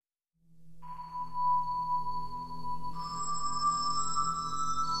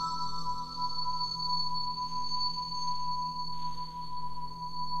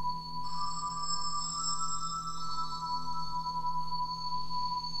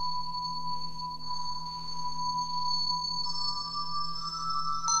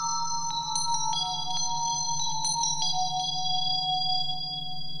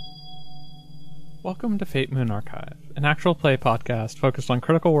Welcome to Fate Moon Archive, an actual play podcast focused on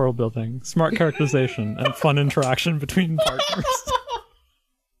critical world building, smart characterization, and fun interaction between partners.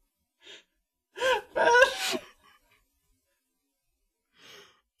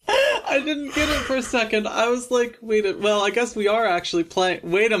 I didn't get it for a second. I was like, I guess we are actually playing.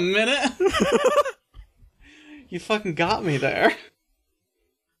 Wait a minute. You fucking got me there.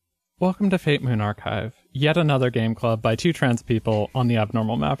 Welcome to Fate Moon Archive, yet another game club by two trans people on the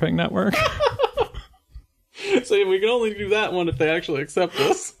Abnormal Mapping Network. So we can only do that one if they actually accept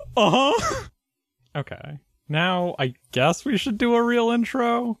us. Uh-huh. Okay. Now, I guess we should do a real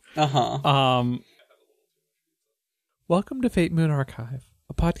intro. Uh-huh. Welcome to Fate Moon Archive,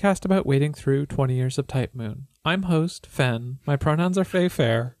 a podcast about wading through 20 years of Type Moon. I'm host, Fen. My pronouns are Faye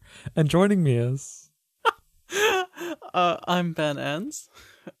Fair. And joining me is... I'm Ben Enns.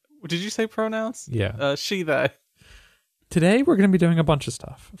 Did you say pronouns? Yeah. She, they. Today, we're going to be doing a bunch of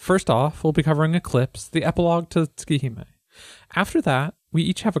stuff. First off, we'll be covering Eclipse, the epilogue to Tsukihime. After that, we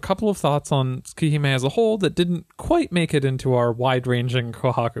each have a couple of thoughts on Tsukihime as a whole that didn't quite make it into our wide-ranging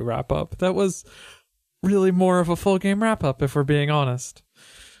Kohaku wrap-up. That was really more of a full-game wrap-up, if we're being honest.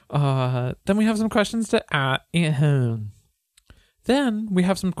 Then we have some questions to Then we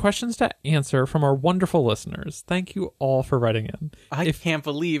have some questions to answer from our wonderful listeners. Thank you all for writing in. I can't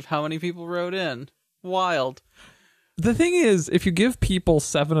believe how many people wrote in. Wild. The thing is, if you give people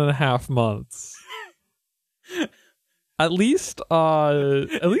 7.5 months, at least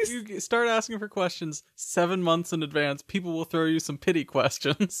you start asking for questions 7 months in advance, people will throw you some pity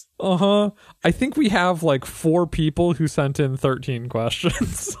questions. I think we have like 4 people who sent in 13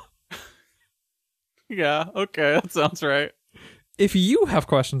 questions. Yeah, okay, that sounds right. If you have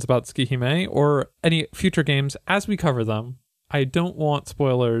questions about Tsukihime or any future games as we cover them, I don't want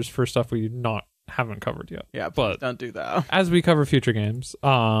spoilers for stuff we haven't covered yet. Yeah, but don't do that. As we cover future games,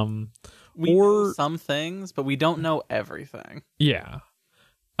 we know some things, but we don't know everything. Yeah.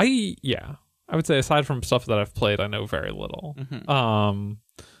 I would say aside from stuff that I've played, I know very little. Mm-hmm.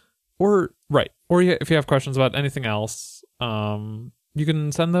 Or if you have questions about anything else, you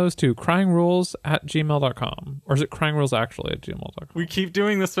can send those to cryingrules@gmail.com. Or is it cryingrulesactually@gmail.com? We keep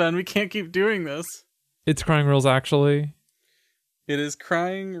doing this, man. We can't keep doing this. It's cryingrulesactually. It is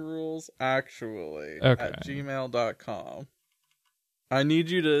cryingrulesactually@gmail.com. I need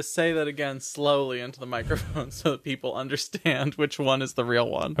you to say that again slowly into the microphone so that people understand which one is the real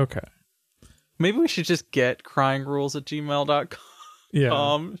one. Okay. Maybe we should just get cryingrules@gmail.com.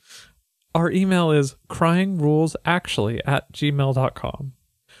 Yeah. Our email is cryingrulesactually@gmail.com.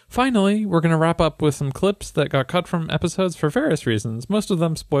 Finally, we're going to wrap up with some clips that got cut from episodes for various reasons, most of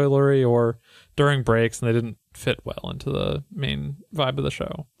them spoilery or during breaks, and they didn't fit well into the main vibe of the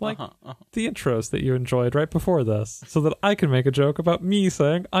show. Like the intros that you enjoyed right before this, so that I can make a joke about me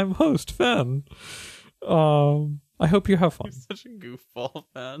saying, I'm host, Fen. I hope you have fun. You're such a goofball,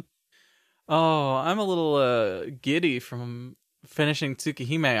 man. Oh, I'm a little giddy from finishing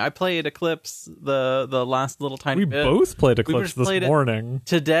Tsukihime. I played Eclipse the last little tiny bit. We both played Eclipse this morning.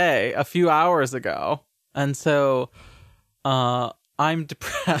 Today, a few hours ago. And so I'm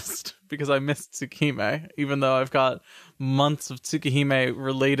depressed because I missed Tsukihime, even though I've got months of Tsukihime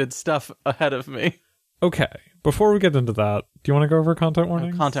related stuff ahead of me. Okay, before we get into that, do you want to go over content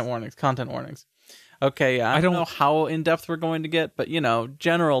warnings? Content warnings. Okay, yeah, I don't know how in-depth we're going to get, but,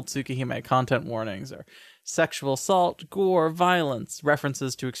 general Tsukihime content warnings are sexual assault, gore, violence,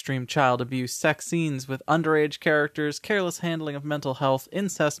 references to extreme child abuse, sex scenes with underage characters, careless handling of mental health,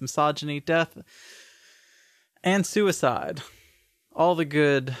 incest, misogyny, death, and suicide. All the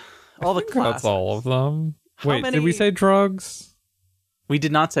good, all the classics. That's all of them. Wait, did we say drugs? We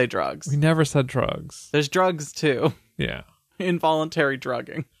did not say drugs. We never said drugs. There's drugs, too. Yeah. Involuntary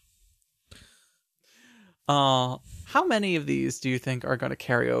drugging. How many of these do you think are going to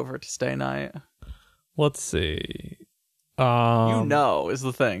carry over to Stay Night? Let's see. Is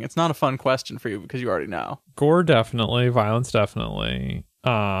the thing. It's not a fun question for you because you already know. Gore, definitely. Violence, definitely.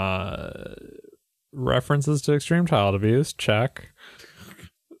 References to extreme child abuse, check.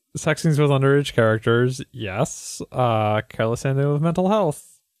 Sex scenes with underage characters, yes. Careless handling with mental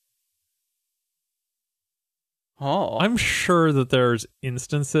health. Oh. I'm sure that there's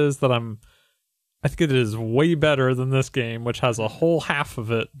instances that I think it is way better than this game, which has a whole half of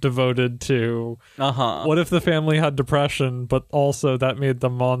it devoted to what if the family had depression, but also that made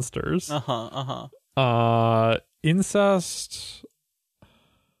them monsters. Incest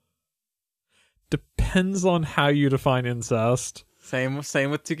depends on how you define incest. Same with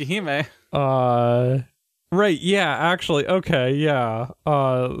Tsukihime. Right, yeah, actually, okay, yeah.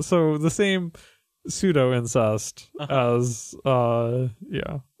 So the same pseudo incest as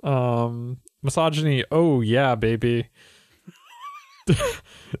Misogyny, oh yeah, baby.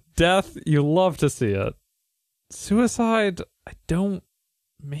 Death, you love to see it. Suicide, I don't.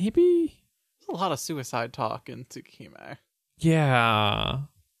 Maybe? There's a lot of suicide talk in Tsukihime. Yeah.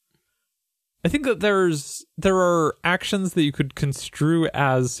 I think that there are actions that you could construe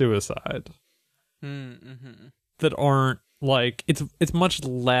as suicide. Mm-hmm. That aren't like it's much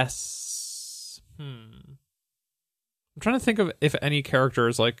less. I'm trying to think of if any character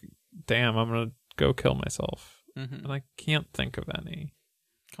is like, damn, I'm gonna go kill myself, and I can't think of any.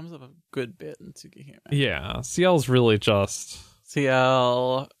 Comes up a good bit in Tsukihime. Yeah, CL's really just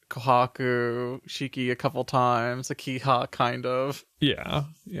CL, Kohaku, Shiki a couple times, Akiha kind of. Yeah.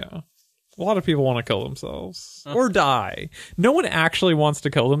 A lot of people want to kill themselves or die. No one actually wants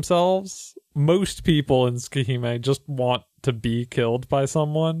to kill themselves. Most people in Tsukihime just want to be killed by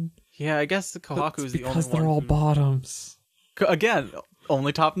someone. Yeah, I guess the Kohaku is the only one. Because they're all bottoms. Again,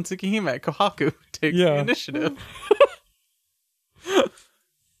 only top in Tsukihime. Kohaku takes the initiative.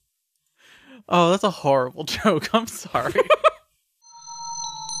 Oh, that's a horrible joke. I'm sorry.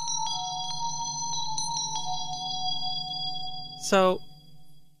 So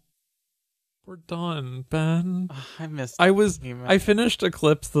we're done, Ben. I missed. I finished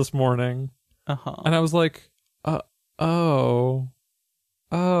Eclipse this morning, and I was like, oh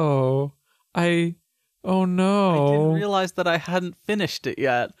no. I didn't realize that I hadn't finished it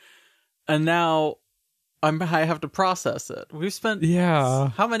yet, and now I have to process it. We've spent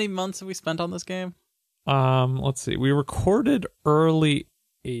how many months have we spent on this game? Let's see. We recorded early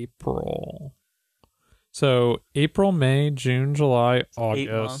April, so April, May, June, July,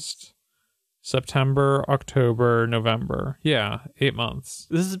 August. September, October, November. Yeah, 8 months.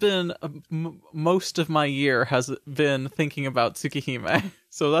 This has been most of my year has been thinking about Tsukihime.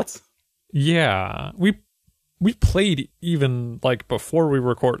 So that's we played even like before we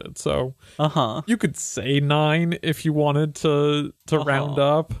recorded. So you could say 9 if you wanted to round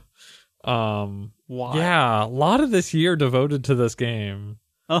up. Why? Yeah, a lot of this year devoted to this game.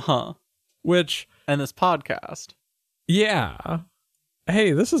 Which and this podcast. Yeah.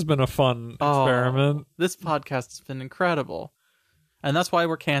 Hey, this has been a fun experiment. This podcast has been incredible. And that's why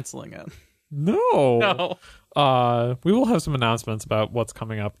we're canceling it. No. We will have some announcements about what's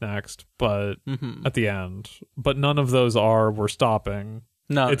coming up next, but at the end. But none of those we're stopping.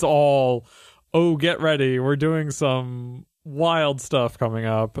 No. It's all, get ready. We're doing some wild stuff coming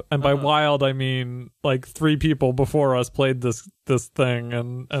up. And by wild, I mean like 3 people before us played this thing,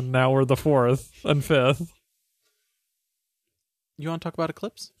 and now we're the 4th and 5th. You want to talk about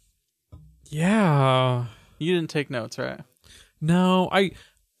Eclipse? Yeah. You didn't take notes, right? No, I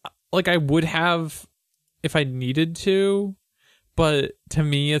would have if I needed to, but to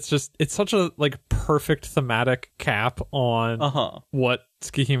me it's such a like perfect thematic cap on what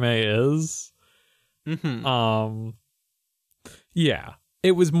Tsukihime is. Yeah.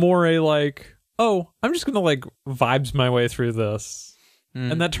 It was more a like, I'm just gonna like vibes my way through this.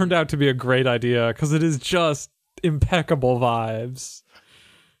 And that turned out to be a great idea because it is just impeccable vibes.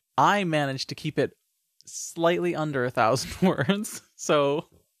 I managed to keep it slightly under 1,000 words. So,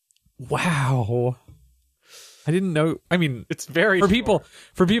 wow. I didn't know. I mean, it's very for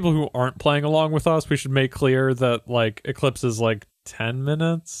people who aren't playing along with us, we should make clear that like Eclipse is like 10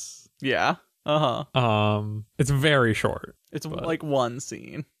 minutes. Yeah. It's very short. It's like one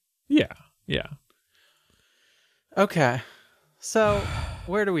scene. Yeah. Okay. So,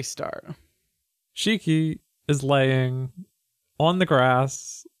 where do we start? Shiki is laying on the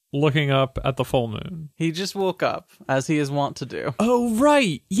grass looking up at the full moon. He just woke up, as he is wont to do. Oh,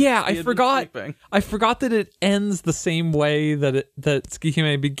 right. Yeah, I forgot. I forgot that it ends the same way that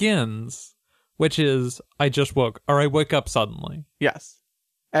Tsukihime begins, which is I wake up suddenly. Yes.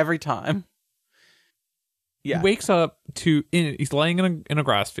 Every time. Yeah. He wakes up he's laying in a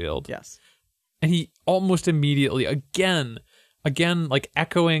grass field. Yes. And he almost immediately, again, like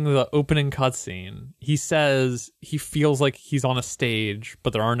echoing the opening cutscene, he says he feels like he's on a stage,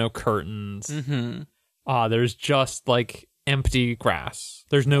 but there are no curtains. There's just like empty grass.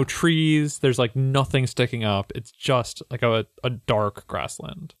 There's no trees. There's like nothing sticking up. It's just like a dark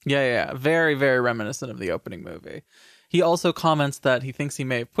grassland. Yeah. Very, very reminiscent of the opening movie. He also comments that he thinks he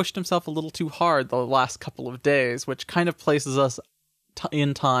may have pushed himself a little too hard the last couple of days, which kind of places us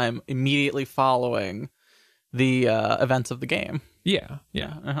in time immediately following the events of the game. Yeah.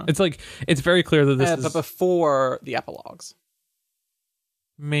 It's like, it's very clear that this is... But before the epilogues.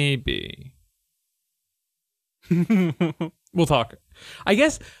 Maybe. We'll talk. I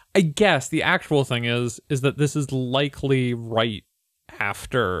guess the actual thing is that this is likely right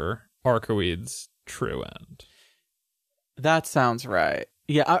after Arcoide's true end. That sounds right.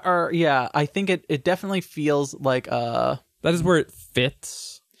 I think it definitely feels like that is where it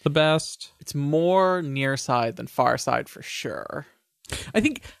fits the best. It's more near side than far side for sure. I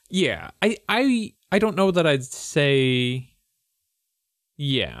think, yeah. I don't know that I'd say.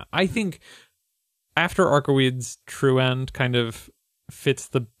 Yeah, I think After Arcoide's True End kind of fits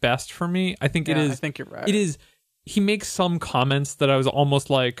the best for me. I think it is. I think you're right. It is. He makes some comments that I was almost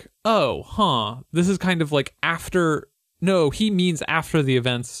like, oh, huh. This is kind of like after. No, he means after the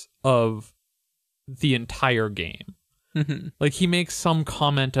events of the entire game. Mm-hmm. Like he makes some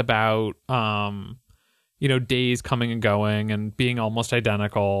comment about, days coming and going and being almost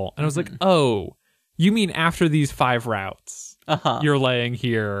identical. And I was like, oh, you mean after these 5 routes, you're laying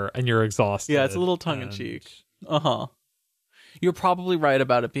here and you're exhausted. Yeah, it's a little tongue in cheek. You're probably right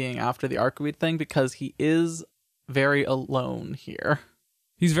about it being after the Arcoide thing because he is very alone here.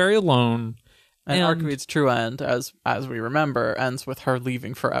 He's very alone. And Arcoide's True End, as we remember, ends with her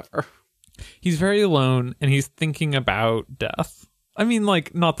leaving forever. He's very alone, and he's thinking about death. I mean,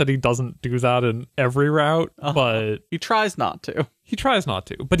 like, not that he doesn't do that in every route, but... He tries not to. He tries not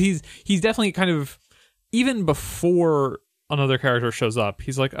to. But he's definitely kind of... Even before another character shows up,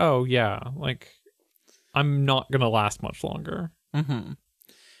 he's like, oh, yeah, like, I'm not going to last much longer. Mm-hmm.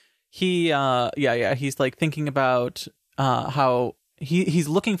 He's, like, thinking about how... He's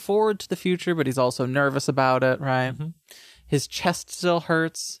looking forward to the future, but he's also nervous about it, right? Mm-hmm. His chest still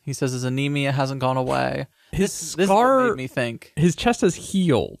hurts. He says his anemia hasn't gone away. This scar made me think. His chest has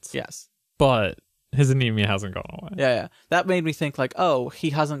healed. Yes. But his anemia hasn't gone away. Yeah. That made me think, like, oh,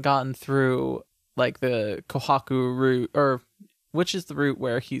 he hasn't gotten through, like, the Kohaku route, or which is the route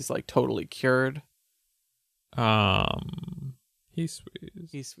where he's, like, totally cured? Hisui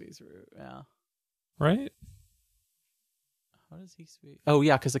route, yeah. Right? How does Hisui? Oh,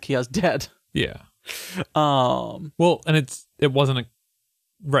 yeah, because Akia's dead. Yeah. Well, and it wasn't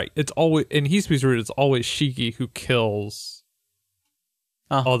right. It's always in Hisui's route. It's always Shiki who kills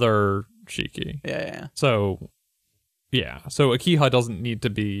other Shiki. Yeah. So Akiha doesn't need to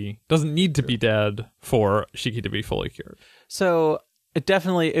be dead for Shiki to be fully cured. So it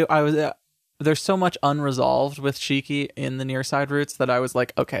definitely there's so much unresolved with Shiki in the near side routes that I was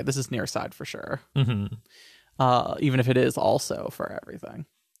like, okay, this is near side for sure. Mm-hmm. Even if it is also for everything.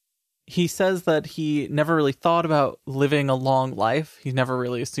 He says that he never really thought about living a long life. He never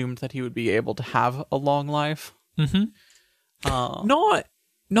really assumed that he would be able to have a long life. Mm-hmm.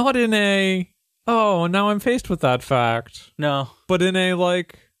 Not in a, oh, now I'm faced with that fact. No. But in a,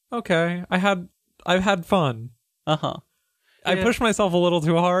 like, okay, I've had fun. I pushed myself a little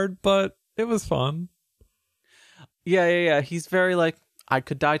too hard, but it was fun. Yeah. He's very like, I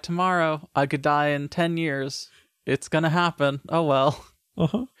could die tomorrow. I could die in 10 years. It's gonna happen. Oh, well.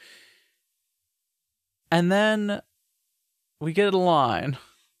 And then we get a line.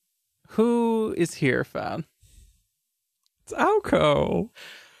 Who is here, Fan? It's Aoko.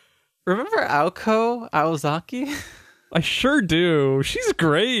 Remember Aoko Aozaki? I sure do. She's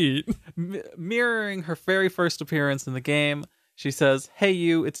great. Mirroring her very first appearance in the game, she says, hey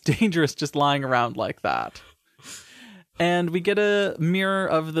you, it's dangerous just lying around like that. And we get a mirror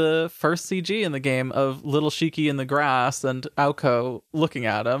of the first CG in the game of little Shiki in the grass and Aoko looking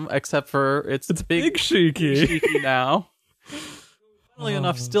at him, except for it's big Shiki now. Funnily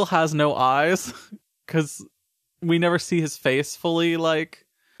enough, still has no eyes, because we never see his face fully, like,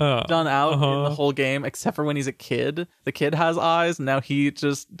 done out in the whole game, except for when he's a kid. The kid has eyes, and now he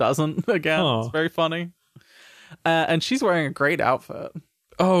just doesn't again. It's very funny. And she's wearing a great outfit.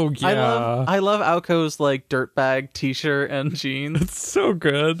 Oh, yeah. I love Aoko's, like, dirtbag t-shirt and jeans. It's so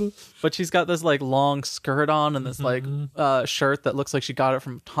good. But she's got this, like, long skirt on and this, like, shirt that looks like she got it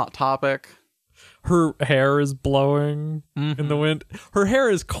from Hot Topic. Her hair is blowing in the wind. Her hair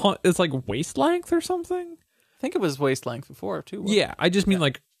is like waist length or something? I think it was waist length before, too. Yeah, I just mean,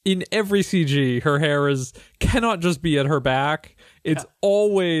 like, in every CG, her hair cannot just be at her back. It's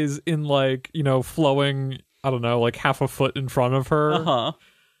always in, like, flowing, I don't know, like half a foot in front of her.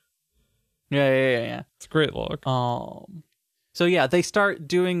 Yeah. It's a great look. So yeah, they start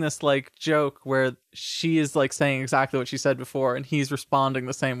doing this like joke where she is like saying exactly what she said before, and he's responding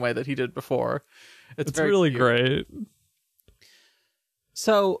the same way that he did before. It's really cute. Great.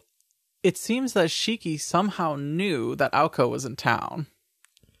 So it seems that Shiki somehow knew that Aoko was in town.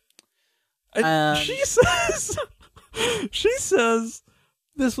 And she says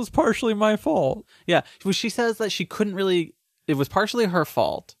this was partially my fault. Yeah, she says that she couldn't really. It was partially her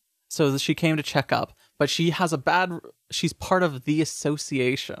fault. So she came to check up, but she has she's part of the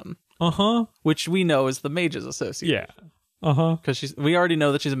association. Which we know is the Mages Association. Yeah. Because we already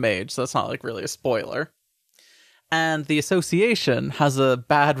know that she's a mage, so that's not like really a spoiler. And the association has a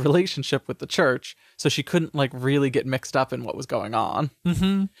bad relationship with the church, so she couldn't like really get mixed up in what was going on.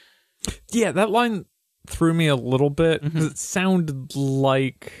 Mm-hmm. Yeah, that line threw me a little bit because it sounded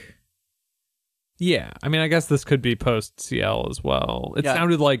like... Yeah, I mean, I guess this could be post-CL as well. It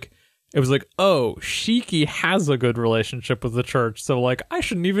sounded like... It was like, oh, Shiki has a good relationship with the church, so like, I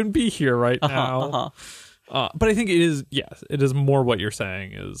shouldn't even be here right now. But I think it is more what you're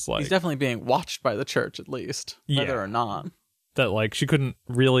saying is like... He's definitely being watched by the church, at least, whether or not. That, like, she couldn't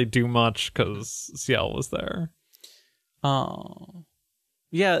really do much because CL was there. Oh.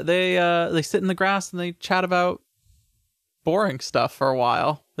 Yeah, they sit in the grass and they chat about boring stuff for a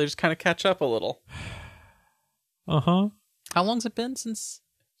while. They just kind of catch up a little. Uh-huh. How long's it been since...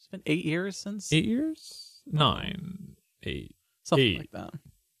 It's been 8 years since... 8 years? 9. 8. Something 8. like that.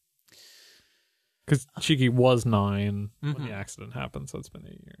 Because Shiki was 9 when the accident happened, so it's been 8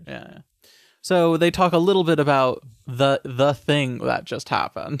 years. Yeah. So they talk a little bit about the thing that just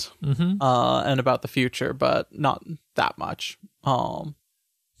happened, and about the future, but not that much.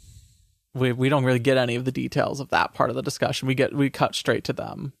 We don't really get any of the details of that part of the discussion. We cut straight to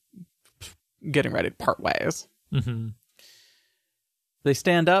them getting ready to part ways. Mm-hmm. They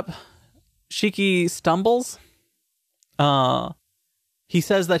stand up. Shiki stumbles. He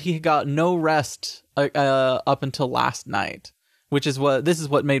says that he got no rest up until last night, which is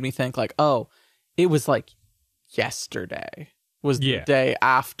what made me think like, oh, it was like yesterday was the day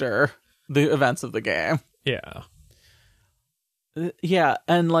after the events of the game. Yeah. Yeah,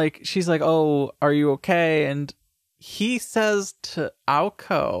 and like she's like, "Oh, are you okay?" And he says to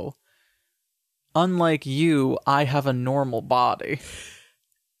Aoko, "Unlike you, I have a normal body."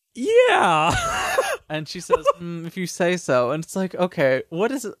 Yeah. And she says, if you say so. And it's like, okay, what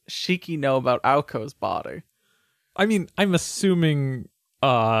does Shiki know about Aoko's body? I mean, I'm assuming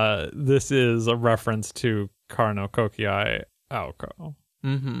this is a reference to Karno Kokiai Aoko.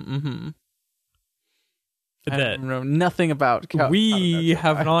 I know nothing about... We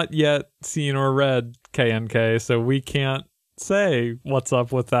have not yet seen or read KNK, so we can't say what's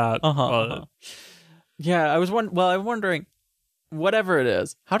up with that. Yeah, I'm wondering, whatever it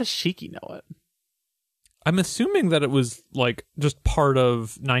is, how does Shiki know it? I'm assuming that it was like just part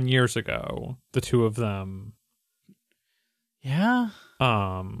of 9 years ago, the two of them. Yeah.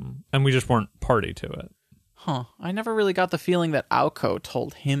 And we just weren't party to it. Huh. I never really got the feeling that Aoko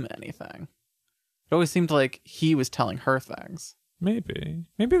told him anything. It always seemed like he was telling her things. Maybe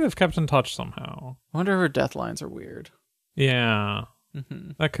they've kept in touch somehow. I wonder if her death lines are weird. Yeah.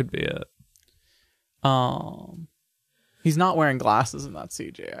 That could be it. He's not wearing glasses in that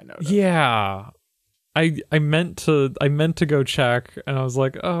CJ, I noticed. Yeah. I meant to go check, and I was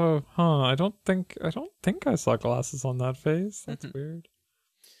like, oh, I don't think I saw glasses on that face. That's weird.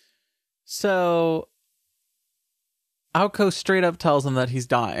 So Aoko straight up tells him that he's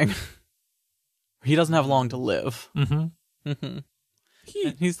dying. He doesn't have long to live.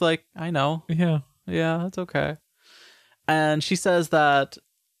 He's like, I know. Yeah, that's okay. And she says that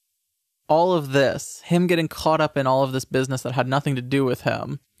all of this, him getting caught up in all of this business that had nothing to do with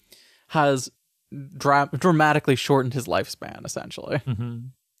him, has dramatically shortened his lifespan, essentially.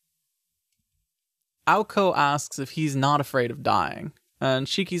 Aoko asks if he's not afraid of dying. And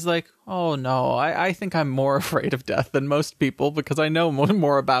Shiki's like, oh no, I think I'm more afraid of death than most people because I know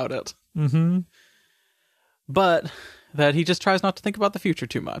more about it. But that he just tries not to think about the future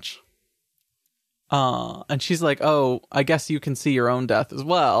too much. And she's like, oh, I guess you can see your own death as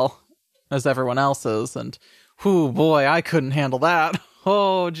well as everyone else's. And, whoo, boy, I couldn't handle that.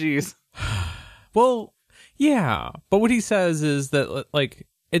 Oh, geez. Well, yeah. But what he says is that, like,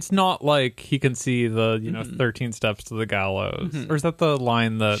 it's not like he can see the, 13 steps to the gallows. Or is that the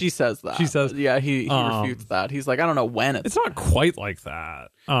line that... She says that. She says... Yeah, he refutes that. He's like, I don't know when it's not quite like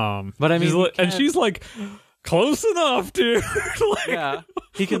that. But I mean... And she's like... Close enough, dude. Like, yeah.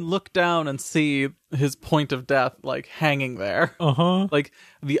 He can look down and see his point of death, like, hanging there. Like,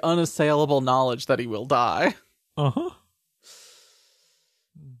 the unassailable knowledge that he will die.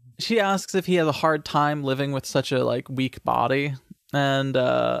 She asks if he has a hard time living with such a, like, weak body. And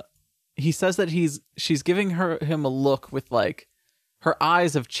he says that she's giving him a look with, like, her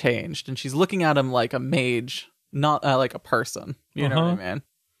eyes have changed. And she's looking at him like a mage, not like a person. You know what I mean?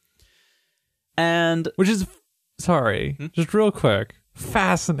 And which is, just real quick,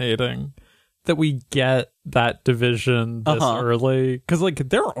 fascinating that we get that division this early. Because, like,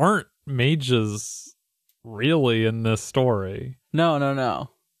 there aren't mages really in this story. No.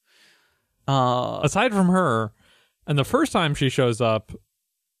 Aside from her, and the first time she shows up,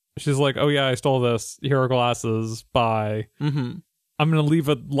 she's like, oh yeah, I stole this. Here are glasses. Bye. I'm going to leave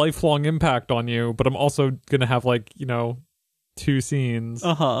a lifelong impact on you, but I'm also going to have like, 2 scenes.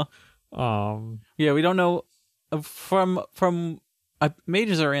 Yeah, we don't know from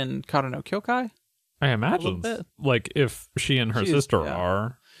mages are in Kara no Kyokai. I imagine, like, if she and her sister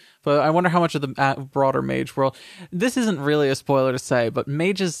are. But I wonder how much of the broader mage world. This isn't really a spoiler to say, but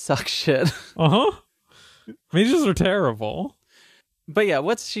mages suck shit. Mages are terrible. But yeah,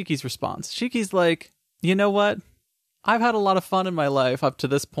 what's Shiki's response? Shiki's like, you know what? I've had a lot of fun in my life up to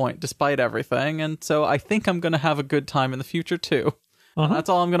this point, despite everything, and so I think I'm going to have a good time in the future, too. That's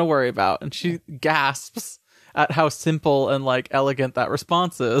all I'm going to worry about. And she gasps at how simple and, like, elegant that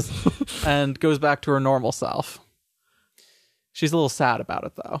response is, and goes back to her normal self. She's a little sad about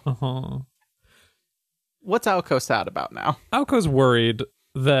it, though. What's Aoko sad about now? Aoko's worried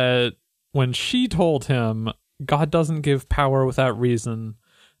that when she told him God doesn't give power without reason,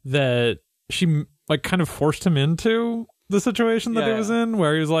 that she, like, kind of forced him into the situation that he was in,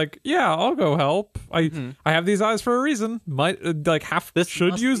 where he was like, yeah, I'll go help. I have these eyes for a reason. Might,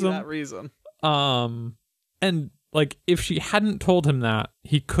 should use them. That reason. And, like, if she hadn't told him that,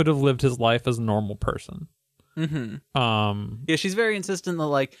 he could have lived his life as a normal person. Yeah, she's very insistent that,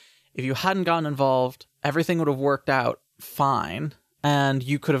 like, if you hadn't gotten involved, everything would have worked out fine, and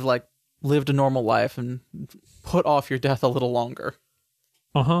you could have, like, lived a normal life and put off your death a little longer.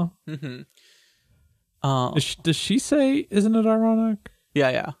 Does she say, isn't it ironic?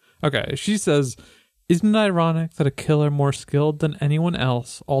 Yeah. Okay, she says, isn't it ironic that a killer more skilled than anyone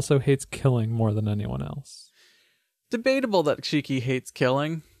else also hates killing more than anyone else? Debatable that Shiki hates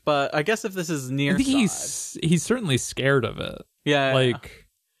killing, but I guess if this is near side, he's certainly scared of it. Yeah. Like,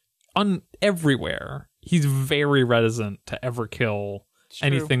 on everywhere, he's very reticent to ever kill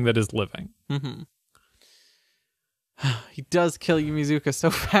anything that is living. He does kill Yumizuka so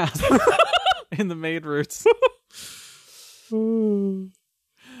fast in the maid routes.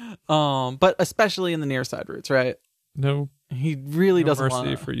 But especially in the near side routes, right? No. He really doesn't want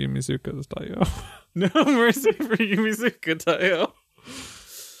mercy for Yumizuka's Taiyo. No mercy for Yumizuka Taiyo.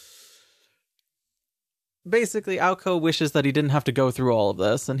 Basically, Aoko wishes that he didn't have to go through all of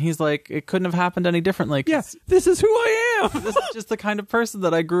this, and he's like, it couldn't have happened any differently. Yeah, this is who I am! This is just the kind of person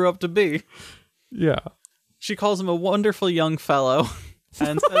that I grew up to be. Yeah. She calls him a wonderful young fellow,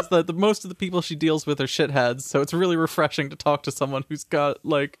 and says that most of the people she deals with are shitheads, so it's really refreshing to talk to someone who's got,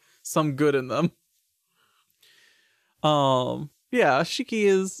 like, some good in them. Yeah, Shiki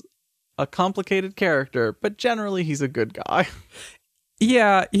is a complicated character, but generally he's a good guy.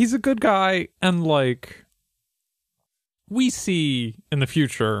 Yeah, he's a good guy, and, like, we see in the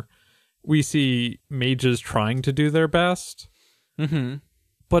future, we see mages trying to do their best.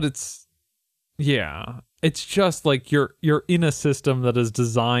 But it's just like you're in a system that is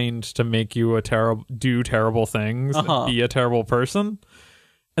designed to make you do terrible things, and be a terrible person.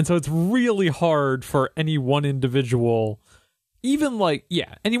 And so it's really hard for any one individual, even like,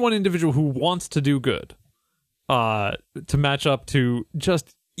 any one individual who wants to do good, to match up to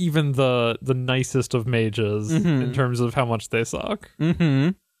just even the nicest of mages in terms of how much they suck.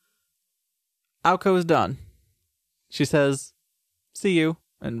 Aoko is done. She says, see you,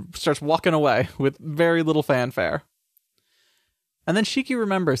 and starts walking away with very little fanfare. And then Shiki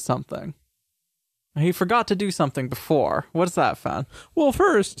remembers something. He forgot to do something before. What's that, Fan? Well,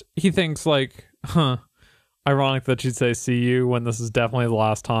 first, he thinks, like, ironic that she'd say see you when this is definitely the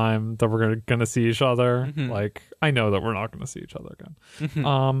last time that we're gonna see each other. Like, I know that we're not gonna see each other again.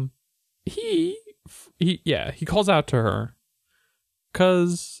 He calls out to her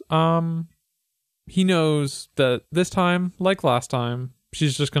because he knows that this time, like last time,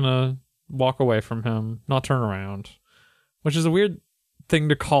 she's just gonna walk away from him, not turn around, which is a weird thing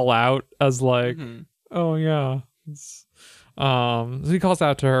to call out as like, oh yeah. So he calls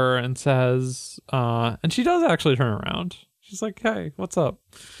out to her and says, and she does actually turn around. She's like, hey, what's up?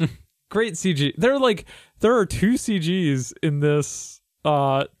 Great CG. There are 2 CGs in this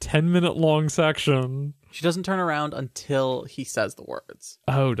 10-minute long section. She doesn't turn around until he says the words.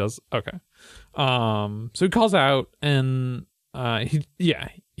 Oh, okay. So he calls out and he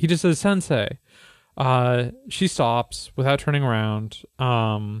just says sensei. She stops without turning around.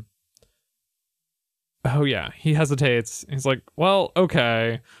 He hesitates. He's like, well,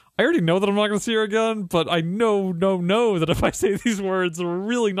 okay. I already know that I'm not going to see her again, but I know that if I say these words, we're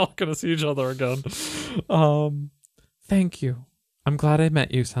really not going to see each other again. Thank you. I'm glad I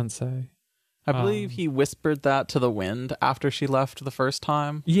met you, sensei. I believe he whispered that to the wind after she left the first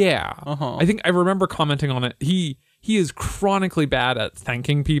time. Yeah. I think I remember commenting on it. He is chronically bad at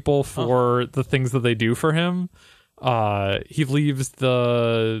thanking people for the things that they do for him. He leaves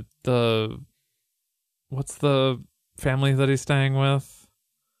the what's the family that he's staying with?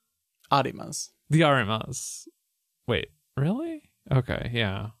 Arimas. The Arimas. Wait, really? Okay,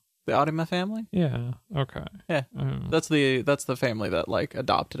 yeah. The Arima family? Yeah, okay. Yeah. That's the family that like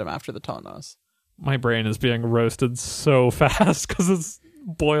adopted him after the Tonos. My brain is being roasted so fast because it's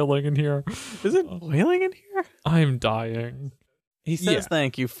boiling in here. Is it boiling in here? I'm dying. He says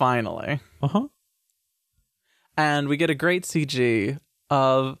thank you finally. Uh-huh. And we get a great CG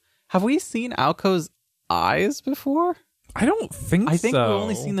of... Have we seen Aoko's eyes before? I don't think so. I think we've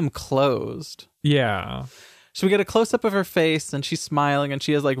only seen them closed. Yeah. So we get a close-up of her face, and she's smiling, and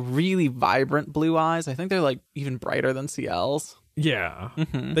she has, like, really vibrant blue eyes. I think they're, like, even brighter than CL's. Yeah.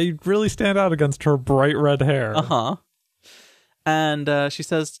 Mm-hmm. They really stand out against her bright red hair. Uh-huh. And she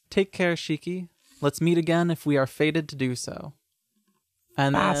says, take care, Shiki. Let's meet again if we are fated to do so.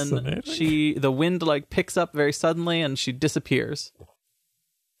 And then the wind, like, picks up very suddenly, and she disappears.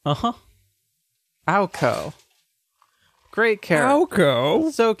 Uh-huh. Aoko. Great character.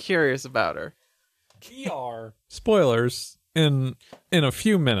 Aoko. So curious about her. PR. Spoilers in a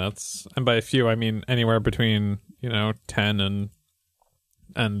few minutes, and by a few I mean anywhere between 10 and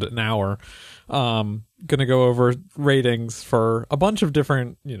an hour. Gonna go over ratings for a bunch of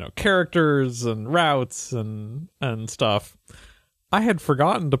different characters and routes and stuff. I had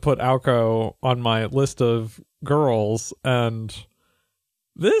forgotten to put Aoko on my list of girls, and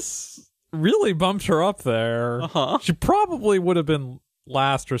this really bumped her up there. Uh-huh. She probably would have been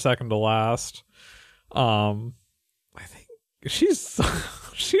last or second to last. I think she's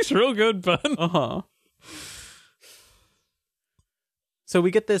real good, Ben. Uh-huh. So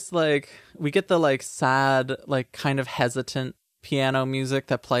we get this the sad, like kind of hesitant piano music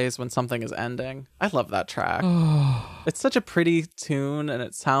that plays when something is ending. I love that track. It's such a pretty tune, and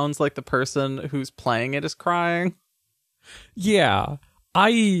it sounds like the person who's playing it is crying. Yeah.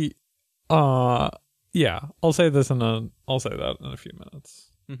 I'll say that in a few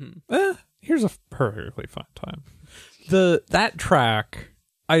minutes. Mm-hmm. Here's a perfectly fine time. That track,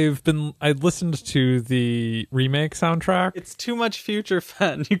 I listened to the remake soundtrack. It's too much future,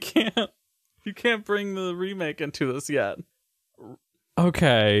 Fen. You can't bring the remake into this yet.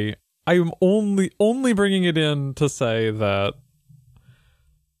 Okay, I'm only bringing it in to say that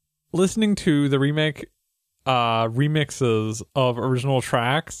listening to the remake remixes of original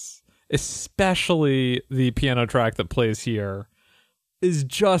tracks, especially the piano track that plays here, is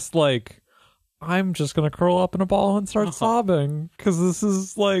just like, I'm just gonna curl up in a ball and start sobbing, because this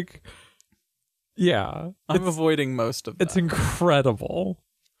is like, I'm avoiding most of that. It's incredible.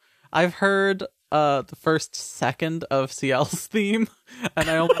 I've heard the first second of CL's theme, and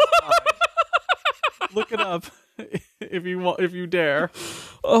I almost died. Look it up if you dare.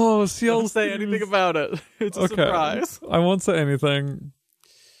 Oh, CL's Don't say anything about it. It's a surprise. I won't say anything.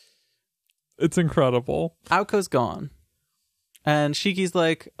 It's incredible. Aoko's gone. And Shiki's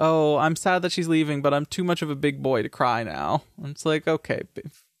like, oh, I'm sad that she's leaving, but I'm too much of a big boy to cry now. And it's like, okay,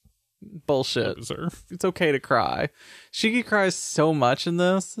 bullshit. Loser. It's okay to cry. Shiki cries so much in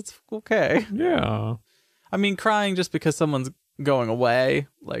this. It's okay. Yeah. I mean, crying just because someone's going away,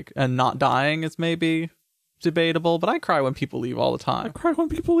 like, and not dying is maybe debatable, but I cry when people leave all the time. I cry when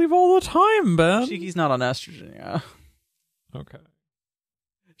people leave all the time, Ben. Shiki's not on estrogen, yeah. Okay.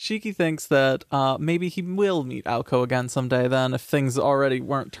 Shiki thinks that maybe he will meet Aoko again someday then, if things already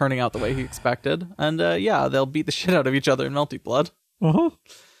weren't turning out the way he expected. And they'll beat the shit out of each other in Melty Blood. Uh-huh.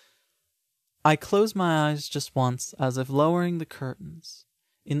 I close my eyes just once, as if lowering the curtains.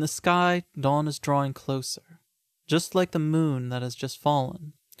 In the sky, dawn is drawing closer, just like the moon that has just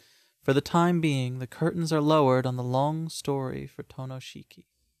fallen. For the time being, the curtains are lowered on the long story for Tonoshiki.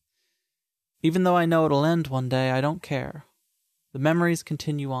 Even though I know it'll end one day, I don't care. The memories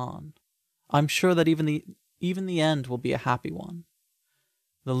continue on. I'm sure that even the end will be a happy one.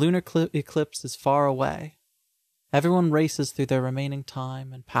 The lunar eclipse is far away. Everyone races through their remaining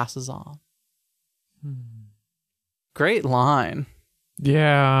time and passes on. Great line.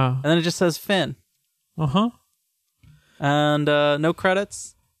 Yeah. And then it just says Finn. Uh-huh. And no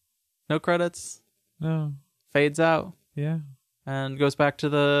credits. No credits. No. Fades out. Yeah. And goes back to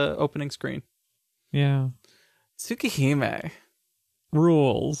the opening screen. Yeah. Tsukihime.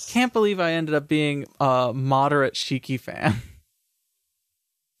 Rules. Can't believe I ended up being a moderate Shiki fan.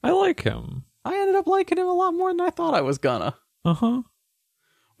 I like him. I ended up liking him a lot more than I thought I was gonna. Uh-huh.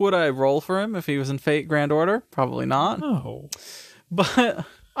 Would I roll for him if he was in Fate Grand Order? Probably not. No. But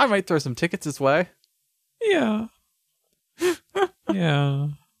I might throw some tickets his way. Yeah. Yeah.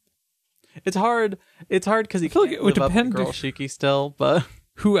 It's hard because he feel can't like it would live up to depend Girl if- Shiki still, but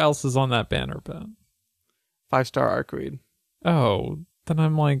Who else is on that banner, Ben? 5-star Arcweed. Oh, then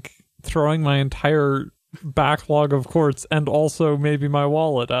I'm like throwing my entire backlog of quartz and also maybe my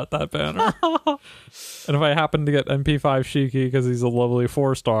wallet at that banner. And if I happen to get MP5 Shiki because he's a lovely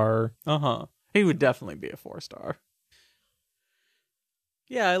 4-star. He would definitely be a 4-star.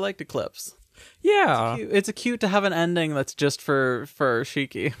 Yeah, I liked Eclipse. Yeah. It's cute to have an ending that's just for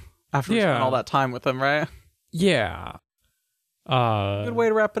Shiki after we spent all that time with him, right? Yeah. Good way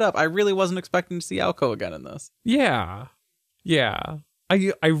to wrap it up. I really wasn't expecting to see Aoko again in this. Yeah. Yeah.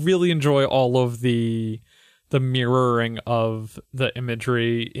 I really enjoy all of the mirroring of the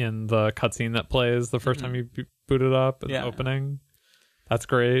imagery in the cutscene that plays the first time you boot it up in the opening. That's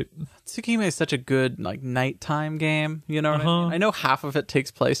great. Tsukihime is such a good nighttime game. You know what I mean? I know half of it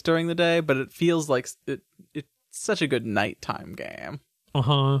takes place during the day, but it feels like it's such a good nighttime game.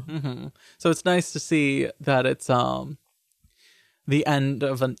 So it's nice to see that it's the end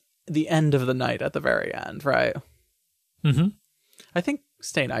of the night at the very end, right? I think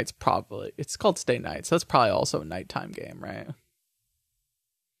Stay Night's it's called Stay Night, so it's probably also a nighttime game, right?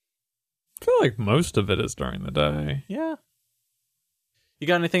 I feel like most of it is during the day. Yeah. You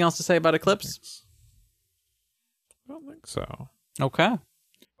got anything else to say about Eclipse? I don't think so. Okay.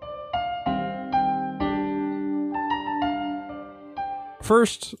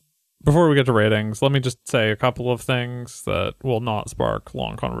 First, before we get to ratings, let me just say a couple of things that will not spark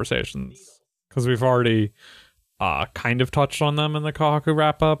long conversations, because we've already kind of touched on them in the Kohaku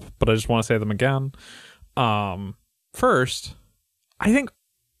wrap-up, but I just want to say them again. First, I think,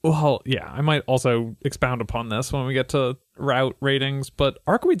 I might also expound upon this when we get to route ratings, but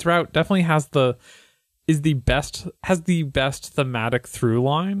Arcoids route definitely has the best thematic through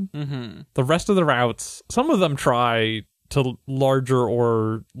line. The rest of the routes, some of them try to larger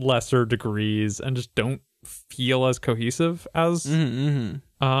or lesser degrees and just don't feel as cohesive as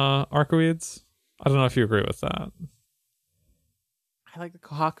Arcoids. I don't know if you agree with that. I like the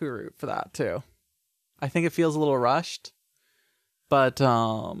Kohaku route for that too. I think it feels a little rushed, but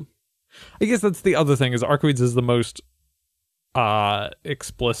I guess that's the other thing, is Arcoids is the most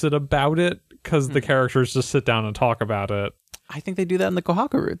explicit about it because the characters just sit down and talk about it. I think they do that in the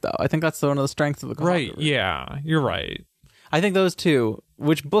Kohaku route, though. I think that's one of the strengths of the Kohaku route. Yeah, you're right. I think those two,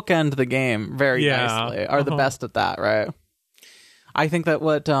 which bookend the game very nicely, are the best at that, right? I think that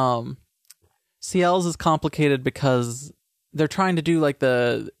what CL's is complicated because they're trying to do like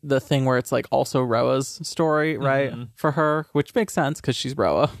the thing where it's like also Roa's story, right? For her, which makes sense because she's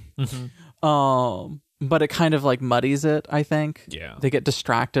Roa. But it kind of like muddies it, I think. Yeah. They get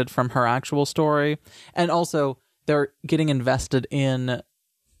distracted from her actual story. And also they're getting invested in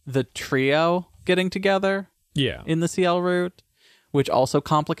the trio getting together. Yeah. In the CL route, which also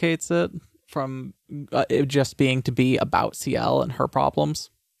complicates it from it just being to be about CL and her problems.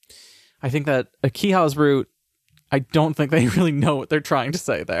 I think that Akiha's route, I don't think they really know what they're trying to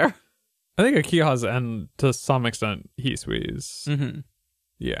say there. I think Akiha's and to some extent Hisui's.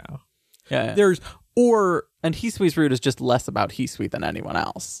 Yeah. Yeah. And Hisui's route is just less about Hisui than anyone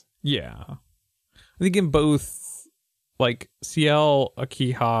else. Yeah. I think in both like CL,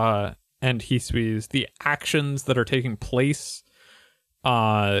 Akiha, and Hisui's, the actions that are taking place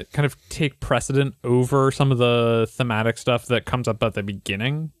kind of take precedent over some of the thematic stuff that comes up at the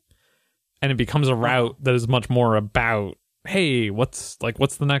beginning. And it becomes a route that is much more about, hey, what's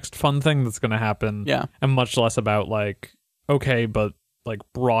the next fun thing that's going to happen? Yeah. And much less about like, okay, but like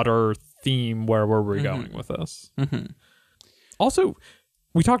broader theme, where were we going with this? Also,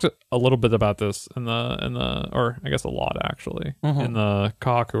 we talked a little bit about this in the or I guess a lot actually in the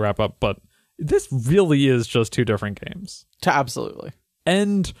Kohaku wrap up, but this really is just two different games. Absolutely.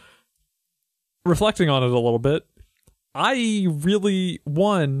 And reflecting on it a little bit, I really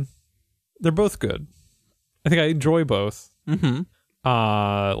they're both good. I think I enjoy both.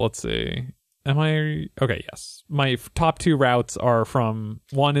 Let's see. Am I okay? Yes, my top two routes are from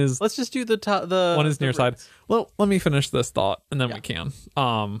one is. Let's just do the one is near side. Well, let me finish this thought and then we can.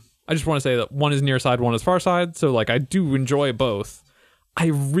 I just want to say that one is near side, one is far side. So like I do enjoy both. I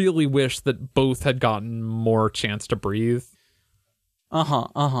really wish that both had gotten more chance to breathe.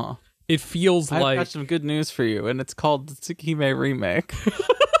 It feels like I've got some good news for you, and it's called the Tsukihime remake.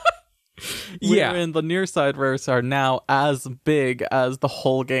 Yeah, and the near side routes are now as big as the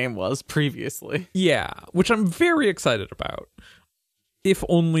whole game was previously. Yeah, which I'm very excited about. If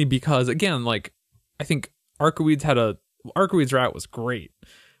only because, again, like I think Arcoids route was great.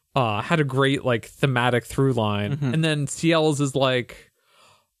 Had a great like thematic through line, and then CL's is like,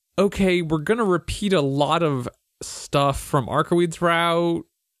 okay, we're gonna repeat a lot of stuff from Arcoids route,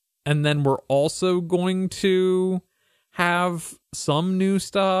 and then we're also going to have some new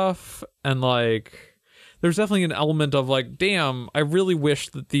stuff, and like there's definitely an element of like, damn, I really wish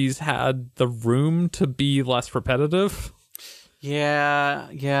that these had the room to be less repetitive.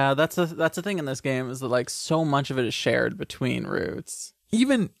 Yeah, that's a thing in this game, is that like so much of it is shared between routes.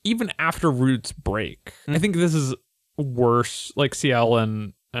 Even after routes break, I think this is worse. Like CL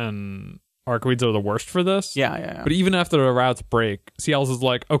and Arcoids are the worst for this. Yeah. But even after the routes break, CL's is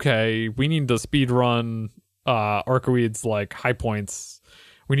like, okay, we need to speed run Arcoids like high points.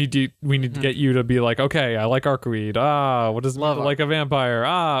 We need to get you to be like, okay, I like Arcoid. What does it mean to like a vampire?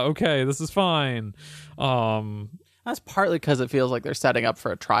 Okay, this is fine. That's partly because it feels like they're setting up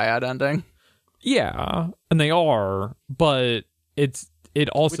for a triad ending. Yeah, and they are, but it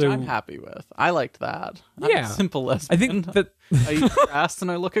also, which I'm happy with. I liked that. Yeah, I'm a simple lesbian. I think that I eat grass and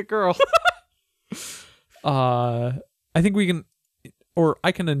I look at girls. I think we can, or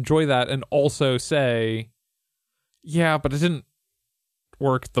I can enjoy that and also say, yeah, but it didn't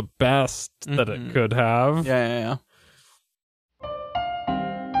work the best that it could have. Yeah.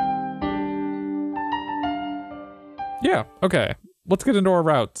 Yeah, okay. Let's get into our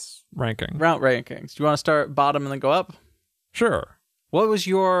routes ranking. Route rankings. Do you want to start bottom and then go up? Sure. What was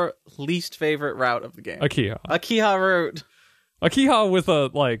your least favorite route of the game? Akiha route. Akiha with a,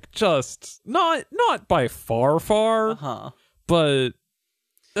 like, just, not by far, but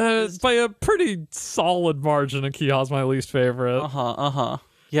by a pretty solid margin, Akiha's my least favorite.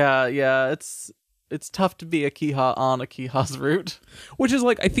 Yeah, it's tough to be Akiha on Akiha's route. Which is,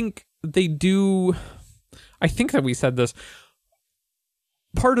 like, I think that we said this.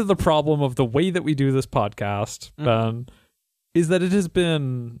 Part of the problem of the way that we do this podcast, Ben, is that it has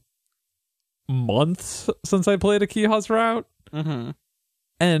been months since I played Akiha's route.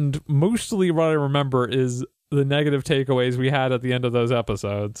 And mostly what I remember is the negative takeaways we had at the end of those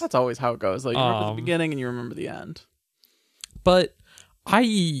episodes. That's always how it goes. Like, you remember the beginning and you remember the end. But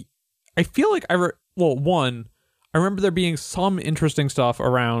I feel like I remember there being some interesting stuff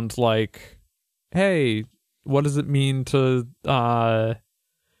around, like, hey, what does it mean to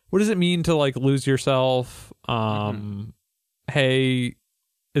like lose yourself? Hey,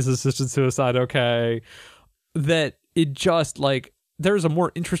 is assisted suicide okay? That it just, like, there's a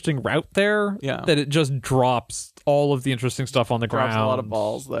more interesting route there. Yeah. That it just drops all of the interesting stuff on the ground. Drops a lot of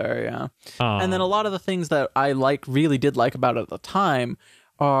balls there, yeah. And then a lot of the things that I really did like about it at the time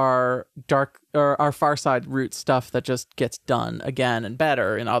are our Far Side route stuff that just gets done again and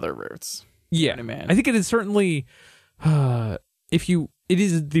better in other routes. Yeah, you know what I mean? I think it is certainly, it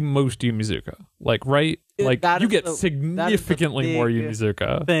is the most Yumizuka, like, right? Like, you get significantly more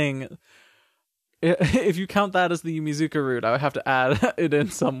Yumizuka. Thing. If you count that as the Yumizuka route, I would have to add it in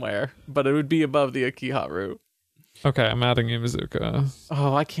somewhere, but it would be above the Akiha route. Okay, I'm adding Yumizuka.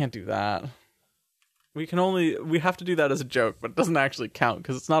 Oh, I can't do that. We have to do that as a joke, but it doesn't actually count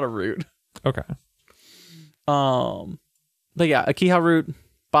because it's not a route. Okay. But yeah, Akiha route,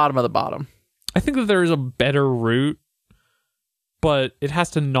 bottom of the bottom. I think that there is a better route, but it has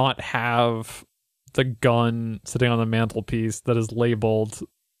to not have the gun sitting on the mantelpiece that is labeled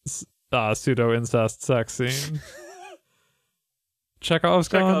pseudo incest sex scene. Chekhov's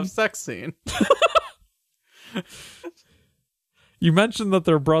sex scene. You mentioned that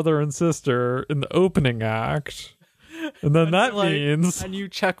they're brother and sister in the opening act, and then that means, and you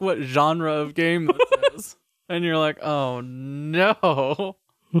check what genre of game this is, and you're like, oh no.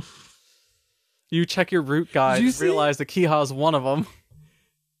 You check your route guide and realize Akiha is one of them.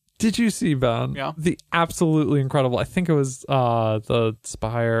 Did you see, Ben? Yeah. The absolutely incredible, I think it was the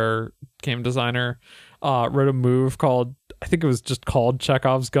Spire game designer wrote a move called, I think it was just called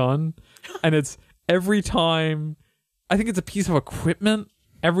Chekhov's gun. And it's every time, I think it's a piece of equipment,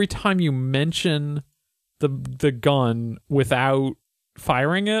 every time you mention the gun without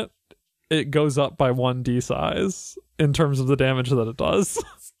firing it, it goes up by 1d size in terms of the damage that it does.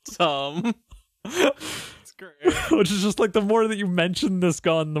 It's great. Which is just like, the more that you mention this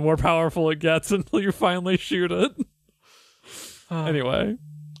gun, the more powerful it gets until you finally shoot it. Anyway,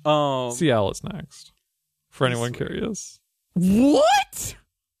 CL is next. For anyone curious. What?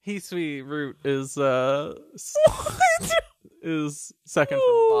 Hisui route is is second from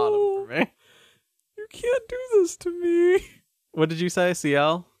the bottom for me. You can't do this to me. What did you say,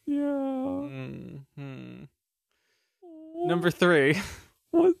 CL? Yeah. Number 3.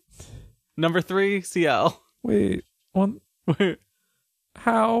 What? Number 3, CL. Wait.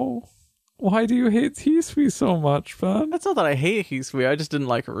 How? Why do you hate Hisui so much, Ben? That's not that I hate Hisui. I just didn't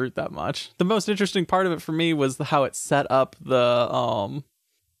like her route that much. The most interesting part of it for me was how it set up the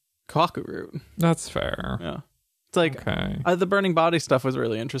Kawaku route. That's fair. Yeah. It's like, okay. The burning body stuff was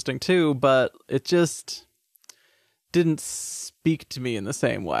really interesting too, but it just didn't speak to me in the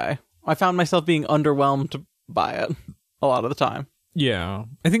same way. I found myself being underwhelmed by it a lot of the time. Yeah.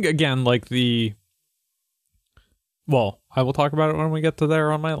 I think, again, like well, I will talk about it when we get to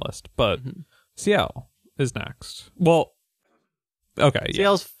there on my list, but Ciel is next. Well, okay.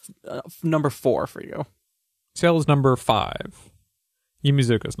 Ciel's number 4 for you. Ciel is number 5.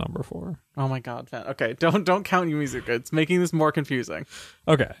 Yumizuka's number 4. Oh my god, Fan. Okay, don't count Yumizuka. It's making this more confusing.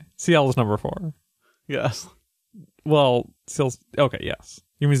 Okay. Ciel is number 4. Yes. Well, Ciel's... Okay, yes.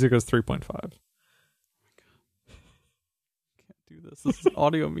 Yumizuka's 3.5. Can't do this. This is an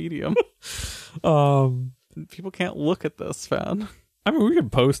audio medium. People can't look at this, Fan. I mean, we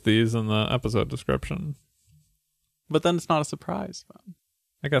could post these in the episode description. But then it's not a surprise, Fan.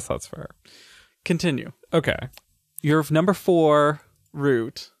 I guess that's fair. Continue. Okay. Your number 4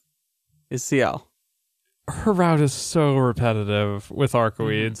 route is Ciel. Her route is so repetitive with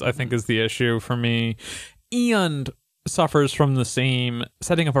Arcoids, I think is the issue for me. And suffers from the same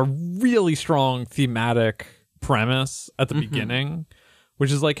setting up a really strong thematic premise at the beginning,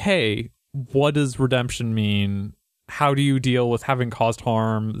 which is like, hey, what does redemption mean? How do you deal with having caused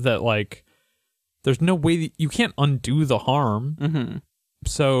harm that, like, there's no way that you can't undo the harm.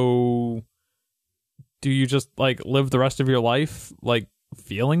 So do you just, like, live the rest of your life, like,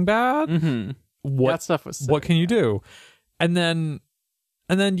 feeling bad? What that stuff was sick. What can you do? And then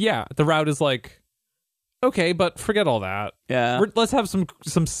yeah, the route is like, okay, but forget all that. Yeah. Let's have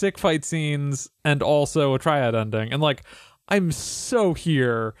some sick fight scenes and also a triad ending. And, like, I'm so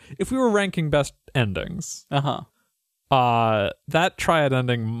here. If we were ranking best endings, that triad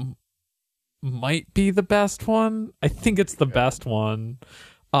ending might be the best one. I think it's the best one.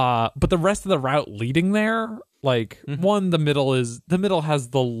 But the rest of the route leading there, like, the middle has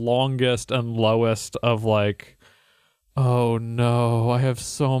the longest and lowest of, like, oh no, I have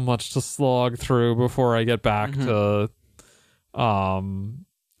so much to slog through before I get back to or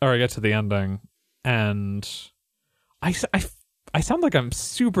I get to the ending. And I sound like I'm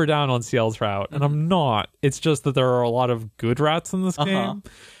super down on Ciel's route, and I'm not. It's just that there are a lot of good routes in this game,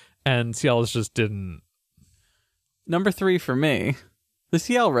 and Ciel's just didn't. Number 3 for me, the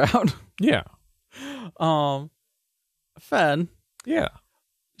Ciel route. Yeah. Fen. Yeah.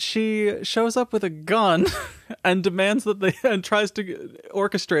 She shows up with a gun and demands that and tries to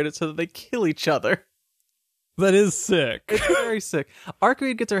orchestrate it so that they kill each other. That is sick. It's very sick.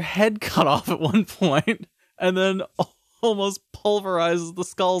 Arcoid gets her head cut off at one point and then almost pulverizes the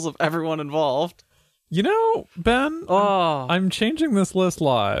skulls of everyone involved. You know, Ben, I'm changing this list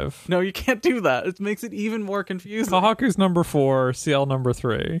live. No, you can't do that. It makes it even more confusing. Kahaku's number 4, Ciel number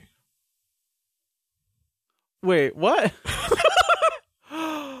 3. Wait, what?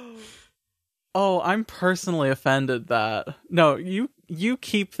 Oh, I'm personally offended that... No, you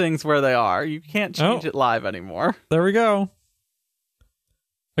keep things where they are. You can't change it live anymore. There we go.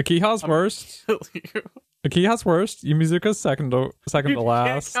 Akiha's worst. Akiha's worst. Yumizuka's second to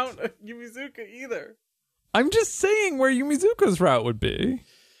last. You can't count Yumizuka either. I'm just saying where Yumizuka's route would be.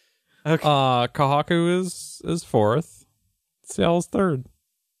 Okay. Kahaku is 4th. Ciel's 3rd.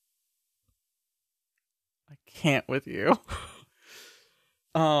 I can't with you.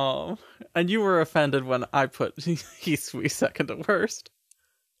 And you were offended when I put Hisui second to worst.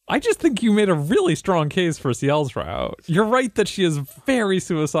 I just think you made a really strong case for Ciel's route. You're right that she is very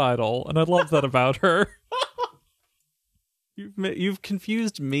suicidal, and I love that about her. You've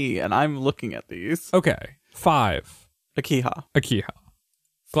confused me, and I'm looking at these. Okay. 5. Akiha.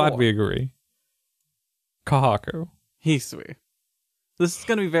 Glad 4. we agree. Kahaku. Hisui. This is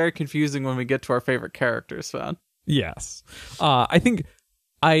going to be very confusing when we get to our favorite characters, Sven. Yes. I think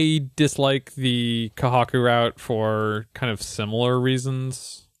I dislike the Kahaku route for kind of similar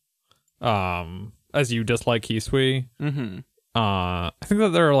reasons as you dislike Hisui. I think that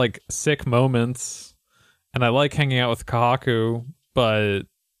there are, like, sick moments, and I like hanging out with Kahaku, but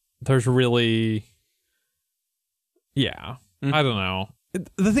there's really... Yeah. I don't know.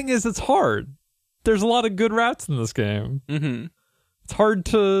 The thing is, it's hard. There's a lot of good routes in this game. It's hard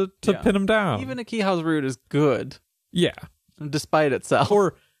to pin them down. Even Akiha's route is good. Yeah. Despite itself.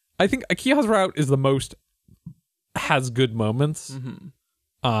 Or I think Akiha's route is the most has good moments.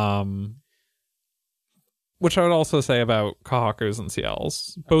 Which I would also say about Kahaku's and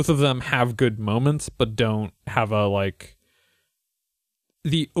Ciel's. Both of them have good moments, but don't have a, like,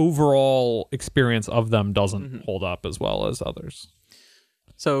 the overall experience of them doesn't hold up as well as others.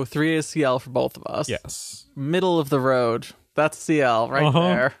 So 3 is Ciel for both of us. Yes. Middle of the road. That's Ciel right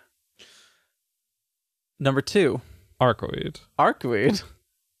there. Number 2. Arcoid.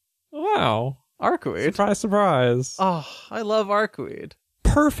 Wow. Arcoid. Surprise, surprise. Oh, I love Arcoid.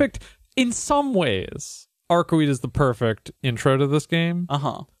 Perfect. In some ways, Arcoid is the perfect intro to this game.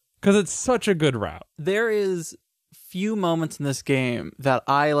 because it's such a good route. There is few moments in this game that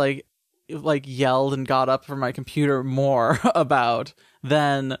I like yelled and got up from my computer more about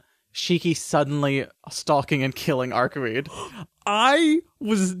than Shiki suddenly stalking and killing Arcueid. I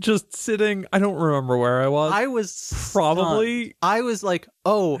was just sitting, I don't remember where I was. I was probably stunned. I was like,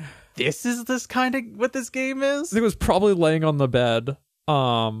 oh, this is this kind of what this game is? I think I was probably laying on the bed,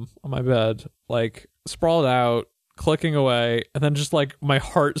 on my bed, like sprawled out, clicking away, and then just like my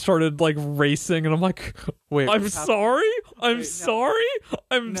heart started like racing, and I'm like, wait, I'm sorry? I'm sorry?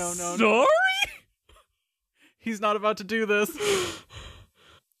 I'm sorry? He's not about to do this.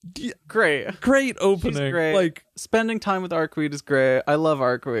 Great opening. She's great. Like, spending time with Arcueid is great. I love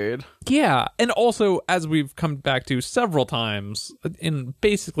Arcueid. Yeah, and also, as we've come back to several times in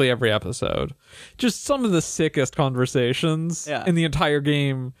basically every episode, just some of the sickest conversations in the entire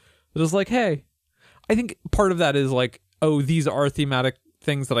game. It was like, hey, I think part of that is like, oh, these are thematic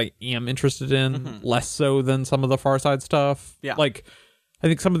things that I am interested in, less so than some of the Far Side stuff. Yeah. Like, I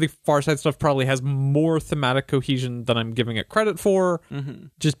think some of the Far Side stuff probably has more thematic cohesion than I'm giving it credit for,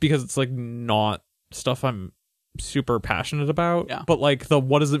 just because it's like not stuff I'm super passionate about. Yeah. But like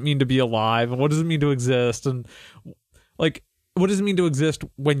what does it mean to be alive, and what does it mean to exist, and like what does it mean to exist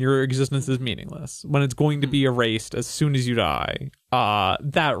when your existence is meaningless, when it's going to be erased as soon as you die?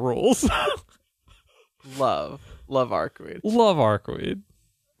 That rules. Love Arcueid. Love Arcueid.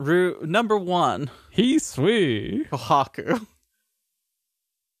 Route number 1. Hisui. Kohaku.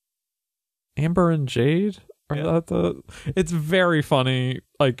 Amber and Jade? It's very funny,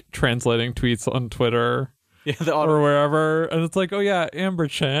 like, translating tweets on Twitter or wherever, and it's like, oh yeah,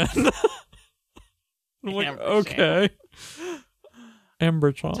 Amber-chan. I'm like, okay.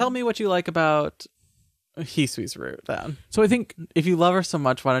 Amber-chan. Tell me what you like about Hisui's route, then. So I think... if you love her so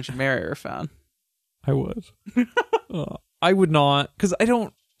much, why don't you marry her, fan? I would. I would not, because I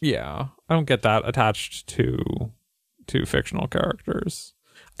don't get that attached to fictional characters.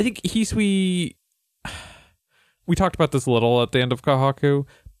 I think Hisui, we talked about this a little at the end of Kohaku.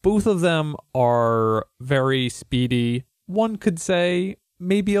 Both of them are very speedy. One could say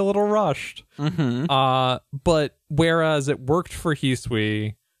maybe a little rushed. But whereas it worked for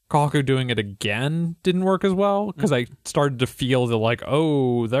Hisui, Kohaku doing it again didn't work as well, because I started to feel that like,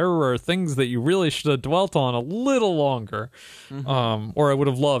 oh, there were things that you really should have dwelt on a little longer. Or I would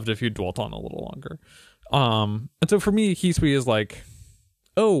have loved if you dwelt on a little longer. And so for me, Hisui is like,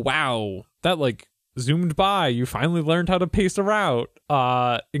 oh wow, that like zoomed by, you finally learned how to pace a route,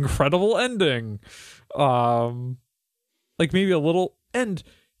 incredible ending, like maybe a little, and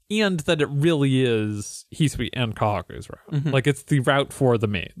that it really is Hisui and Kohaku's route. Like it's the route for the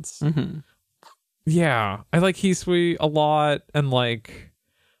maids. Yeah, I like Hisui a lot, and like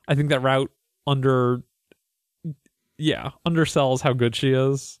I think that route undersells how good she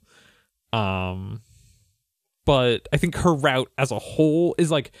is. But I think her route as a whole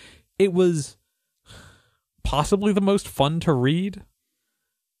is like, it was possibly the most fun to read,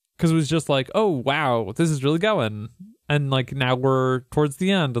 because it was just like, oh wow, this is really going, and like now we're towards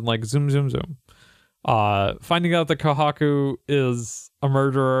the end, and like zoom. Finding out that Kohaku is a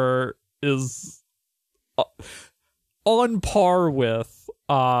murderer is on par with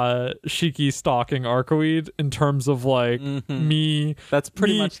Shiki stalking Arcueid in terms of like me. That's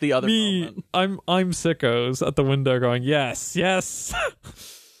pretty much the other moment. I'm sickos at the window going, yes.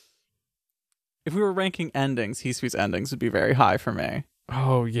 If we were ranking endings, Hisui's endings would be very high for me.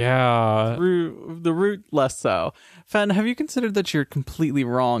 Oh yeah. The route less so. Fen, have you considered that you're completely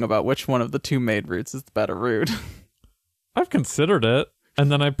wrong about which one of the two maid routes is the better route? I've considered it, and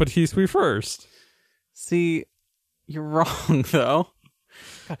then I put Hisui first. See, you're wrong though.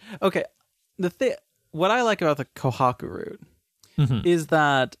 Okay, what I like about the Kohaku route is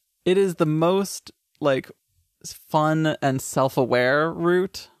that it is the most like fun and self-aware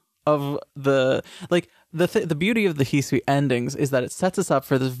route of the like the beauty of the Hisui endings is that it sets us up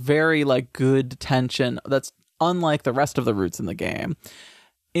for this very like good tension that's unlike the rest of the routes in the game,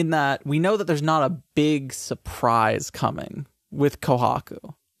 in that we know that there's not a big surprise coming with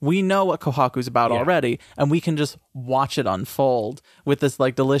Kohaku. We know what Kohaku's about already, and we can just watch it unfold with this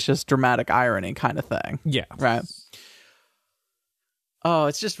like delicious dramatic irony kind of thing. Yeah. Right. Oh,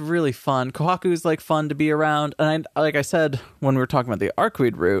 it's just really fun. Kohaku's like fun to be around. And like I said, when we were talking about the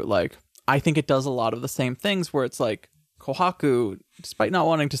Arcueid route, like I think it does a lot of the same things where it's like Kohaku, despite not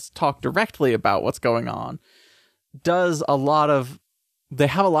wanting to talk directly about what's going on, they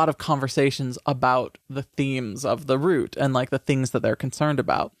have a lot of conversations about the themes of the route and like the things that they're concerned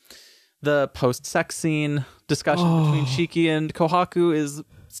about. The post-sex scene discussion between Shiki and Kohaku is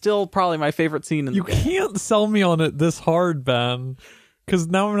still probably my favorite scene in the game. You can't sell me on it this hard, Ben. Because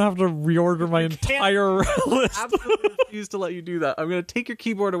now I'm going to have to reorder my entire list. I absolutely refuse to let you do that. I'm going to take your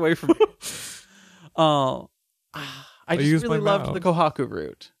keyboard away from you. I just really loved the Kohaku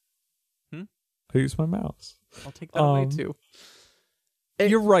route. I use my mouse. I'll take that away too.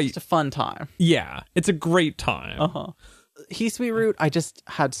 You're right. It's a fun time. Yeah, it's a great time. Hisui route, I just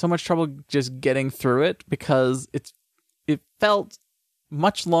had so much trouble just getting through it because it felt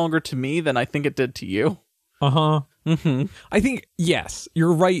much longer to me than I think it did to you. Mm-hmm. I think, yes,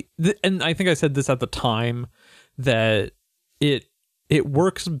 you're right. And I think I said this at the time, that it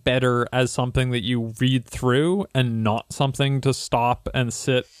works better as something that you read through and not something to stop and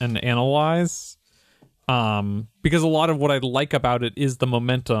sit and analyze. Because a lot of what I like about it is the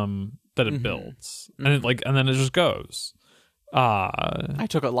momentum that it builds, and and then it just goes. I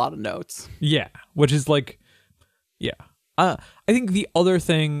took a lot of notes. Yeah, which is like, yeah. I think the other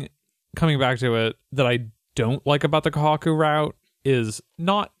thing, coming back to it, that I don't like about the Kohaku route is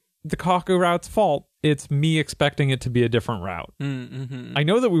not the Kohaku route's fault. It's me expecting it to be a different route. I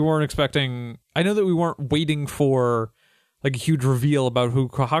know that we weren't waiting for like a huge reveal about who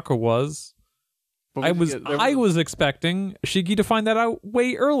Kohaku was. I was expecting Shiki to find that out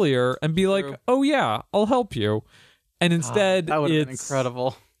way earlier and be like, "Oh yeah, I'll help you." And instead, that would have been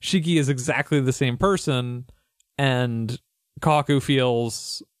incredible. Shiki is exactly the same person, and Kohaku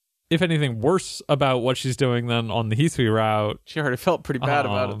feels, if anything, worse about what she's doing than on the Hisui route. She already felt pretty bad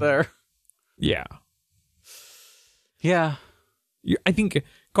about it there. Yeah. Yeah. I think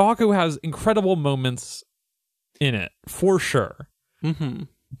Kohaku has incredible moments in it, for sure.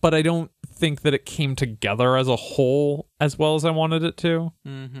 But I don't think that it came together as a whole as well as I wanted it to.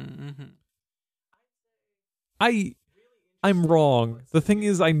 I'm wrong. The thing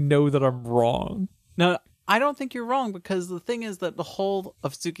is, I know that I'm wrong. No, I don't think you're wrong, because the thing is that the whole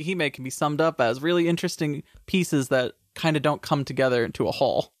of Tsukihime can be summed up as really interesting pieces that kind of don't come together into a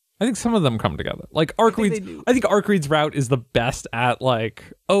whole. I think some of them come together. Like Arcreed's, I think Arcreed's route is the best at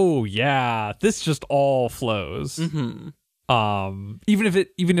like, oh yeah, this just all flows. Even if it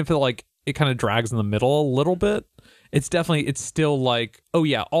like it kind of drags in the middle a little bit, it's still like, oh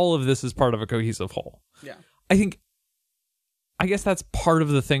yeah, all of this is part of a cohesive whole. Yeah. I guess that's part of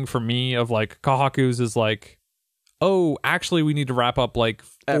the thing for me of like Kohaku's is like, oh, actually we need to wrap up like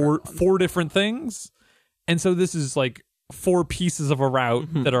four different things. And so this is like 4 pieces of a route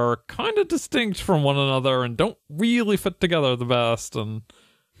that are kind of distinct from one another and don't really fit together the best. And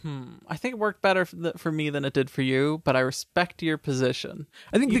I think it worked better for me than it did for you, but I respect your position.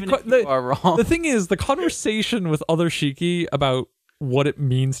 I think even if you are wrong. The thing is, the conversation with other Shiki about what it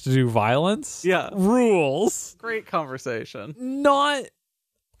means to do violence rules. Great conversation. I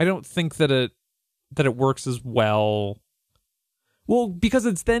don't think that it works as well. Well, because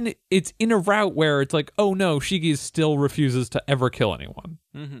it's in a route where it's like, oh no, Shiki still refuses to ever kill anyone.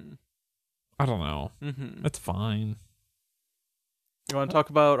 I don't know. That's fine. You want to talk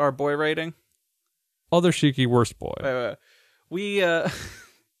about our boy rating? Other Shiki, worst boy. Wait.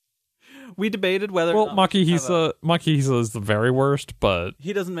 We debated whether. Well, Makihisa is the very worst, but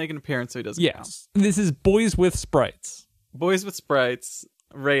he doesn't make an appearance, so he doesn't. Yes, count. This is Boys with Sprites. Boys with Sprites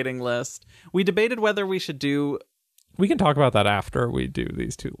rating list. We debated whether we should do. We can talk about that after we do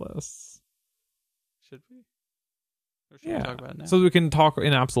these 2 lists. Should we? Or should we talk about it now? So we can talk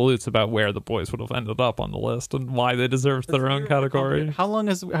in absolutes about where the boys would have ended up on the list and why they deserve their own category. How long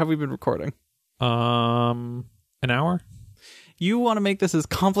have we been recording? An hour. You want to make this as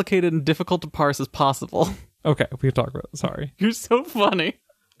complicated and difficult to parse as possible. Okay, we can talk about it. Sorry. You're so funny.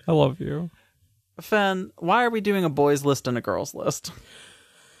 I love you. Fen, why are we doing a boys list and a girls list?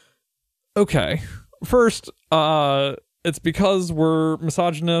 Okay. First, it's because we're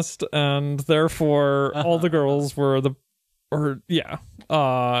misogynist and therefore all the girls were no.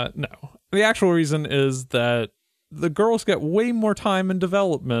 The actual reason is that the girls get way more time and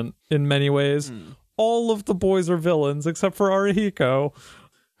development in many ways. All of the boys are villains except for Arihiko.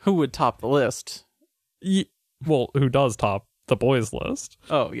 Who would top the list? Well, who does top the boys list?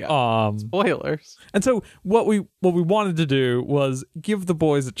 Oh yeah. Spoilers. And so what we wanted to do was give the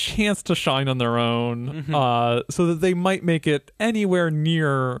boys a chance to shine on their own, so that they might make it anywhere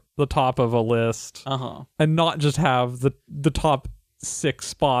near the top of a list, and not just have the top 6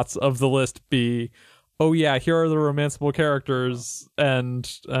 spots of the list be, oh yeah, here are the romanceable characters and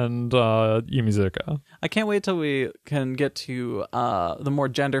Yumizuka. I can't wait till we can get to the more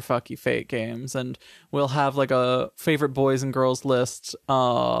genderfucky Fate games, and we'll have like a favorite boys and girls list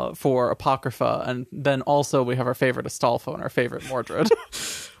for Apocrypha, and then also we have our favorite Astolfo and our favorite Mordred.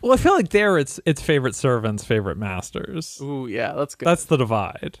 Well, I feel like there it's favorite servants, favorite masters. Ooh, yeah, that's good. That's the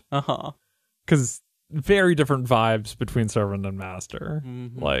divide. Because very different vibes between servant and master.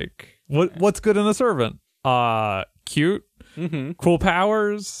 Mm-hmm. Like, what's good in a servant? Cute, cool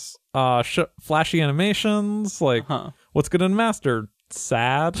powers, flashy animations. Like, what's good in a master?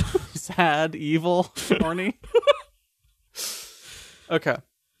 Sad. Sad, evil, horny. Okay.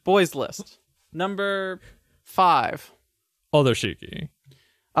 Boys list. Number 5. Other Shiki.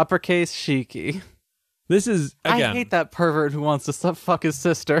 Uppercase Shiki. This is, again, I hate that pervert who wants to fuck his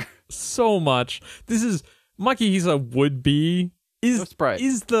sister. So much. This is Makihisa would be is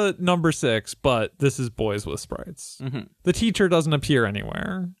the number 6, but this is boys with sprites. The teacher doesn't appear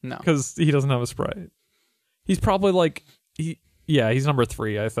anywhere. No, because he doesn't have a sprite. He's probably like he's number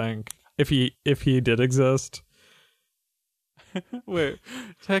 3, I think, if he did exist. Wait,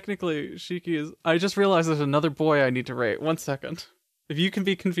 technically Shiki is. I just realized there's another boy I need to rate. 1 second. If you can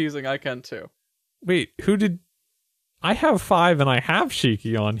be confusing, I can too. Wait, who did? I have 5 and I have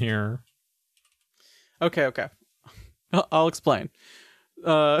Shiki on here. Okay. I'll explain.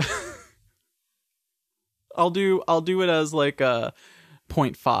 I'll do it as like a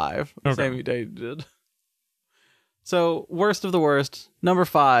 0.5. Okay. Sammy Day did. So worst of the worst, number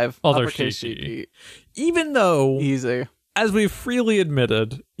 5, Other uppercase Shiki. Shiki. Even though, Easy. as we've freely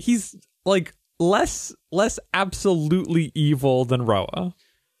admitted, he's like less absolutely evil than Roa.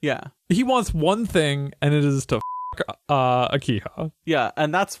 Yeah. He wants one thing, and it is to fuck Akiha. Yeah,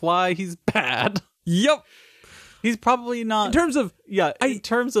 and that's why he's bad. Yep. He's probably not In terms of in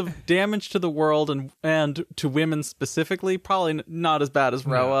terms of damage to the world and to women specifically, probably not as bad as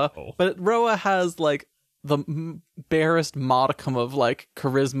Roa. No. But Roa has like the barest modicum of like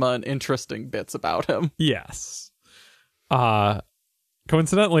charisma and interesting bits about him. yes.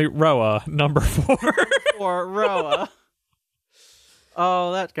 Coincidentally, Roa, number 4. Or Roa.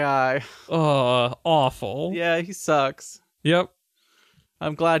 Oh, that guy. Awful. Yeah, he sucks. Yep.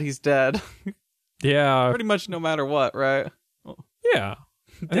 I'm glad he's dead. Yeah. Pretty much no matter what, right? Yeah.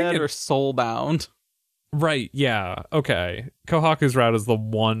 Dead or soul-bound. Right, yeah. Okay. Kohaku's route is the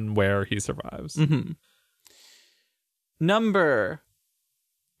one where he survives. Number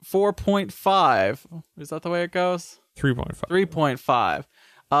 4.5. Is that the way it goes? 3.5.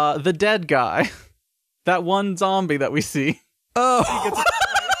 3.5. The dead guy. That one zombie that we see. Oh.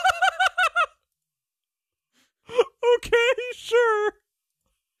 Okay, sure.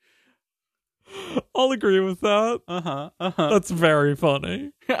 I'll agree with that. That's very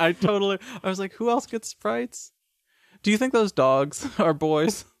funny. I was like, who else gets sprites? Do you think those dogs are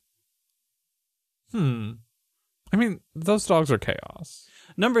boys? I mean, those dogs are chaos.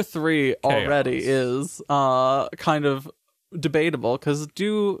 Number 3 already is kind of debatable because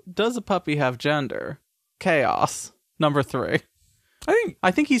does a puppy have gender? Chaos. Number 3.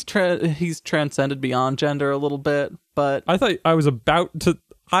 I think he's transcended beyond gender a little bit, but I thought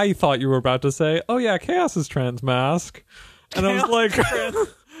you were about to say, "Oh yeah, Chaos is trans mask," and I was like,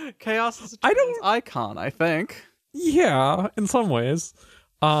 Chaos is a trans icon. I think. Yeah, in some ways.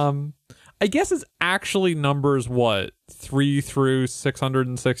 I guess it's actually numbers 3 through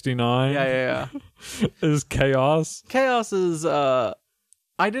 669. Yeah. Is Chaos. Chaos is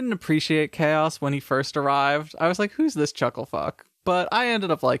I didn't appreciate Chaos when he first arrived. I was like, who's this chuckle fuck? But I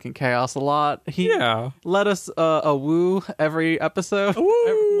ended up liking Chaos a lot. He let us a woo every episode.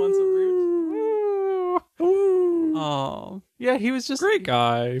 Everyone's a root. Woo. Oh. Yeah, he was just great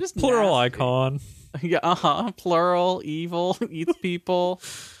guy. Just plural nasty. Icon. Yeah, plural, evil, eats people.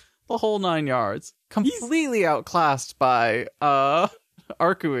 The whole 9 yards. Completely outclassed by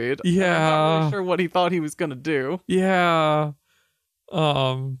Arcuid. Yeah. I'm not really sure what he thought he was gonna do. Yeah.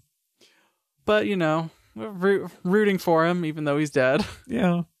 But we're rooting for him even though he's dead.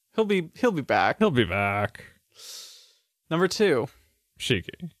 Yeah. He'll be back. He'll be back. Number 2.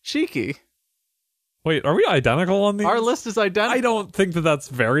 Shiki. Wait, are we identical on these? Our list is identical. I don't think that that's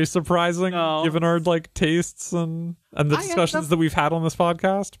very surprising, given our tastes and the discussions that we've had on this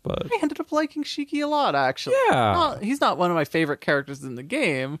podcast. But I ended up liking Shiki a lot, actually. Yeah, he's not one of my favorite characters in the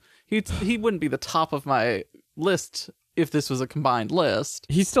game. He wouldn't be the top of my list if this was a combined list.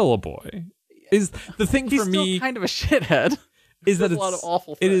 He's still a boy. Is the thing he's for me? He's still kind of a shithead. Is that it's a lot of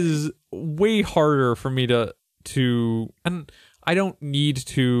awful things. It is way harder for me to and I don't need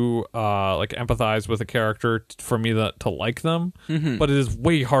to empathize with a character for me to like them, but it is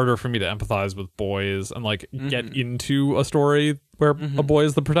way harder for me to empathize with boys and get into a story where a boy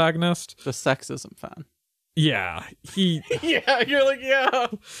is the protagonist. The sexism fan. Yeah, yeah, you're like, yeah.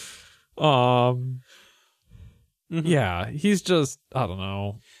 Yeah, he's just, I don't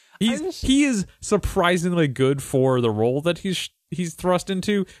know. He is surprisingly good for the role that he's thrust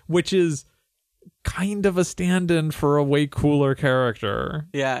into, which is kind of a stand-in for a way cooler character.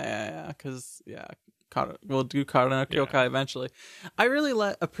 Yeah, because we'll do Kara no Kyokai eventually. I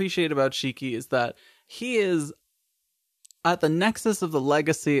really appreciate about Shiki is that he is at the nexus of the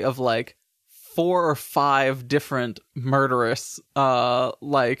legacy of like 4 or 5 different murderous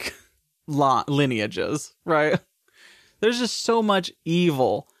lineages, right? There's just so much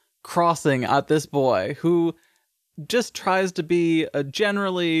evil crossing at this boy who just tries to be a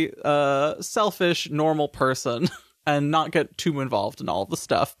generally selfish, normal person and not get too involved in all the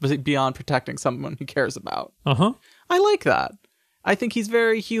stuff beyond protecting someone he cares about. Uh-huh. I like that. I think he's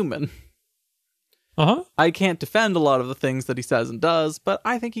very human. Uh-huh. I can't defend a lot of the things that he says and does, but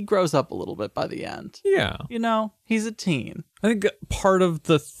I think he grows up a little bit by the end. Yeah. You know, he's a teen. I think part of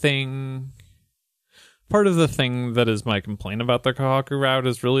the thing that is my complaint about the Kohaku route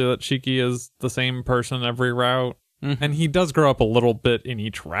is really that Shiki is the same person every route. Mm-hmm. And he does grow up a little bit in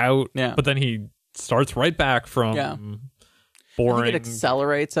each route, but then he starts right back from boring. I think it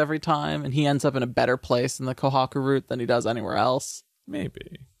accelerates every time, and he ends up in a better place in the Kohaku route than he does anywhere else.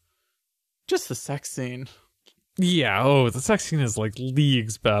 Maybe. Just the sex scene. Yeah, the sex scene is like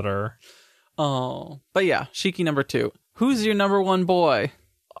leagues better. Oh. But yeah, Shiki number 2. Who's your number 1 boy?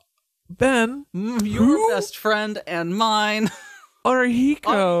 Ben. Your best friend and mine.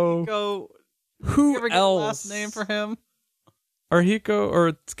 Arihiko. Who ever get else? A last name for him? Arihiko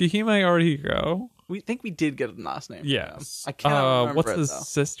or Tsukihime Arihiko? We think we did get a last name. Yes. I can't remember. What's his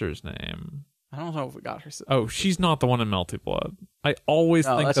sister's name? I don't know if we got her sister. Oh, she's not the one in Melty Blood. I always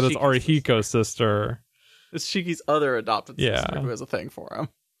think that it's Arihiko's sister. It's Shiki's other adopted sister who has a thing for him.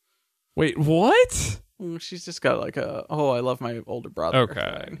 Wait, what? She's just got like I love my older brother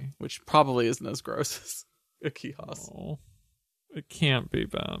thing, which probably isn't as gross as Akiha's. Oh, it can't be,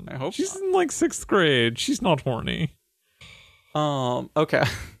 Ben. I hope she's in like 6th grade. She's not horny. Okay.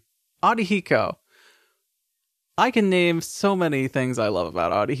 Arihiko. I can name so many things I love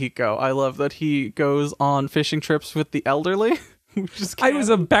about Arihiko. I love that he goes on fishing trips with the elderly. I was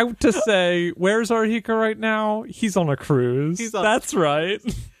about to say, where's Arihiko right now? He's on a cruise. That's right.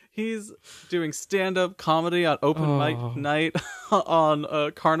 He's doing stand-up comedy on open mic night on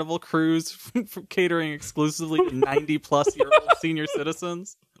a Carnival cruise, catering exclusively to 90-plus-year-old senior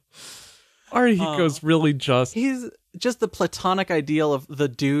citizens. Arihiko's really he's just the platonic ideal of the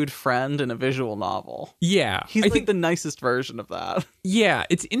dude friend in a visual novel. Yeah. He's like the nicest version of that. Yeah,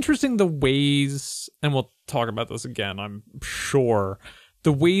 it's interesting the ways, and we'll talk about this again, I'm sure,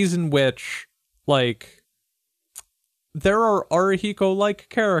 the ways in which, like, there are Arihiko-like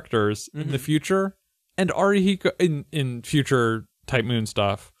characters in the future, and Arihiko, in future Type Moon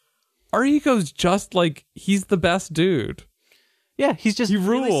stuff, Arihiko's just, like, he's the best dude. Yeah, he's just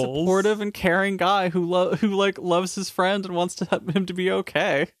really supportive and caring guy who loves his friend and wants him to be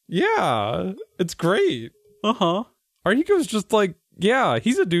okay. Yeah, it's great. Uh-huh. Arihiko's just like, yeah,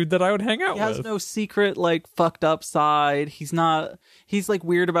 he's a dude that I would hang out with. He has no secret, like, fucked up side. He's like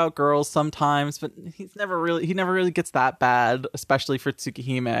weird about girls sometimes, but he never really gets that bad, especially for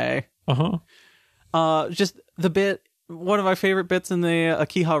Tsukihime. Uh-huh. Just the bit, one of my favorite bits in the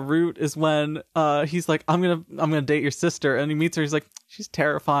Akiha route is when he's like, I'm gonna date your sister, and he meets her. He's like, she's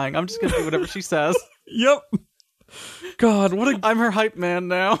terrifying. I'm just gonna do whatever she says. Yep. God, I'm her hype man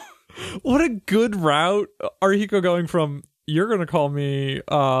now. What a good route. Arihiko going from, you're gonna call me,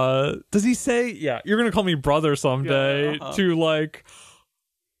 does he say, you're gonna call me brother someday, to like,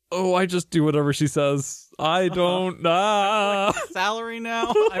 I just do whatever she says. I don't like salary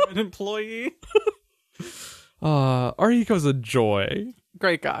now. I'm an employee. Arihiko's a joy.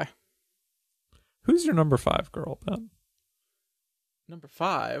 Great guy. Who's your number 5 girl, Ben? Number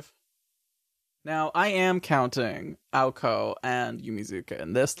 5? Now, I am counting Aoko and Yumizuka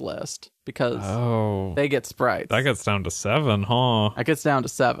in this list because they get sprites. That gets down to 7, huh? That gets down to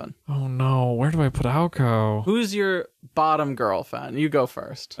 7. Oh no, where do I put Aoko? Who's your bottom girl fan? You go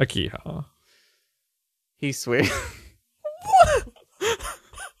first. Akiha. He's sweet. What?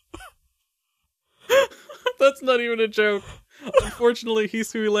 That's not even a joke. Unfortunately,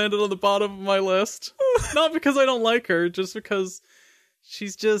 Hisui landed on the bottom of my list. Not because I don't like her, just because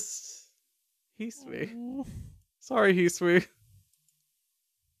she's just Hisui. Sorry, Hisui.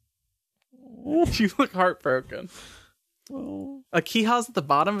 You look heartbroken. Akiha's at the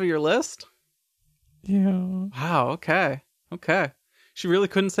bottom of your list? Yeah. Wow, okay. She really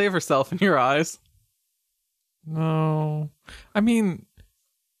couldn't save herself in your eyes. No. I mean,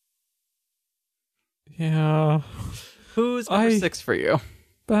 yeah. Who's number 6 for you?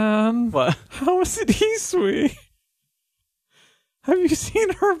 Ben. What? How is it Hisui? Have you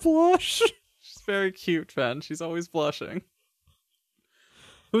seen her blush? She's very cute, Ben. She's always blushing.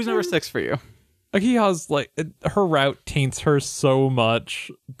 Who's number 6 for you? Akiha's like, her route taints her so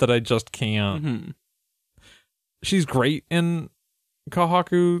much that I just can't. Mm-hmm. she's great in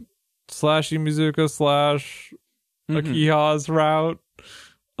Kahaku / Yumizuka / Akiha's route.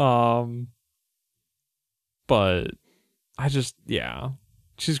 But I just,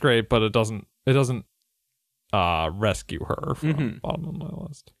 she's great, but it doesn't rescue her from bottom of my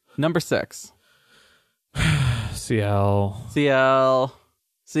list. Number 6. CL, yeah.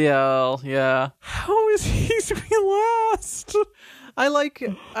 How is he to be last?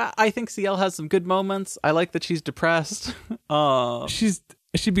 I think CL has some good moments. I like that she's depressed.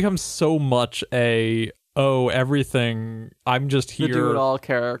 She becomes so much everything. I'm just here. The do-it-all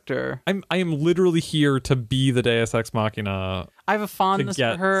character. I am literally here to be the Deus Ex Machina. I have a fondness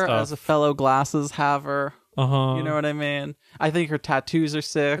for her as a fellow glasses haver. You know what I mean? I think her tattoos are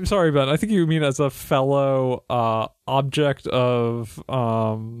sick. I'm sorry, Ben. I think you mean as a fellow object of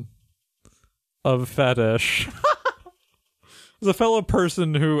fetish. As a fellow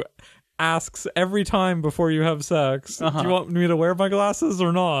person who asks every time before you have sex, do you want me to wear my glasses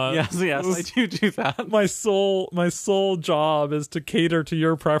or not? Yes, I do that. My sole job is to cater to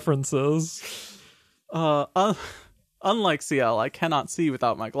your preferences. Unlike CL, I cannot see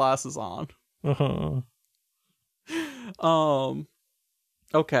without my glasses on.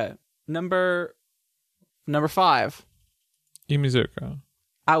 Okay. Number 5. Yumizuka.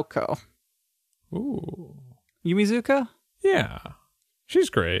 Aoko. Ooh. Yumizuka? Yeah. She's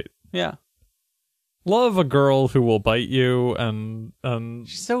great. Yeah. Love a girl who will bite you and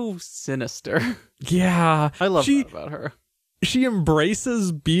she's so sinister. Yeah. I love that about her. She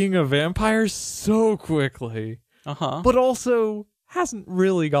embraces being a vampire so quickly. But also hasn't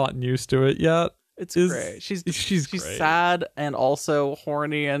really gotten used to it yet. It's great. She's great. sad and also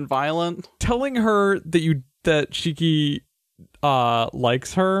horny and violent. Telling her that Shiki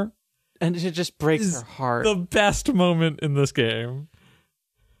likes her, and it just breaks her heart. The best moment in this game.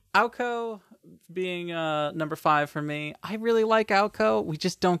 Aoko being number 5 for me. I really like Aoko. We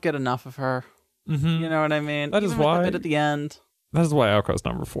just don't get enough of her. You know what I mean? That is why. A bit at the end. That is why Aoko's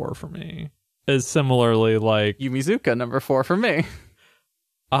number 4 for me. Is similarly like Yumizuka number 4 for me.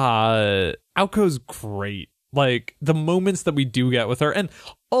 Aoko's great. Like the moments that we do get with her, and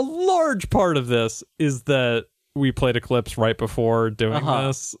a large part of this is that we played Eclipse right before doing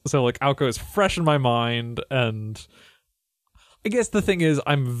this, so like Aoko is fresh in my mind, and I guess the thing is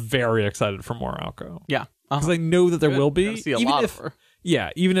I'm very excited for more Aoko. Yeah, because I know that there will be, see a lot of her.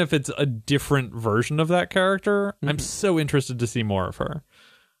 Yeah, even if it's a different version of that character, I'm so interested to see more of her.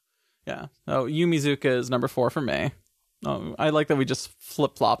 Yeah. Oh, Yumizuka is number 4 for me. Oh, I like that we just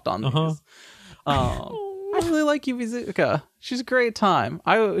flip-flopped on these. I really like Yumizuka. She's a great time.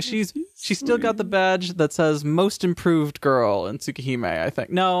 She's still got the badge that says most improved girl in Tsukihime, I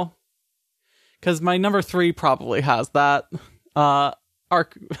think. No. Because my number 3 probably has that.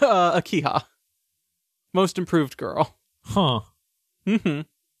 Akiha. Most improved girl.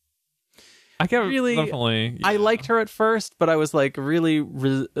 I get really, definitely. Yeah. I liked her at first, but I was like really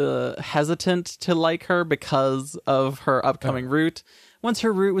hesitant to like her because of her upcoming route. Once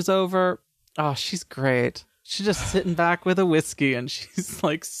her route was over, she's great. She's just sitting back with a whiskey, and she's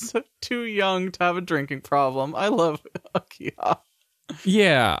like too young to have a drinking problem. I love Akiha.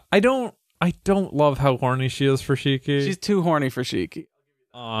 Yeah, I don't love how horny she is for Shiki. She's too horny for Shiki.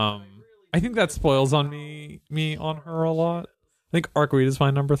 I think that spoils on me on her a lot. I think Arcweed is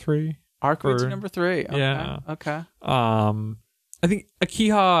my number 3. Arcweed's number 3. Okay. Yeah. Okay. I think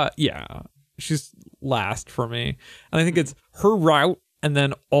Akiha, she's last for me. And I think it's her route, and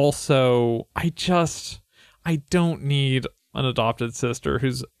then also I don't need an adopted sister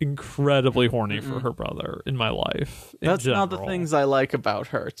who's incredibly horny for her brother in my life. That's not the things I like about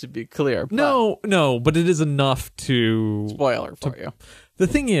her, to be clear. No, but it is enough to spoil her for you. The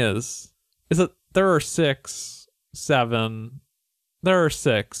thing is that there are 6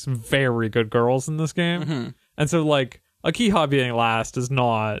 very good girls in this game. And so like Akiha being last is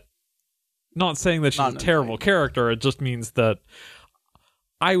not saying that she's a terrible character. It just means that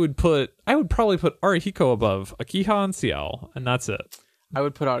I would probably put Arihiko above Akiha and CL, and that's it. I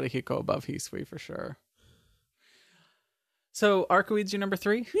would put Arihiko above Hisui for sure. So Arcweed's your number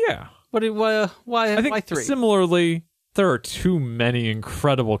 3? Yeah. Why? I think why 3? Similarly, there are too many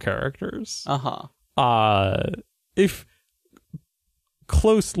incredible characters. If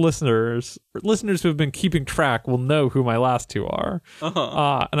close listeners who have been keeping track will know who my last 2 are.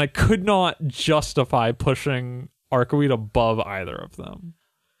 And I could not justify pushing Arcweed above either of them.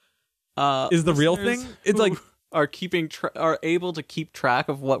 Is the real thing? It's like are able to keep track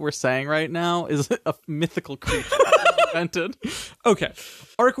of what we're saying right now is a mythical creature invented. Okay,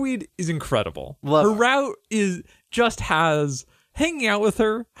 Arcweed is incredible. Love her route just has hanging out with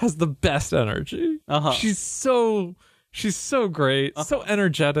her has the best energy. She's so great, so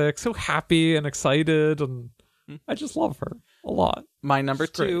energetic, so happy and excited, and I just love her a lot. My number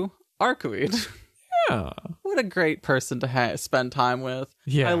 2, Arcueid. Yeah. What a great person to spend time with.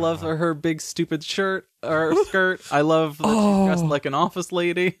 Yeah. I love her big stupid shirt or skirt. I love that she's dressed like an office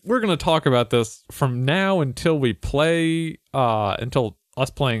lady. We're going to talk about this from now until we play, until us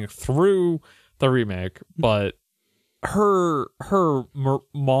playing through the remake, but her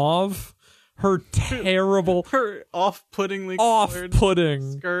mauve, her terrible, her off-putting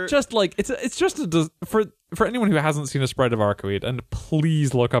skirt. Just like it's just for anyone who hasn't seen a sprite of Arcueid, and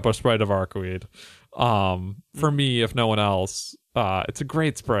please look up a sprite of Arcueid. For me, if no one else, it's a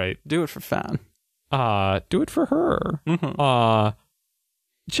great sprite. Do it for fan. Do it for her.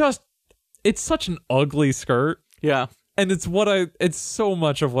 It's such an ugly skirt. Yeah. And it's so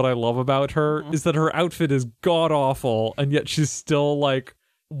much of what I love about her is that her outfit is god awful, and yet she's still like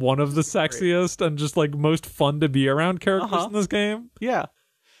one of the sexiest and just like most fun to be around characters in this game. Yeah.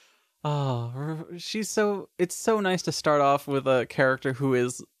 It's so nice to start off with a character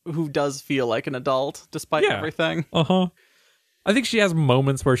who does feel like an adult despite everything. I think she has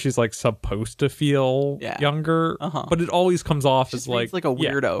moments where she's like supposed to feel younger, but it always comes off as like a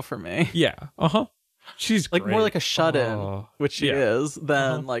weirdo for me. Yeah. She's like great. more like a shut-in, which she is,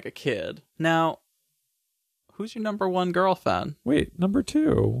 than like a kid. Now, who's your number 1 girl fan? Wait, number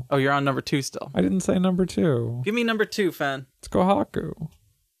 2. Oh, you're on number 2 still. I didn't say number 2. Give me number 2, fan. It's Kohaku.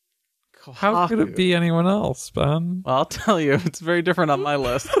 How could it be anyone else, Ben? Well, I'll tell you, it's very different on my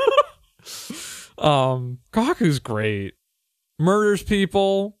list. Kohaku's great. Murders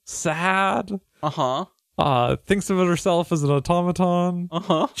people, sad. Thinks of herself as an automaton.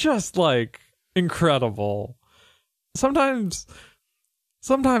 Just like incredible. Sometimes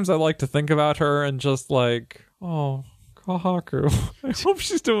I like to think about her and just like, oh, Kohaku. I hope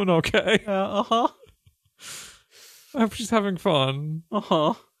she's doing okay. I hope she's having fun.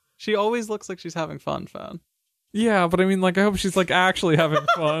 She always looks like she's having fun, fan. Yeah, but I mean, like, I hope she's like actually having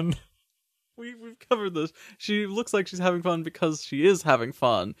fun. We've covered this. She looks like she's having fun because she is having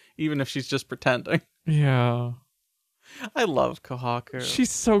fun, even if she's just pretending. Yeah. I love Kohaku.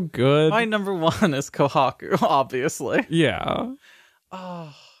 She's so good. My number 1 is Kohaku, obviously. Yeah.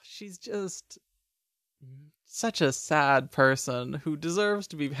 Oh, she's just such a sad person who deserves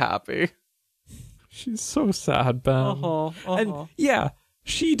to be happy. She's so sad, Ben. And yeah,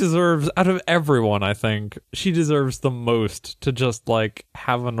 she deserves, out of everyone, I think, she deserves the most to just like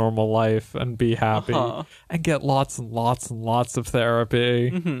have a normal life and be happy and get lots and lots and lots of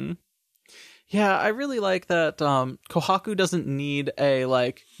therapy. Yeah, I really like that Kohaku doesn't need a,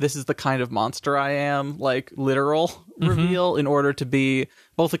 like, this is the kind of monster I am, like, literal reveal in order to be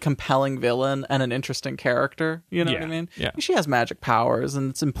both a compelling villain and an interesting character. You know what I mean? Yeah. She has magic powers, and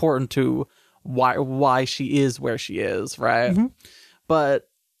it's important to why she is where she is, right? But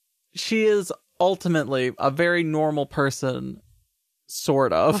she is ultimately a very normal person,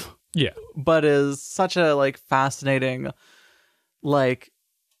 sort of. Yeah. But is such a, like, fascinating, like,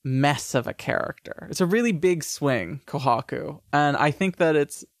 mess of a character. It's a really big swing, Kohaku, and I think that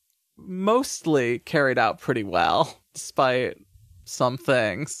it's mostly carried out pretty well, despite some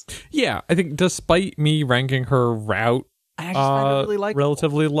things. Yeah, I think despite me ranking her route I just find it really likable.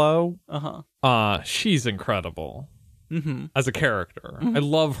 Relatively low, she's incredible as a character. I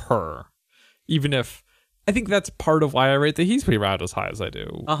love her, even if I think that's part of why I rate the Hisui route as high as I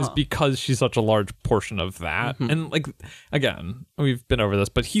do, is because she's such a large portion of that. And like, again, we've been over this,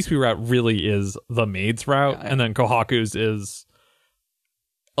 but Hisui route really is the maid's route, and then Kohaku's is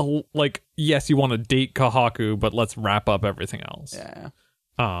like, yes, you want to date Kohaku, but let's wrap up everything else.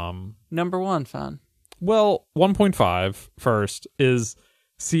 Number 1, fan. Well, 1.5 first is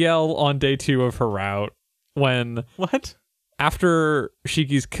CL on day 2 of her route when after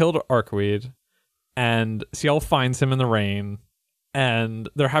Shiki's killed Arcueid, and Ciel finds him in the rain, and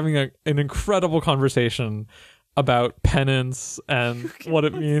they're having an incredible conversation about penance and what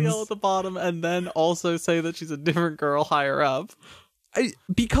it means. Ciel at the bottom, and then also say that she's a different girl higher up.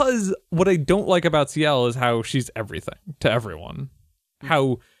 Because what I don't like about Ciel is how she's everything to everyone.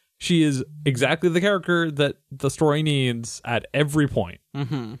 How she is exactly the character that the story needs at every point.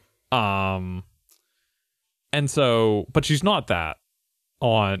 And so, but she's not that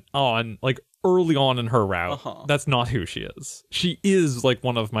on like early on in her route. That's not who she is. She is like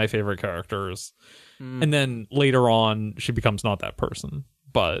one of my favorite characters. And then later on, she becomes not that person.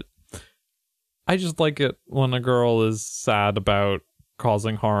 But I just like it when a girl is sad about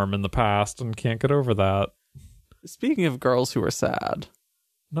causing harm in the past and can't get over that. Speaking of girls who are sad,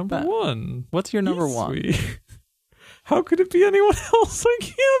 number 1. What's your number 1? How could it be anyone else? I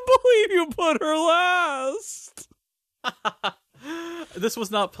can't believe you put her last. This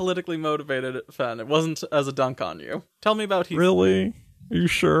was not politically motivated, Fen. It wasn't as a dunk on you. Tell me about Hisui. Really? Are you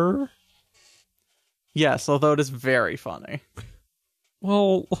sure? Yes, although it is very funny.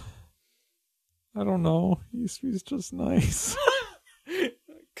 Well, I don't know. Hisui's just nice.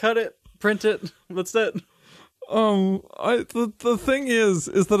 Cut it, print it. That's it. The thing is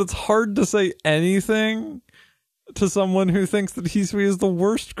that it's hard to say anything to someone who thinks that Hisui is the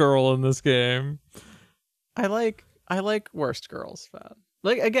worst girl in this game. I like worst girls, Fat.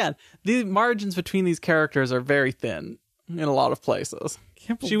 Like, again, the margins between these characters are very thin in a lot of places.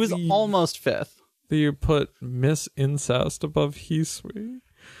 She was almost fifth. That you put Miss Incest above Hisui.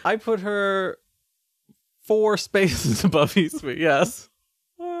 I put her 4 spaces above Hisui, yes.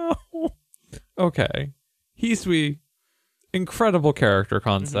 Well, okay. Hisui, incredible character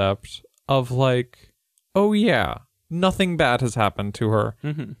concept of like, oh yeah, nothing bad has happened to her,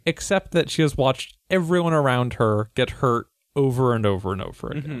 except that she has watched everyone around her get hurt over and over and over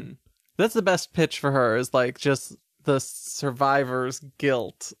again. That's the best pitch for her, is like just the survivor's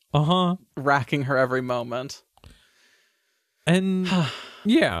guilt racking her every moment. And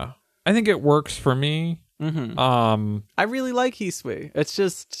yeah, I think it works for me. I really like Hisui. It's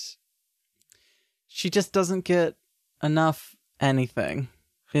just, she just doesn't get enough anything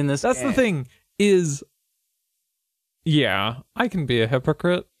in this That's game. the thing is, yeah, I can be a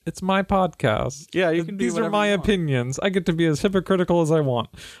hypocrite. It's my podcast. Yeah, you can be. These are my opinions. I get to be as hypocritical as I want.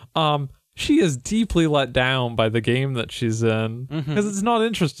 She is deeply let down by the game that she's in because it's not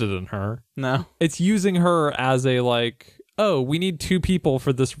interested in her. No, it's using her as a like, oh, we need 2 people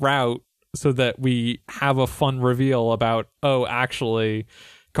for this route so that we have a fun reveal about, oh, actually,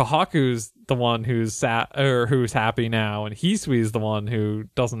 Kahaku's the one who's sad or who's happy now, and Hisui's the one who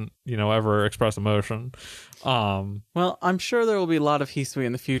doesn't, ever express emotion. Well, I'm sure there will be a lot of Hisui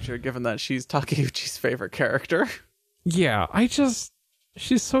in the future, given that she's Takeuchi's favorite character. Yeah,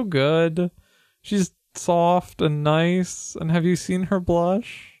 she's so good. She's soft and nice. And have you seen her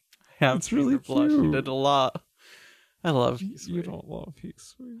blush? Yeah, it's really cute. Blush. She did a lot. I love Hisui. You don't love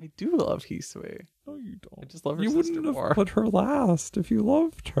Hisui. I do love Hisui. No, you don't. I just love her You sister wouldn't more. have put her last if you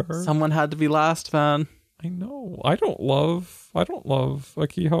loved her. Someone had to be last, Van. I know. I don't love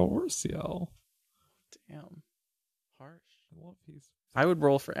Akiha or Ciel. Damn. Harsh. I love Hisui. I would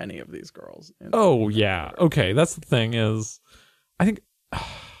roll for any of these girls. Oh, yeah. Okay, that's the thing is, I think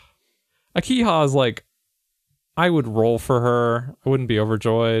Akiha is like, I would roll for her. I wouldn't be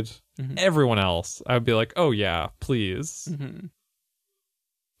overjoyed. Everyone else, I would be like, oh yeah, please.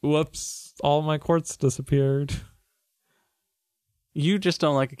 Whoops, all my quartz disappeared. You just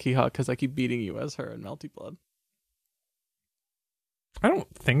don't like Akiha because I keep beating you as her in Melty Blood. I don't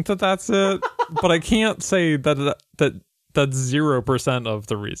think that that's it, but I can't say that's 0% of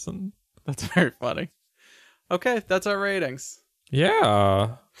the reason. That's very funny. Okay, that's our ratings.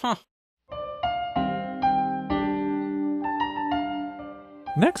 Yeah. Huh.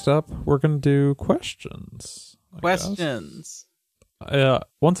 Next up, we're going to do questions. Questions.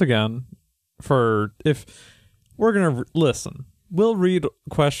 Once again, if we're going to listen, we'll read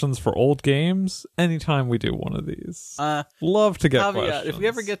questions for old games anytime we do one of these. Love to get questions. If we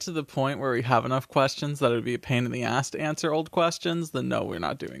ever get to the point where we have enough questions that it would be a pain in the ass to answer old questions, then no, we're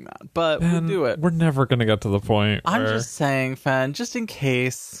not doing that. But we'll do it. We're never going to get to the point where... I'm just saying, Fen, just in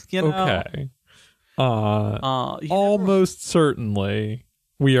case, Okay. Almost certainly...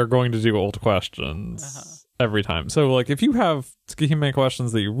 we are going to do old questions every time. So, like, if you have Tsukihime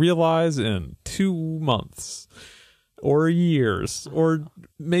questions that you realize in 2 months or years or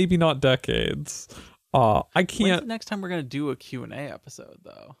maybe not decades, I can't... When's the next time we're going to do a Q&A episode,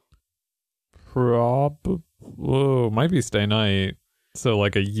 though? Might be Stay Night. So,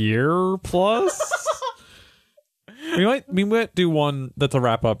 like, a year plus? We might do one that's a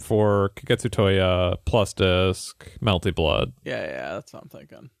wrap up for Kagetsu Toya, Plus Disc, Melty Blood. Yeah, that's what I'm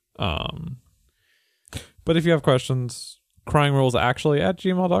thinking. But if you have questions,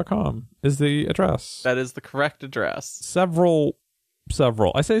 cryingrulesactually@gmail.com is the address. That is the correct address. Several,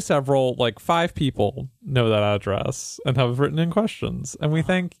 I say several, like 5 people know that address and have written in questions, and we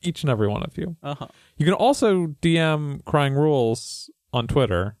thank each and every one of you. You can also DM Crying Rules on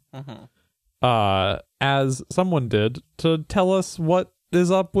Twitter. As someone did, to tell us what is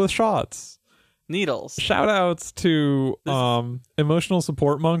up with shots. Needles. Shout outs to Emotional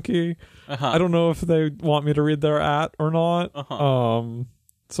Support Monkey. I don't know if they want me to read their @ or not.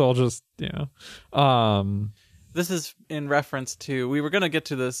 So I'll just, This is in reference to, we were going to get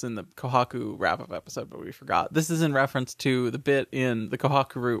to this in the Kohaku wrap-up episode, but we forgot. This is in reference to the bit in the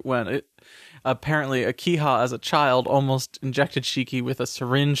Kohaku route when apparently Akiha, as a child, almost injected Shiki with a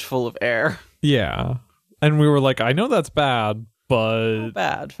syringe full of air. Yeah. And we were like, I know that's bad, but... How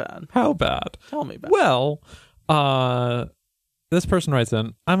bad, fan? How bad? Tell me bad. Well, this person writes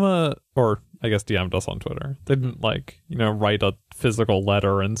in, or I guess DM'd us on Twitter. They didn't write a physical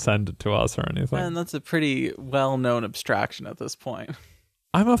letter and send it to us or anything. And that's a pretty well-known abstraction at this point.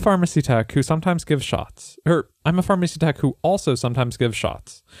 I'm a pharmacy tech who sometimes gives shots. I'm a pharmacy tech who also sometimes gives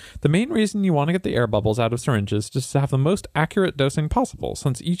shots. The main reason you want to get the air bubbles out of syringes is just to have the most accurate dosing possible,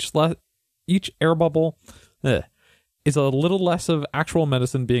 since each air bubble is a little less of actual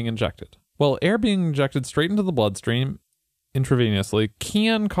medicine being injected. Well, air being injected straight into the bloodstream intravenously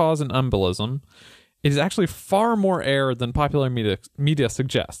can cause an embolism. It is actually far more air than popular media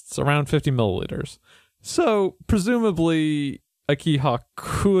suggests, around 50 milliliters. So, presumably, Akiha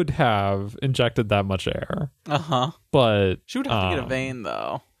could have injected that much air. Uh-huh. But... she would have to get a vein,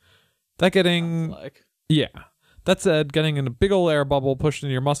 though. Yeah. That said, getting in a big old air bubble pushed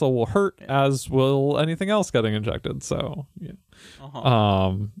into your muscle will hurt, as will anything else getting injected. So, yeah.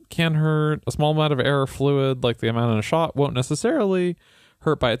 Can hurt. A small amount of air or fluid, like the amount in a shot, won't necessarily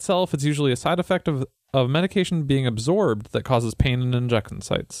hurt by itself. It's usually a side effect of medication being absorbed that causes pain in injection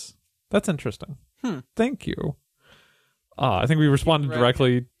sites. That's interesting. Thank you. I think we responded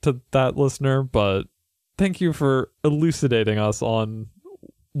directly to that listener, but thank you for elucidating us on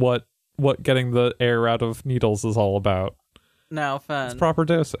what getting the air out of needles is all about. Now, Fen, it's proper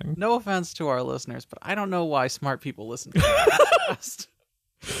dosing. No offense to our listeners, but I don't know why smart people listen to the podcast.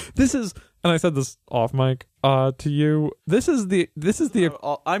 This is, and I said this off mic to you. This is the.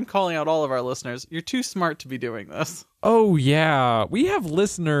 I'm calling out all of our listeners. You're too smart to be doing this. Oh yeah, we have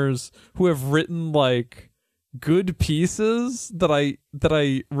listeners who have written good pieces that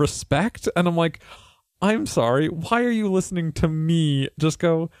I respect, and I'm like, I'm sorry, why are you listening to me? Just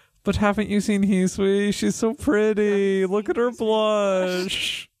go. But haven't you seen Hisui? She's so pretty. Look at her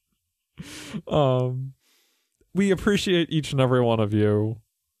blush. We appreciate each and every one of you.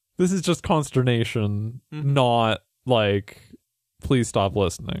 This is just consternation, not please stop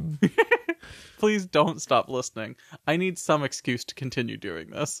listening. Please don't stop listening. I need some excuse to continue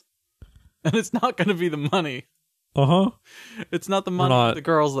doing this. And it's not going to be the money. Uh-huh. It's not the money for the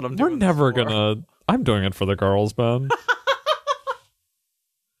girls that I'm doing. We're never gonna... I'm doing it for the girls, man.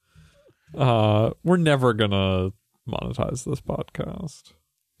 We're never gonna monetize this podcast.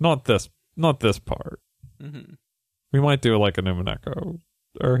 Not this part. Mm-hmm. We might do like a Numeneko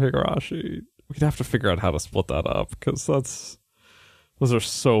or Higurashi. We'd have to figure out how to split that up because those are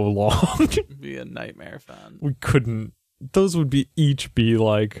so long. It'd be a nightmare, fan. We couldn't. Those would each be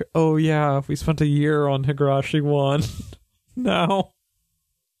like, oh yeah, if we spent a year on Higurashi 1 now.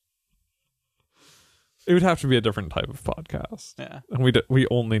 It would have to be a different type of podcast. Yeah. And we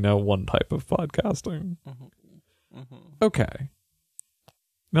only know one type of podcasting. Okay.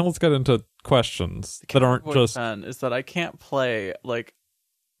 Now let's get into questions that aren't just... is that I can't play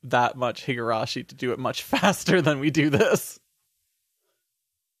that much Higurashi to do it much faster than we do this.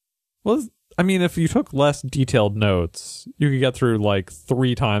 Well, I mean, if you took less detailed notes, you could get through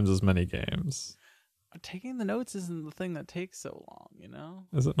 3 times as many games. Taking the notes isn't the thing that takes so long, you know?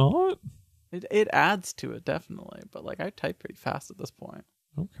 Is it not? It adds to it, definitely. But I type pretty fast at this point.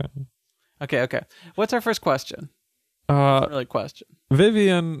 Okay. What's our first question? Not really a question.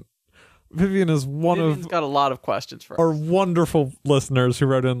 Vivian is Vivian's got a lot of questions for our us. Wonderful listeners who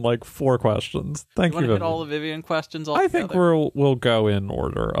wrote in 4 questions. Thank you, Want to Vivian. hit all the Vivian questions all I together? think we'll go in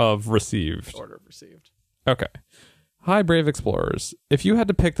order of received. Okay. Hi, Brave Explorers. If you had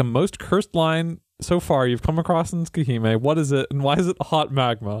to pick the most cursed line so far you've come across in Tsukihime, what is it, and why is it hot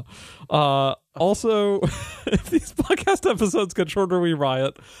magma? Also, if these podcast episodes get shorter, we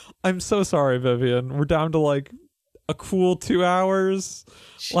riot. I'm so sorry, Vivian. We're down to a cool 2 hours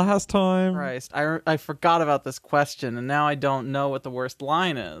last time. Christ, I forgot about this question, and now I don't know what the worst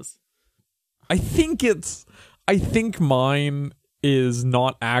line is. I think mine is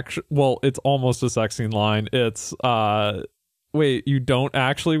not actually... Well, it's almost a sex scene line. It's... Wait, you don't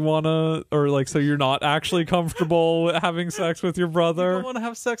actually want to, or so you're not actually comfortable having sex with your brother? You don't want to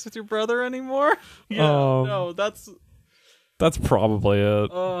have sex with your brother anymore? Yeah, no, that's probably it.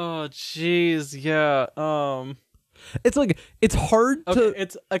 Oh, jeez, yeah. It's hard to... Okay,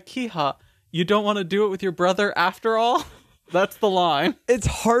 it's Akiha. You don't want to do it with your brother after all? That's the line. It's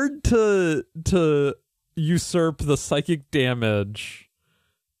hard to usurp the psychic damage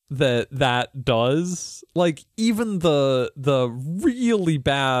that does, even the really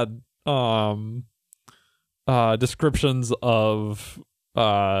bad descriptions of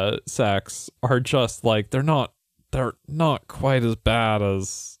sex are just like they're not quite as bad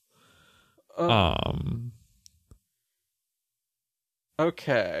as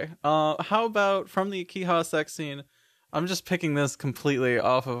Okay. How about from the Akiha sex scene? I'm just picking this completely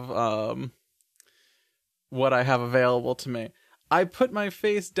off of what I have available to me. I put my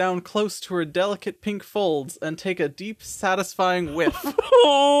face down close to her delicate pink folds and take a deep, satisfying whiff.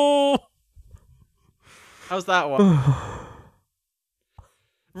 How's that one?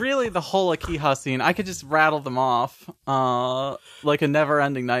 Really, the whole Akiha scene, I could just rattle them off like a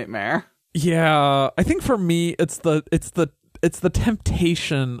never-ending nightmare. Yeah, I think for me, it's the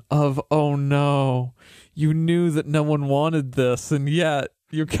temptation of, oh no, you knew that no one wanted this, and yet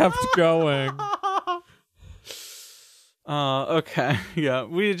you kept going. Okay, yeah,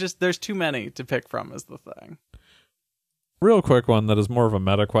 there's too many to pick from is the thing. Real quick one that is more of a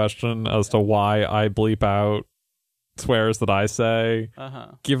meta question as to why I bleep out swears that I say,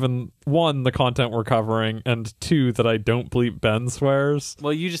 given one, the content we're covering, and two, that I don't bleep Ben swears.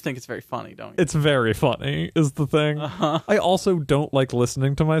 Well, you just think it's very funny, don't you? It's very funny, is the thing. I also don't like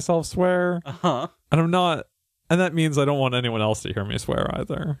listening to myself swear. And that means I don't want anyone else to hear me swear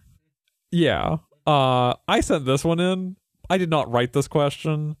either. Yeah. I sent this one in. I did not write this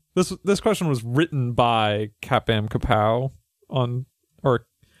question. This question was written by Capbam Kapow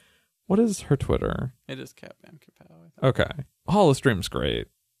what is her Twitter? It is Capbam Kapow. Okay. Holostream's great.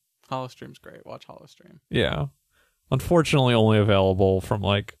 Holostream's great. Watch Holostream. Yeah. Unfortunately, only available from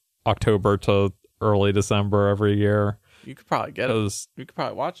like October to early December every year. You could probably get it. You could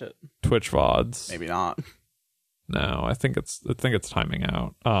probably watch it. Twitch VODs. Maybe not. No, I think it's timing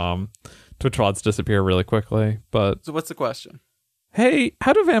out. Twitch VODs disappear really quickly. But so what's the question? Hey,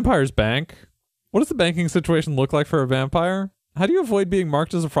 how do vampires bank? What does the banking situation look like for a vampire? How do you avoid being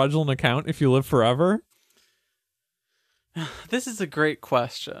marked as a fraudulent account if you live forever? This is a great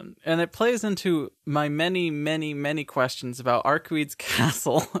question, and it plays into my many, many, many questions about Arcueid's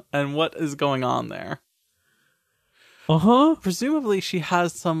castle and what is going on there. Presumably she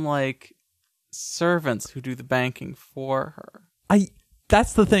has some, like, servants who do the banking for her.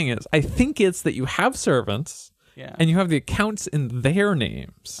 That's the thing is, I think it's that you have servants, and you have the accounts in their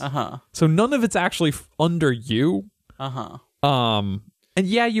names. So none of it's actually under you. And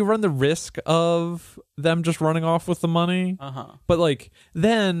yeah, you run the risk of them just running off with the money. But like,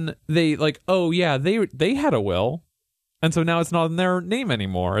 then they like, oh yeah, they had a will, and so now it's not in their name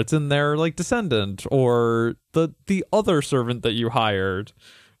anymore. It's in their like descendant or the other servant that you hired.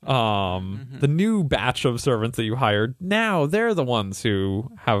 The new batch of servants that you hired, now they're the ones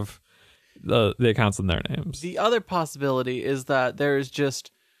who have the accounts in their names. The other possibility is that there's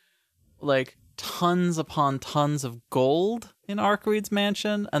just like tons upon tons of gold in Arcueid's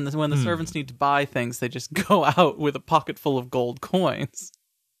mansion, and when the servants need to buy things, they just go out with a pocket full of gold coins.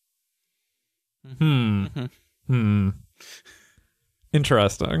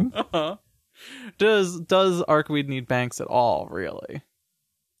 Interesting. Does Arcueid need banks at all, really?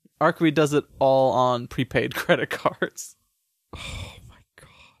 Arcueid does it all on prepaid credit cards. Oh my god.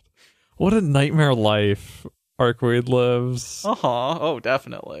 What a nightmare life Arcueid lives. Oh,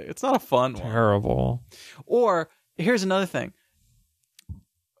 definitely. It's not a fun one. Terrible. Or, here's another thing.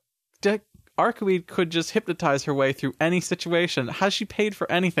 Arcueid could just hypnotize her way through any situation. Has she paid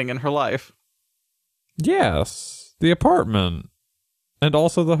for anything in her life? Yes. The apartment. And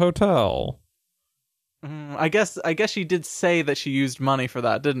also the hotel. I guess she did say that she used money for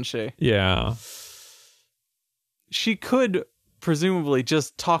that, didn't she? Yeah. She could presumably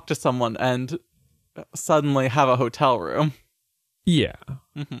just talk to someone and suddenly have a hotel room. Yeah.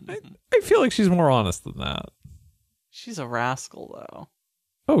 I feel like she's more honest than that. She's a rascal, though.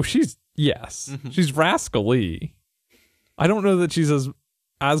 Oh, she's rascally. I don't know that she's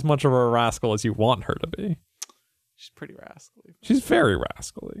as much of a rascal as you want her to be. She's pretty rascally. She's very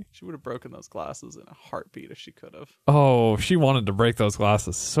rascally. She would have broken those glasses in a heartbeat if she could have. Oh, she wanted to break those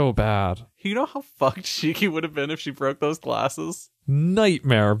glasses so bad. You know how fucked Shiki would have been if she broke those glasses?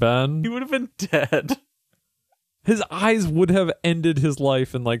 Nightmare, Ben. He would have been dead. His eyes would have ended his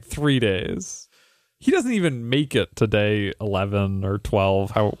life in like 3 days. He doesn't even make it to day 11 or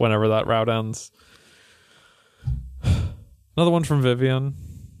 12, whenever that route ends. Another one from Vivian.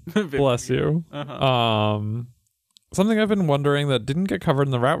 Bless you. Something I've been wondering that didn't get covered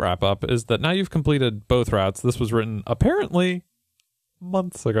in the route wrap-up is that now you've completed both routes. This was written apparently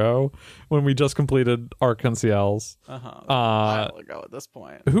months ago when we just completed Arc-en-Ciel's. A while ago at this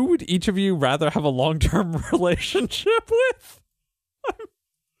point. Who would each of you rather have a long-term relationship with?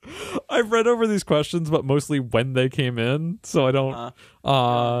 I've read over these questions, but mostly when they came in, so I don't... I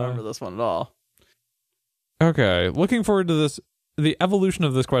don't remember this one at all. Okay, looking forward to this, the evolution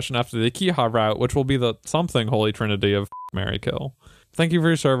of this question after the Akiha route, which will be the something holy trinity of marry, kill. Thank you for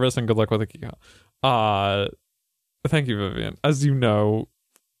your service and good luck with Akiha. Thank you, Vivian. As you know,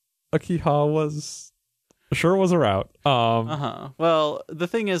 Akiha was a route. Well, the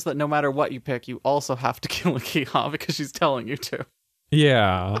thing is that no matter what you pick, you also have to kill Akiha because she's telling you to.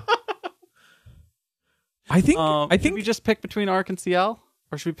 Yeah. I think should we just pick between Arc and CL,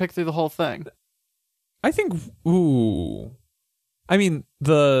 or should we pick through the whole thing? I think. Ooh. I mean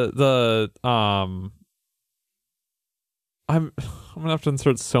I'm gonna have to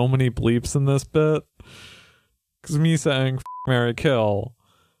insert so many bleeps in this bit because me saying marry, kill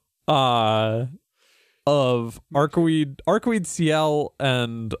of Arcweed, CL,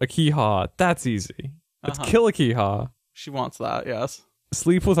 and Akiha, that's easy. It's kill Akiha. She wants that, yes.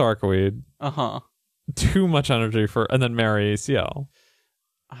 Sleep with Arcweed. Too much energy and then marry CL.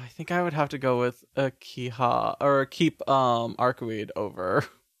 I think I would have to go with Akiha, or keep Arcweed over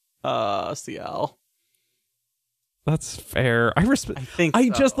CL. That's fair. I think I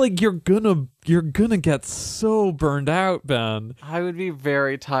so. just like you're gonna get so burned out, Ben. I would be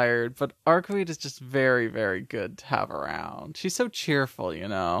very tired, but Arcweed is just very, very good to have around. She's so cheerful, you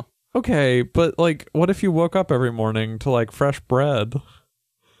know. Okay, but like, what if you woke up every morning to like fresh bread?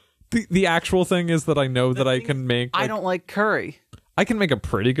 The actual thing is that I know that I can make. I don't like curry. I can make a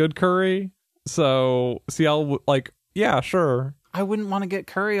pretty good curry. So CL, like, yeah, sure. I wouldn't want to get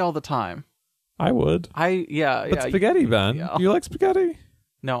curry all the time. I would. But spaghetti, Ben. Do you like spaghetti?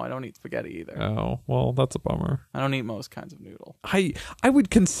 No, I don't eat spaghetti either. Oh, well, that's a bummer. I don't eat most kinds of noodle. I would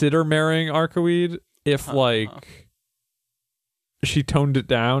consider marrying Arcweed if she toned it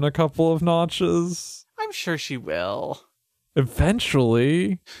down a couple of notches. I'm sure she will.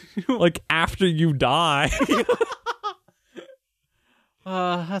 Eventually. Like after you die.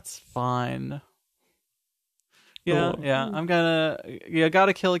 That's fine. Yeah. I'm gotta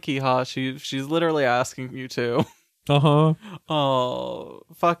kill Akiha. She's literally asking you to. Oh,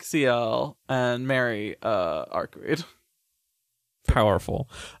 fuck CL and marry Arcweed. Powerful.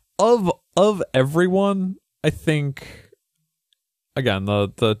 Of everyone, I think again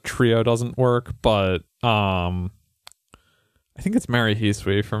the trio doesn't work, but I think it's marry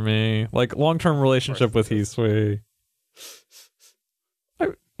Hisui for me. Like long-term relationship with Hisui.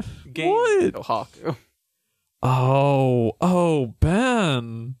 What? Kohaku. Oh,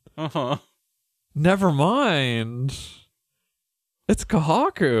 Ben. Never mind. It's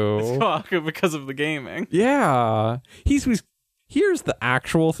Kohaku. It's Kohaku because of the gaming. Yeah. Here's the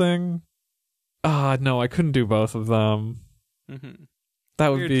actual thing. No, I couldn't do both of them. That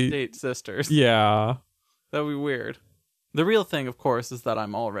would be state sisters. Yeah. That would be weird. The real thing, of course, is that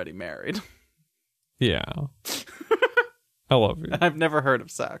I'm already married. Yeah. I love you. I've never heard of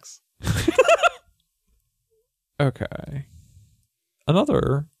sex. Okay.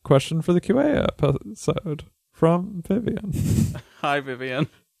 Another question for the QA episode from Vivian. Hi, Vivian.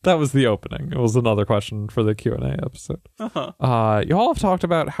 That was the opening. It was another question for the Q&A episode. You all have talked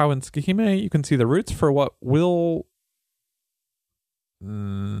about how in Tsukihime you can see the roots for what will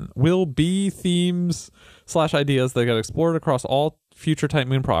be themes / ideas that get explored across all future Type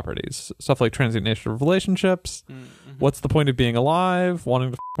Moon properties. Stuff like transient nature of relationships, what's the point of being alive,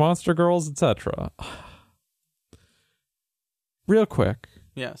 wanting to monster girls, etc. Real quick.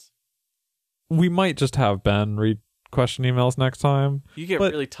 Yes. We might just have Ben read question emails next time. You get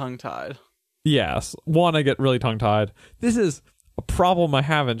really tongue-tied. Yes. One, I get really tongue-tied. This is a problem I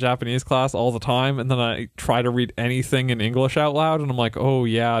have in Japanese class all the time, and then I try to read anything in English out loud, and I'm like, oh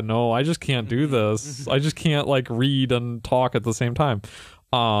yeah, no, I just can't do this. I just can't like read and talk at the same time.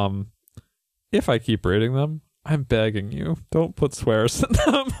 If I keep reading them, I'm begging you, don't put swears in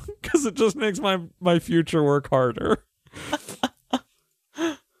them, because it just makes my future work harder.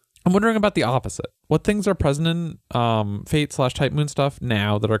 I'm wondering about the opposite. What things are present in Fate / Type Moon stuff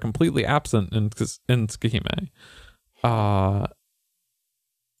now that are completely absent in Tsukihime? And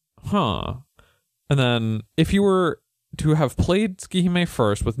then, if you were to have played Tsukihime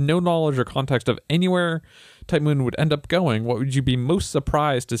first with no knowledge or context of anywhere Type Moon would end up going, what would you be most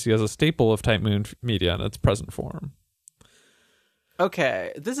surprised to see as a staple of Type Moon media in its present form?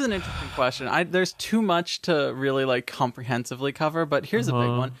 Okay, this is an interesting question. There's too much to really like comprehensively cover, but here's a big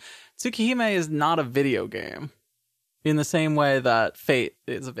one. Tsukihime is not a video game in the same way that Fate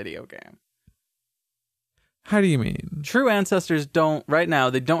is a video game. How do you mean? True Ancestors right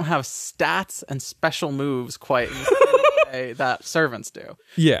now, they don't have stats and special moves quite in the same way that Servants do.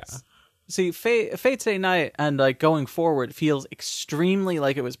 Yeah. See, Fate Stay Night and like going forward feels extremely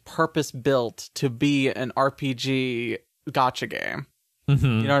like it was purpose built to be an RPG gacha game. You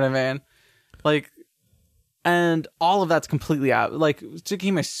know what I mean? Like, And all of that's completely out. Like,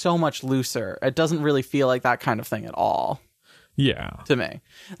 Tsukihime is so much looser. It doesn't really feel like that kind of thing at all. Yeah. To me.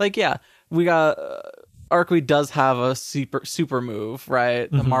 Like, yeah, we got... Arcui does have a super move,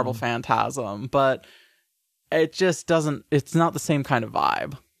 right? The Marble Phantasm. But it just doesn't... It's not the same kind of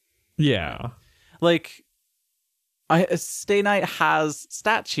vibe. Yeah. Like, Stay Night has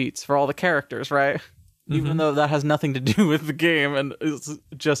stat sheets for all the characters, right? Even though that has nothing to do with the game and is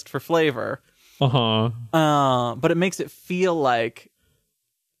just for flavor. But it makes it feel like...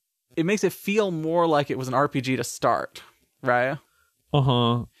 It makes it feel more like it was an RPG to start, right?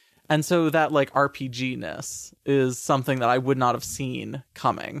 And so that, like, RPG-ness is something that I would not have seen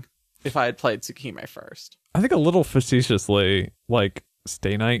coming if I had played Tsukihime first. I think a little facetiously, like,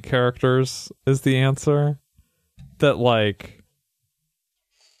 Stay Night characters is the answer. That, like...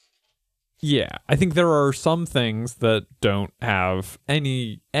 Yeah, I think there are some things that don't have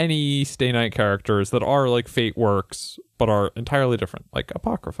any Stay Night characters that are like Fate works, but are entirely different, like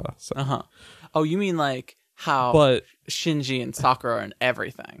Apocrypha. So. Oh, you mean like how Shinji and Sakura and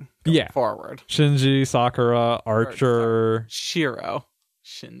everything forward. Shinji, Sakura, Archer. Shiro.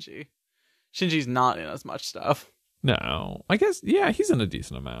 Shinji. Shinji's not in as much stuff. No. I guess, yeah, he's in a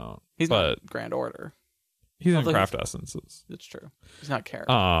decent amount. He's not Grand Order. He's in Craft Essences. It's true. He's not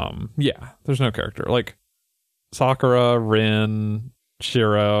character. Yeah, there's no character. Like Sakura, Rin,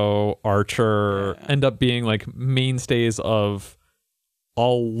 Shiro, Archer end up being like mainstays of a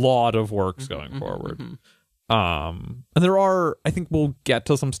lot of works going forward. And there are, I think we'll get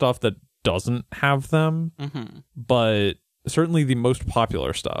to some stuff that doesn't have them, but certainly the most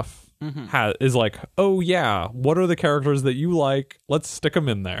popular stuff is like, oh yeah, what are the characters that you like? Let's stick them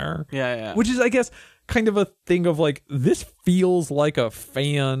in there. Yeah. Which is, I guess, kind of a thing of like, this feels like a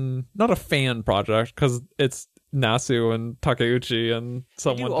fan, not a fan project, because it's Nasu and Takeuchi and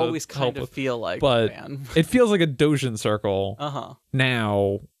someone you always kind of feel like but a fan. It feels like a Dojin circle.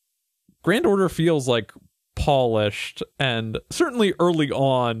 Now Grand Order feels like polished, and certainly early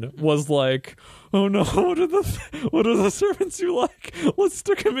on was like, oh no, what are the servants you like? Let's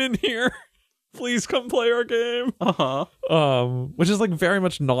stick them in here. Please come play our game. Which is like very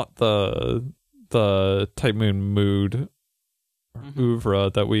much not the Type Moon mood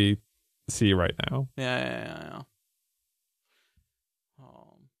oeuvre that we see right now. Yeah.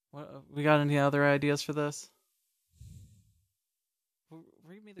 What, we got any other ideas for this?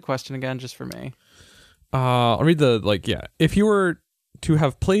 Read me the question again, just for me. I'll read if you were to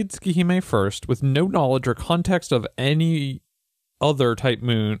have played Tsukihime first with no knowledge or context of any other Type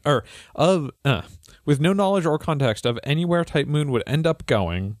Moon, with no knowledge or context of anywhere Type Moon would end up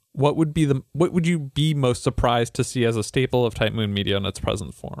going, what would you be most surprised to see as a staple of Type Moon media in its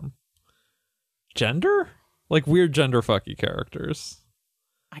present form? Gender? Like weird gender fucky characters.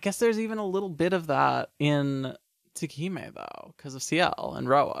 I guess there's even a little bit of that in Tsukihime though, because of CL and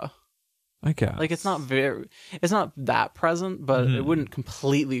Roa. I guess. Like it's not that present, but it wouldn't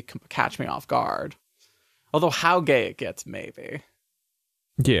completely catch me off guard. Although how gay it gets, maybe.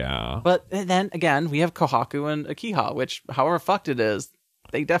 Yeah. But then again, we have Kohaku and Akiha, which, however fucked it is,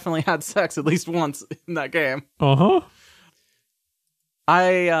 they definitely had sex at least once in that game. Yeah,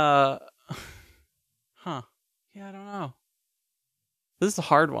 I don't know. This is a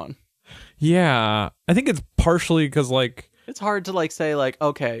hard one. Yeah. I think it's partially because, like... It's hard to, like, say, like,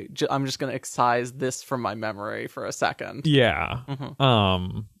 okay, I'm just going to excise this from my memory for a second. Yeah.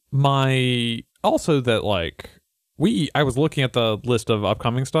 Also that, like... I was looking at the list of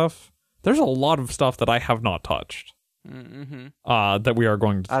upcoming stuff. There's a lot of stuff that I have not touched. That we are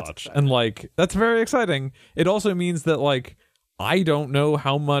going to touch. Exciting. And, like, that's very exciting. It also means that, like, I don't know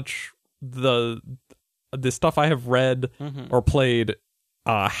how much the stuff I have read or played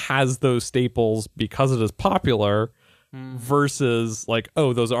has those staples because it is popular versus, like,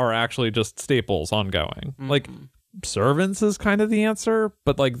 oh, those are actually just staples ongoing. Like, Servants is kind of the answer,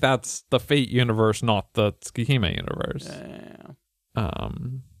 but, like, that's the Fate universe, not the Tsukihime universe.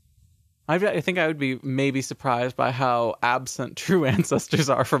 I think I would be maybe surprised by how absent True Ancestors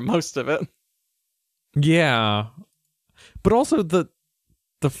are for most of it. Yeah. But also the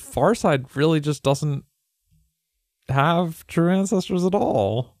Far Side really just doesn't have True Ancestors at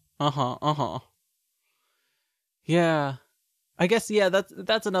all. Yeah. I guess, yeah,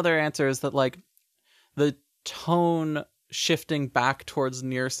 that's another answer, is that, like, the tone shifting back towards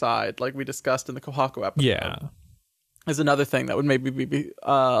near side, like we discussed in the Kohaku episode, is another thing that would maybe be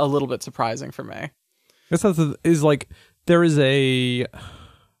a little bit surprising for me. I guess is like there's a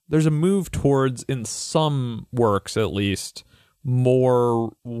move towards, in some works at least,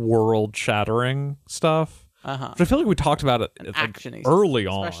 more world shattering stuff. But I feel like we talked about it like, early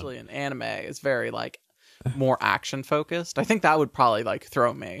on, especially in anime. It's very like more action focused. I think that would probably like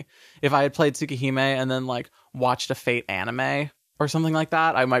throw me. If I had played Tsukihime and then like watched a Fate anime or something like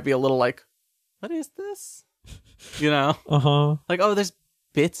that, I might be a little like, what is this? You know? Like, oh, there's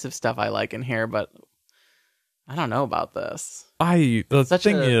bits of stuff I like in here, but I don't know about this.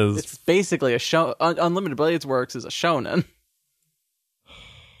 It's basically a show. Unlimited Blades Works is a shonen.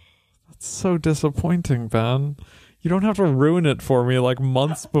 That's so disappointing, Ben. You don't have to ruin it for me like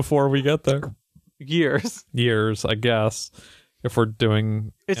months before we get there. Years, I guess. If we're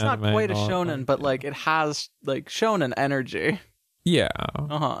doing, it's not quite a shonen, but like it has like shonen energy. Yeah.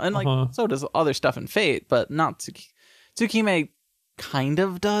 And like so does other stuff in Fate, but not Tsukihime. Kind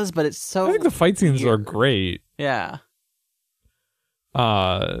of does, but it's so. I think the fight scenes are great. Yeah.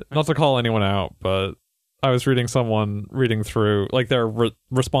 Not to call anyone out, but I was reading through like their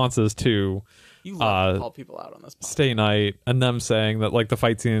responses to. You love to call people out on this podcast. Stay Night, and them saying that like the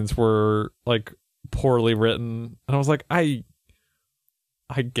fight scenes were like poorly written, and I was like, I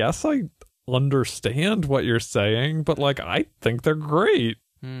guess I understand what you're saying, but like I think they're great.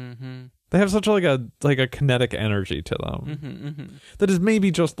 Mm-hmm. They have such like a kinetic energy to them that is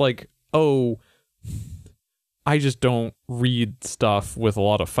maybe just like, oh, I just don't read stuff with a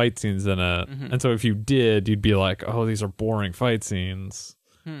lot of fight scenes in it, and so if you did, you'd be like, oh, these are boring fight scenes.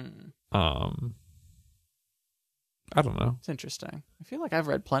 I don't know. It's interesting. I feel like I've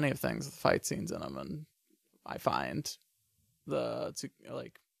read plenty of things with fight scenes in them, and I find the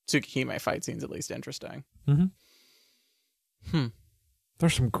Tsukihime fight scenes at least interesting.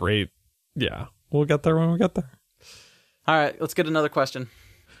 There's some great. Yeah, we'll get there when we get there. All right, let's get another question.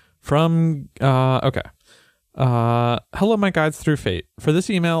 From okay. Hello, my guides through Fate. For this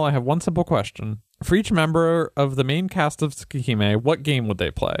email, I have one simple question. For each member of the main cast of Tsukihime, what game would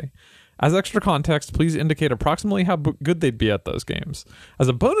they play? As extra context, please indicate approximately how good they'd be at those games. As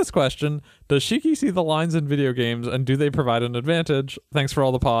a bonus question, does Shiki see the lines in video games, and do they provide an advantage? Thanks for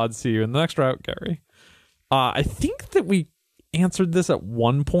all the pods. See you in the next route, Gary. I think that we answered this at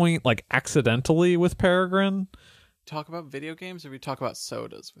one point, like accidentally with Peregrine. Talk about video games, or we talk about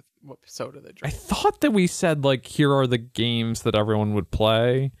sodas? With what soda they drink? I thought that we said like here are the games that everyone would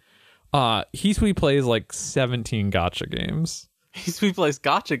play. Hisui plays like 17 gacha games. Hisui plays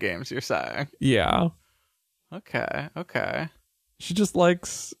gacha games, you're saying? Yeah. Okay. She just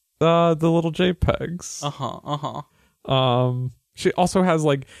likes the little JPEGs. She also has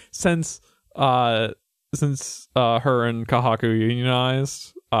like since her and Kahaku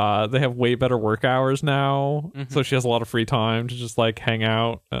unionized, they have way better work hours now. So she has a lot of free time to just like hang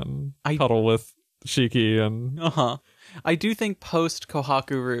out and cuddle with Shiki and I do think post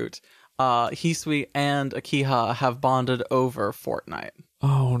Kohaku route, Hisui and Akiha have bonded over Fortnite.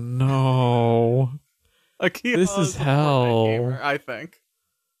 Oh no. Akiha this is hell. Gamer, I think.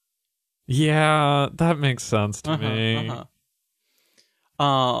 Yeah, that makes sense to me.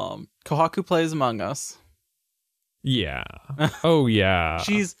 Kohaku plays Among Us. Yeah. Oh yeah.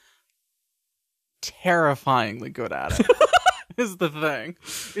 She's terrifyingly good at it. Is the thing.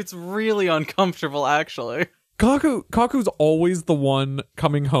 It's really uncomfortable, actually. Kaku's always the one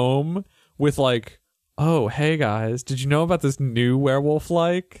coming home with like, oh, hey guys, did you know about this new werewolf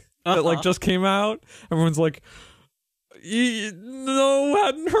that like just came out? Everyone's like, no,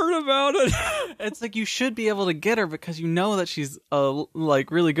 hadn't heard about it. It's like you should be able to get her because you know that she's like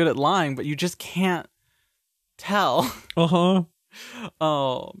really good at lying, but you just can't tell.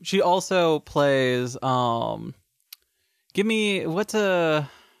 She also plays give me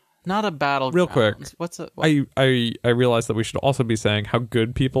not a battle. Real quick. I realized that we should also be saying how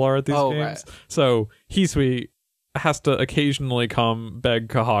good people are at these games. Right. So Hisui has to occasionally come beg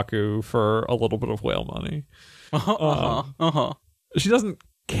Kahaku for a little bit of whale money. She doesn't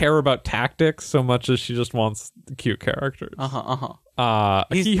care about tactics so much as she just wants cute characters.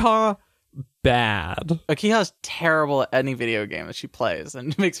 Akiha, bad. Akiha's terrible at any video game that she plays,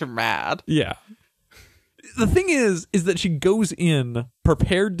 and it makes her mad. Yeah. The thing is that she goes in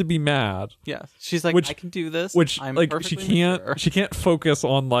prepared to be mad. Yeah, she's like, I can do this. I'm like she can't focus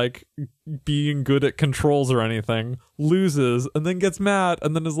on like being good at controls or anything. Loses and then gets mad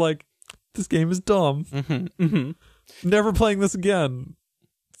and then is like, this game is dumb. Never playing this again.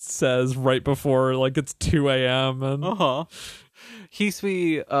 Says right before like it's 2 a.m. and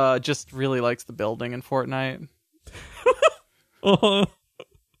Hisui just really likes the building in Fortnite.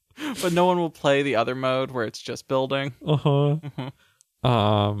 But no one will play the other mode where it's just building.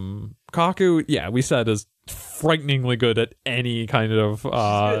 Kaku, yeah, we said is frighteningly good at any kind of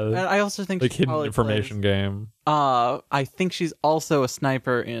and I also think like hidden information game. I think she's also a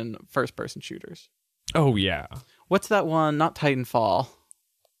sniper in first person shooters. Oh yeah. What's that one? Not Titanfall.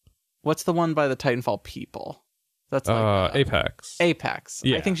 what's the one by the Titanfall people? That's like Apex. Apex.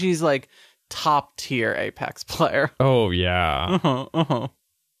 Yeah. I think she's like top tier Apex player. Oh yeah.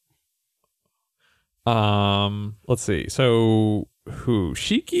 Let's see. So who?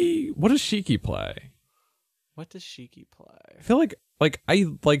 Shiki? What does Shiki play? What does Shiki play? I feel like I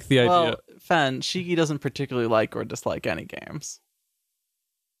like the idea. Well, Fen, Shiki doesn't particularly like or dislike any games.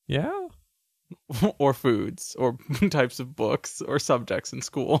 Yeah? Or foods, or types of books, or subjects in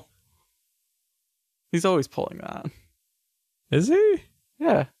school. He's always pulling that. Is he?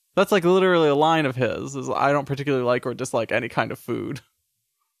 Yeah. That's like literally a line of his, is I don't particularly like or dislike any kind of food.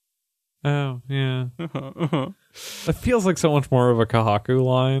 Oh, yeah. It feels like so much more of a Kahaku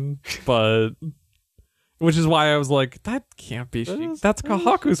line, but... Which is why I was like, that can't be Shiki. That's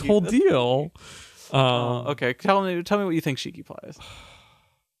Kahaku's whole deal. Okay, tell me what you think Shiki plays.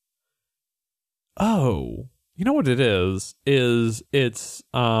 Oh, you know what it is it's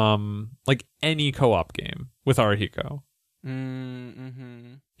like any co-op game with Arihiko.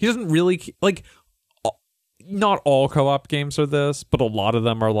 Mm-hmm. He doesn't really like, not all co-op games are this, but a lot of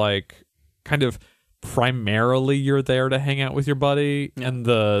them are like kind of primarily you're there to hang out with your buddy, and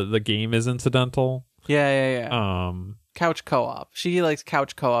the game is incidental. Yeah. Couch co-op. She likes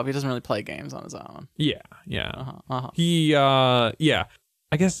couch co-op. He doesn't really play games on his own. Yeah. He yeah.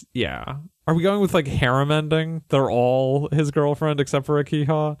 I guess, yeah. Are we going with like harem ending? They're all his girlfriend except for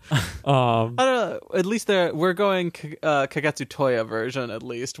Akiha. I don't know. At least we're going Kagetsu Toya version, at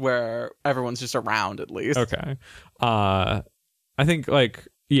least, where everyone's just around, at least. Okay. I think like,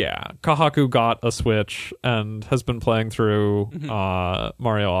 yeah, Kahaku got a Switch and has been playing through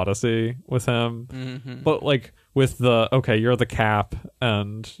Mario Odyssey with him. Mm-hmm. But like with the, okay, you're the cap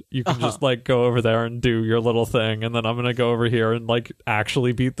and you can just like go over there and do your little thing, and then I'm gonna go over here and like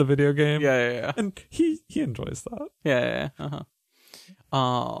actually beat the video game. Yeah. And he enjoys that. Yeah.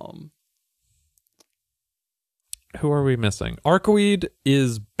 Who are we missing? Arcoid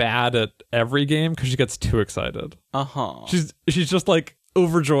is bad at every game because she gets too excited. She's just like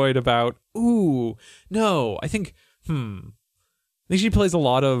overjoyed about, ooh, no, I think she plays a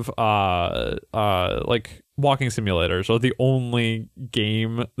lot of like walking simulators are the only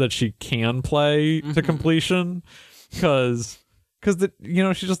game that she can play to completion, because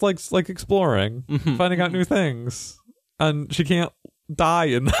she just likes like exploring, finding out new things, and she can't die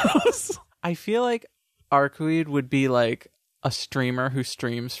in those. I feel like Arcoid would be like a streamer who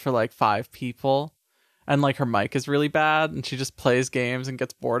streams for like 5 people, and like her mic is really bad and she just plays games and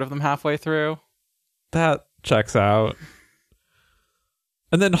gets bored of them halfway through. That checks out.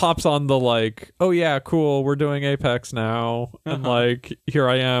 And then hops on the like, oh yeah, cool, we're doing Apex now. And like, here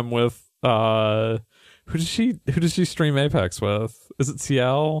I am with who does she stream Apex with? Is it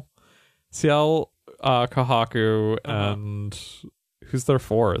CL? CL, Kahaku, and who's their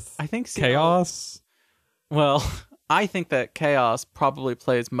fourth? I think CL. Chaos? Well, I think that Chaos probably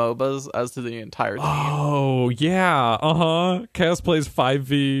plays MOBAs as to the entire team. Oh, yeah. Chaos plays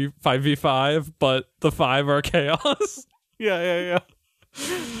 5v5, but the 5 are Chaos. Yeah.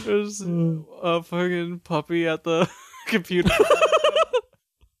 There's a fucking puppy at the computer.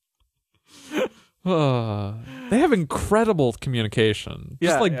 They have incredible communication.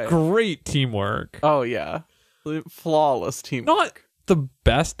 Just great teamwork. Oh, yeah. Flawless teamwork. Not the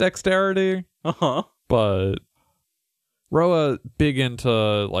best dexterity, but Roa big into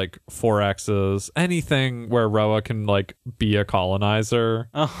like 4Xs, anything where Roa can like be a colonizer.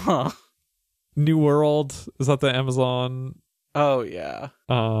 New World, is that the Amazon? Oh yeah.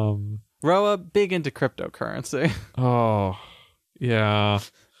 Roa big into cryptocurrency. Oh yeah.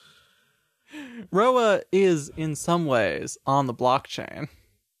 Roa is in some ways on the blockchain.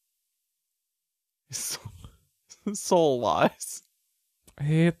 Soul wise. I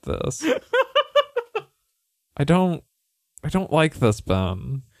hate this. I don't like this,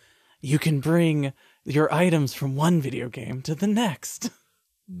 Ben. You can bring your items from one video game to the next.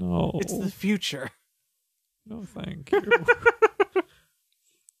 No. It's the future. No, thank you.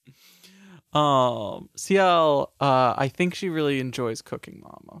 CL, I think she really enjoys Cooking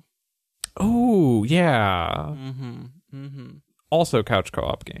Mama. Oh, yeah. Also couch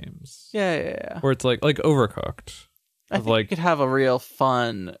co-op games. Yeah. Where it's like Overcooked. I think you could have a real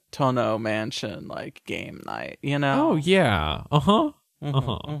fun Tono Mansion like game night, you know? Oh yeah.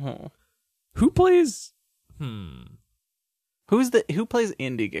 Who plays Who plays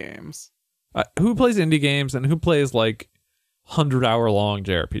indie games? Who plays indie games and who plays like 100-hour long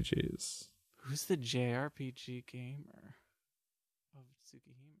JRPGs? Who's the JRPG gamer of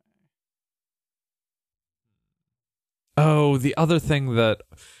Tsukihime? Oh, the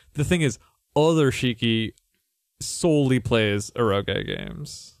thing is, other Shiki solely plays eroge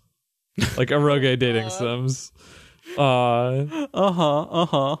games. like eroge dating sims.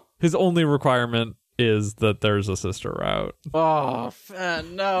 His only requirement is that there's a sister route. Oh,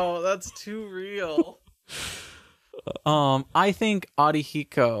 man, no, that's too real. I think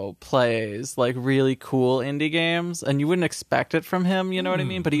Arihiko plays like really cool indie games, and you wouldn't expect it from him, you know what I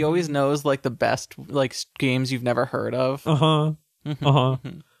mean? But he always knows like the best like games you've never heard of. Who are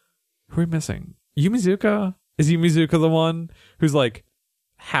we missing? Yumizuka? Is Yumizuka the one who's like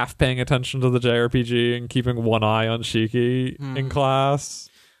half paying attention to the JRPG and keeping one eye on Shiki in class?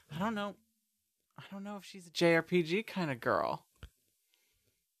 I don't know if she's a JRPG kind of girl.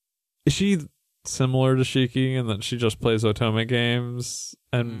 Is she similar to Shiki in that she just plays Otome games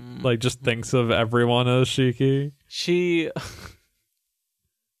and like just thinks of everyone as Shiki? She's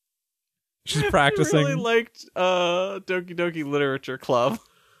practicing. I really liked Doki Doki Literature Club.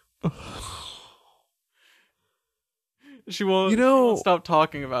 She won't stop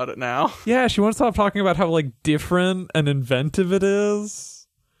talking about it now. Yeah, she won't stop talking about how like different and inventive it is.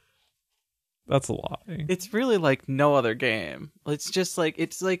 That's a lie. It's really like no other game. It's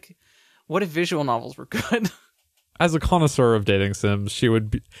like what if visual novels were good? As a connoisseur of dating sims, she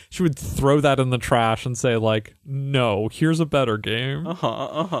would throw that in the trash and say like, "No, here's a better game."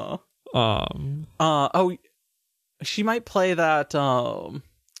 She might play that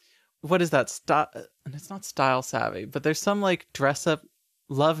what is that? It's not Style Savvy, but there's some like dress up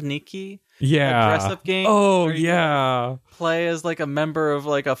Love Nikki. Yeah. Dress up game. Oh, yeah. Play as like a member of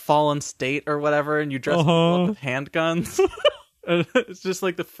like a fallen state or whatever, and you dress up with handguns. And it's just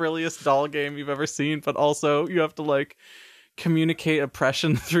like the frilliest doll game you've ever seen, but also you have to like communicate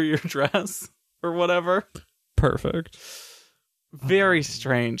oppression through your dress or whatever. Perfect. Very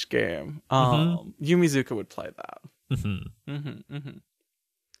strange game. Yumizuka would play that.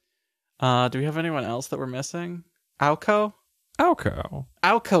 Do we have anyone else that we're missing? Aoko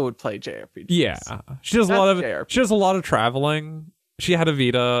would play JRPGs. Yeah, she does she does a lot of traveling. She had a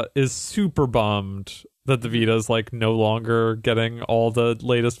Vita. Is super bummed that the Vita is like no longer getting all the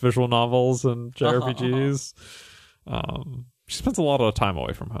latest visual novels and JRPGs. She spends a lot of time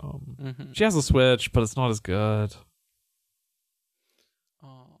away from home. She has a Switch, but it's not as good.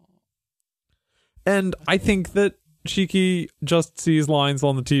 And I think that Shiki just sees lines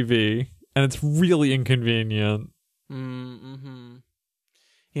on the TV, and it's really inconvenient.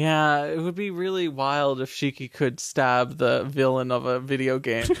 Yeah, it would be really wild if Shiki could stab the villain of a video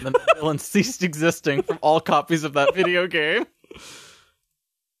game, and then the villain ceased existing from all copies of that video game.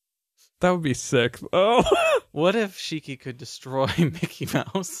 That would be sick. Oh, what if Shiki could destroy Mickey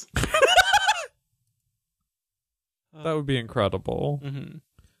Mouse? That would be incredible.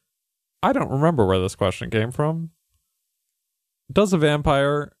 I don't remember where this question came from. Does a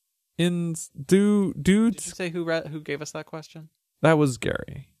vampire dudes? Did you say who gave us that question? That was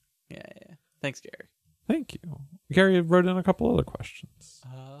Gary. Yeah. Thanks, Gary. Thank you. Gary wrote in a couple other questions.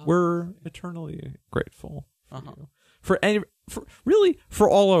 We're eternally grateful for you. For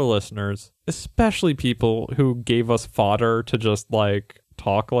all our listeners, especially people who gave us fodder to just like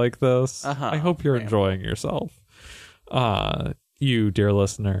talk like this. I hope you're enjoying yourself. You, dear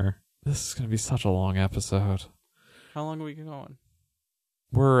listener. This is going to be such a long episode. How long are we going?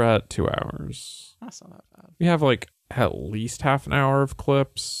 We're at 2 hours. That's not that bad. We have like at least half an hour of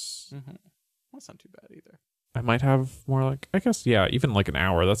clips. That's not too bad either. I might have more like, I guess, yeah, even like an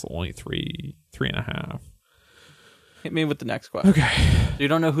hour. That's only three and a half. Hit me with the next question. Okay. You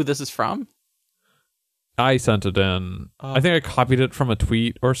don't know who this is from? I sent it in. I think I copied it from a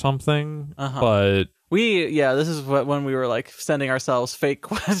tweet or something, but... this is when we were like sending ourselves fake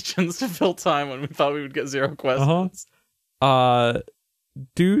questions to fill time when we thought we would get 0 questions.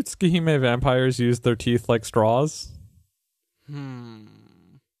 Do Tsukihime vampires use their teeth like straws?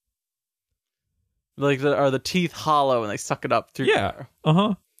 Like, are the teeth hollow and they suck it up through? Yeah.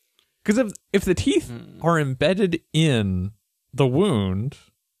 Because if the teeth are embedded in the wound,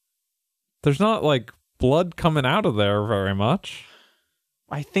 there's not like blood coming out of there very much.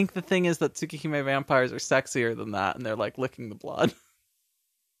 I think the thing is that Tsukihime vampires are sexier than that, and they're like licking the blood.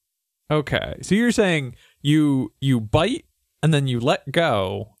 Okay, so you're saying you bite and then you let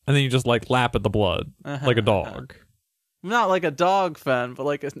go, and then you just like lap at the blood like a dog. Not like a dog, Fen, but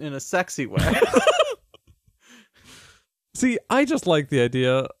like in a sexy way. See, I just like the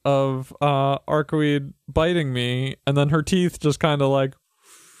idea of Arcoid biting me, and then her teeth just kind of like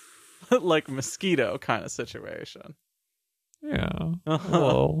like mosquito kind of situation. Yeah.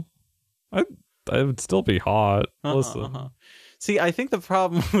 Well, I would still be hot. Listen. See, I think the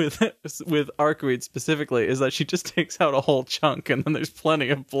problem with Arcoid specifically is that she just takes out a whole chunk and then there's plenty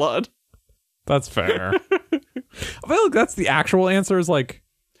of blood. That's fair. I feel like that's the actual answer is like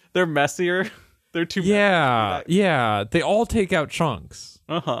They're messier. They're too Yeah. They all take out chunks.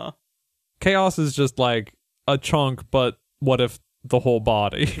 Uh-huh. Chaos is just like a chunk, but what if the whole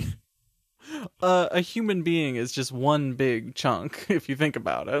body? A human being is just one big chunk, if you think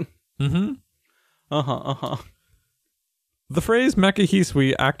about it. Mm-hmm. Uh-huh. The phrase Mecha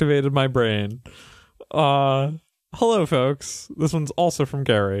Hisui activated my brain. Hello, folks. This one's also from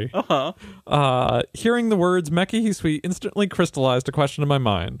Gary. Hearing the words Mecha Hisui instantly crystallized a question in my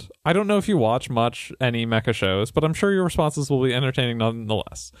mind. I don't know if you watch any mecha shows, but I'm sure your responses will be entertaining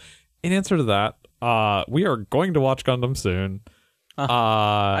nonetheless. In answer to that, we are going to watch Gundam soon.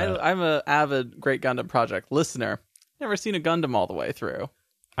 I'm an avid Great Gundam Project listener. Never seen a Gundam all the way through.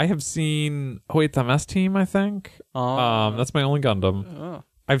 I have seen the MS Team, I think. That's my only Gundam. Oh.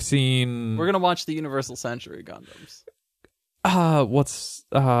 I've seen... We're going to watch the Universal Century Gundams.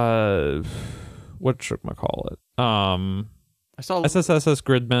 What should I call it? I saw SSSS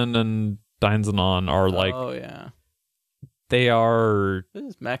Gridman and Dainzanon are like... Oh, yeah. They are...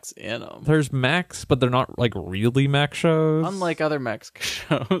 There's mechs in them. There's mechs, but they're not like really mech shows. Unlike other mech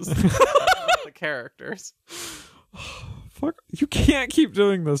shows. The characters. Fuck, you can't keep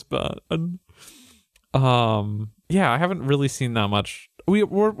doing this, Ben. Yeah, I haven't really seen that much. We're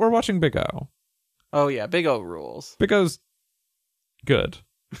watching Big O. Oh yeah, Big O rules. Big O's good.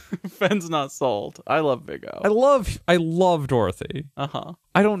 Fenn's not sold. I love Big O. I love Dorothy.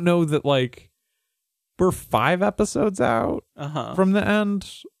 I don't know that like we're 5 episodes out from the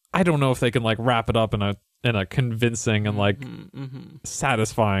end. I don't know if they can like wrap it up in a convincing and like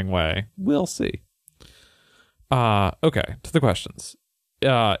satisfying way. We'll see. Okay, to the questions.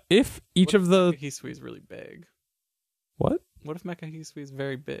 If each of the Mecha Hisui's really big. What? What if Mecha Hisui's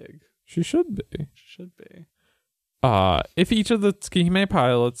very big? She should be. She should be. If each of the Tsukihime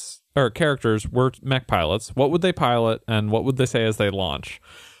pilots or characters were mech pilots, what would they pilot and what would they say as they launch?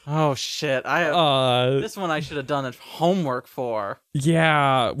 Oh shit! This one I should have done homework for.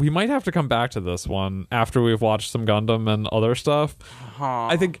 Yeah, we might have to come back to this one after we've watched some Gundam and other stuff.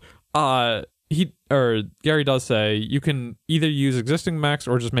 I think Gary does say you can either use existing mechs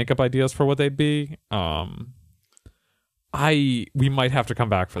or just make up ideas for what they'd be. We might have to come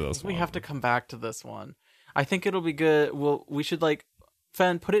back for this one. We have to come back to this one. I think it'll be good. We should like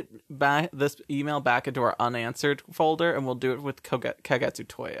Fen, put it back, this email back into our unanswered folder, and we'll do it with Kagetsu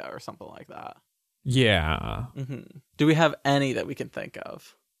Toya or something like that. Yeah. Do we have any that we can think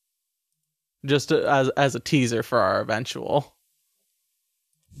of? Just as a teaser for our eventual.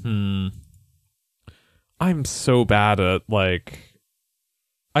 I'm so bad at like.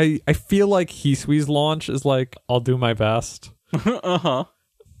 I feel like Hisui's launch is like I'll do my best.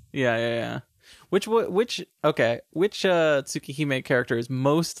 Yeah. Which Tsukihime character is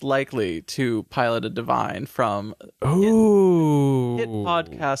most likely to pilot a divine from hit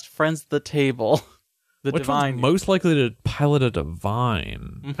podcast Friends at the Table? Which one's most likely to pilot a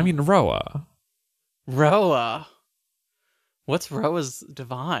divine? I mean, Roa. What's Roa's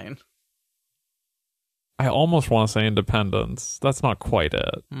divine? I almost want to say Independence. That's not quite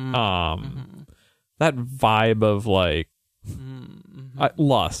it. That vibe of like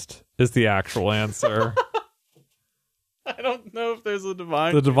lust is the actual answer. I don't know if there's a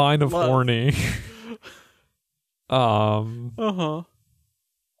divine. The divine of horny.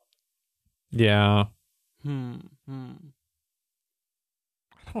 Yeah.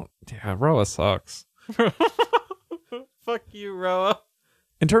 Yeah, Roa sucks. Fuck you, Roa.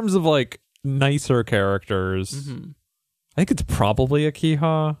 In terms of like nicer characters, I think it's probably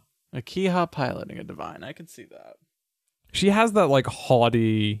Akiha. Akiha piloting a divine. I can see that. She has that like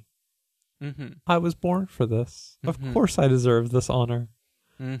haughty, I was born for this. Of course I deserve this honor.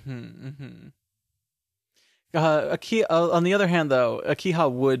 Akiha, on the other hand, though,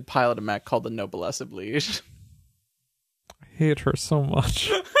 Akiha would pilot a mech called the Noblesse Oblige. I hate her so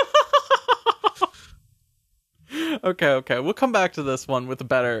much. Okay. We'll come back to this one with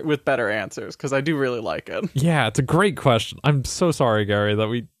better answers, because I do really like it. Yeah, it's a great question. I'm so sorry, Gary,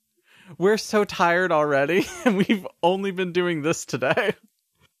 that we're so tired already, and we've only been doing this today.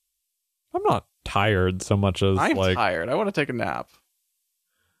 I'm not tired so much as I'm tired. I want to take a nap.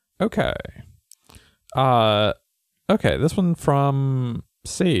 Okay. Okay, this one from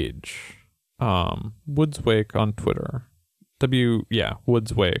Sage. Woods Wake on Twitter.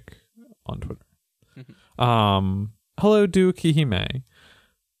 Woods Wake on Twitter. Hello, Duo Kihime.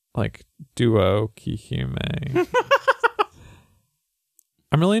 Like, Duo Kihime.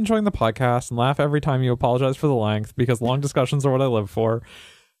 I'm really enjoying the podcast and laugh every time you apologize for the length because long discussions are what I live for.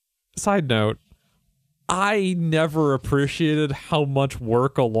 Side note, I never appreciated how much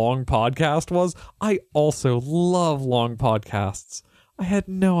work a long podcast was. I also love long podcasts. I had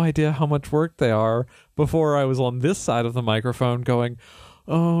no idea how much work they are before I was on this side of the microphone going,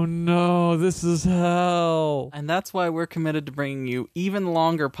 oh no, this is hell. And that's why we're committed to bringing you even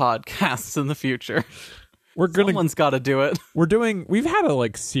longer podcasts in the future. Someone's got to do it. We've had a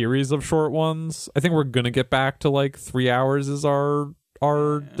series of short ones. I think we're going to get back to 3 hours is our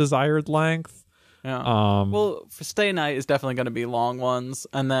desired length. Yeah. Well, for Stay Night is definitely going to be long ones,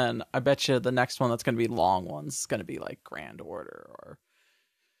 and then I bet you the next one that's going to be long ones is going to be Grand Order or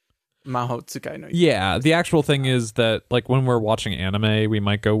Mahou Tsukai no Yuki. Yeah, the actual thing is that when we're watching anime, we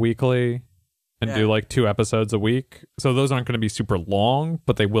might go weekly and do 2 episodes a week. So those aren't going to be super long,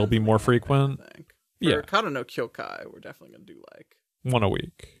 but they will be more frequent. I think. For Kara no Kyokai, we're definitely going to do one a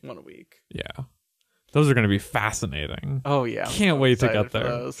week. One a week. Yeah. Those are going to be fascinating. Oh yeah. Can't wait to get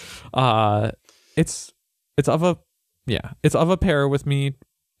there. It's of a pair with me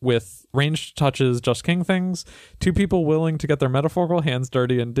with ranged touches, Just King things, 2 people willing to get their metaphorical hands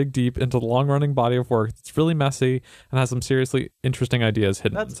dirty and dig deep into the long-running body of work. It's really messy and has some seriously interesting ideas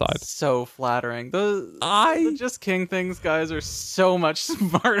hidden inside. That's so flattering. The Just King things guys are so much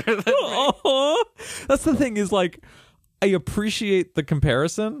smarter than me. That's the thing is I appreciate the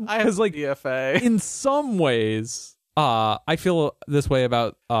comparison. I have DFA. In some ways, I feel this way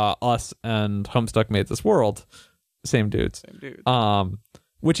about us and Homestuck Made This World. Same dudes.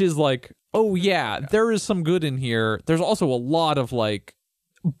 Which is oh yeah, there is some good in here. There's also a lot of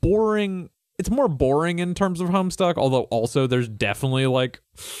boring. It's more boring in terms of Homestuck, although also there's definitely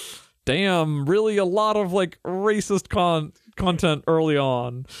damn, really a lot of racist content early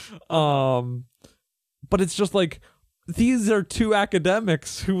on. But it's just these are 2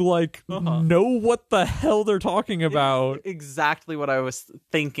 academics who know what the hell they're talking about. It's exactly what I was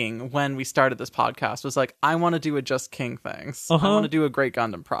thinking when we started this podcast was I want to do a Just King things. I want to do a Great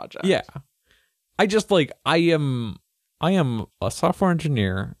Gundam project. Yeah. I just I am a software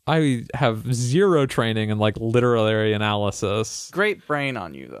engineer. I have 0 training in literary analysis. Great brain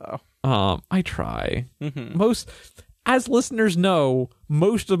on you though. I try. As listeners know,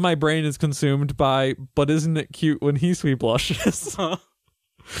 most of my brain is consumed by, but isn't it cute when he sweet blushes?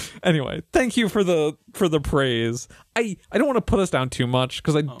 Anyway, thank you for the praise. I don't want to put us down too much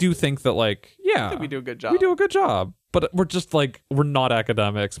because I do think that I think we do a good job. We do a good job, but we're just we're not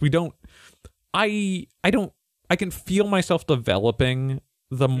academics. We don't. I can feel myself developing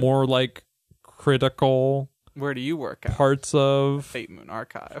the more critical. Where do you work at? Parts of Fate Moon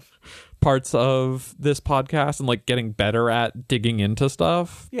Archive. Parts of this podcast and getting better at digging into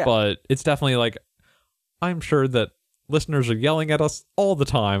stuff. Yeah. But it's definitely I'm sure that listeners are yelling at us all the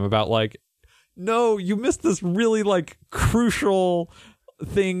time about no, you missed this really crucial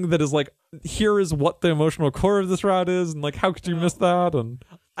thing that is here is what the emotional core of this route is, and how could you miss that? And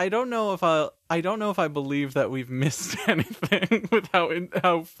I don't know if I believe that we've missed anything with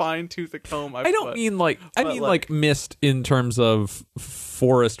how fine tooth a comb I don't mean missed in terms of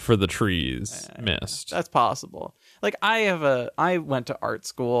forest for the trees. Missed. That's possible. I went to art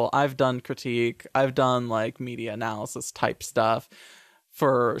school. I've done critique. I've done media analysis type stuff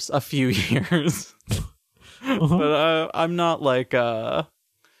for a few years. But I'm not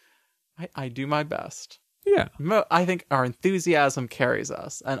I do my best. Yeah. I think our enthusiasm carries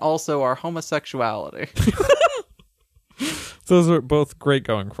us, and also our homosexuality. Those are both great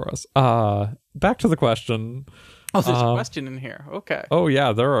going for us. Back to the question. Oh, there's a question in here. Okay. Oh,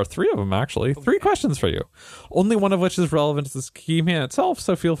 yeah, there are 3 of them, actually. 3 questions for you. Only one of which is relevant to the scheme itself,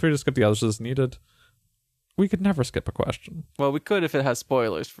 so feel free to skip the others as needed. We could never skip a question. Well, we could if it has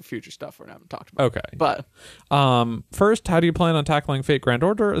spoilers for future stuff we haven't talked about. Okay. But first, how do you plan on tackling Fate Grand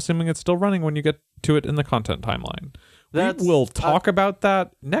Order, assuming it's still running when you get to it in the content timeline? We will talk about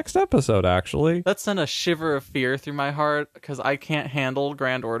that next episode, actually. That sent a shiver of fear through my heart because I can't handle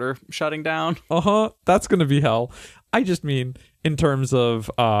Grand Order shutting down. That's going to be hell. I just mean in terms of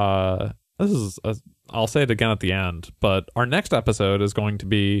I'll say it again at the end, but our next episode is going to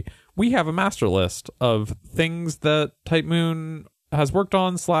be, we have a master list of things that Type Moon has worked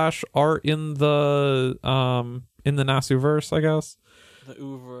on / are in the Nasu-verse, I guess. The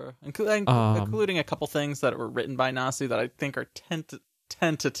oeuvre, including a couple things that were written by Nasu that I think are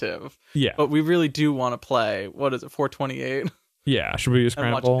tentative. Yeah. But we really do want to play, what is it, 428? Yeah, should we use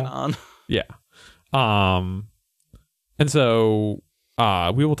Scramble? On. Yeah. And so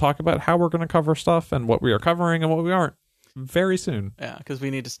we will talk about how we're going to cover stuff and what we are covering and what we aren't very soon. Yeah, because we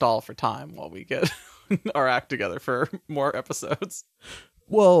need to stall for time while we get our act together for more episodes.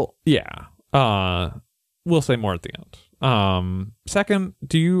 Well, yeah. We'll say more at the end. Second,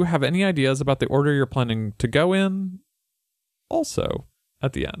 do you have any ideas about the order you're planning to go in? Also,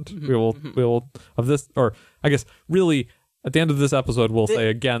 at the end, we will of this, or I guess really At the end of this episode, we'll say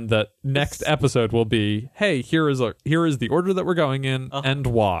again that next episode will be, hey, here is the order that we're going in and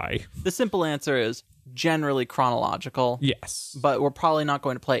why. The simple answer is generally chronological. Yes. But we're probably not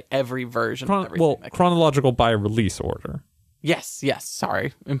going to play every version of everything. Well, chronological by release order. Yes.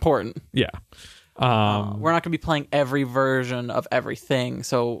 Sorry. Important. Yeah. We're not going to be playing every version of everything,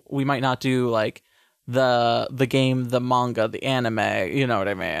 so we might not do like the game, the manga, the anime, you know what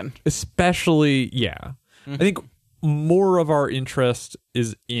I mean? Especially, yeah. I think more of our interest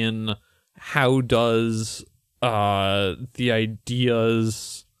is in how does the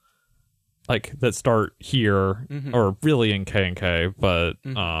ideas like that start here or really in K&K, but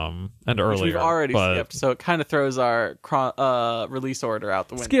and earlier. Which we've already skipped, so it kind of throws our release order out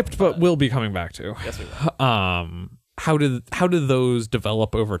the window. Skipped, but we'll be coming back to. Yes, we will. How did those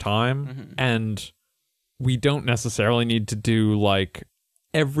develop over time? And we don't necessarily need to do like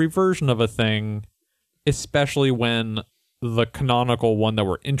every version of a thing, especially when the canonical one that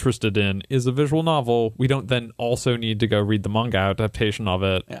we're interested in is a visual novel. We don't then also need to go read the manga adaptation of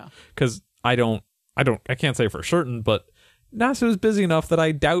it. Yeah. Because I can't say for certain, but Nasu is busy enough that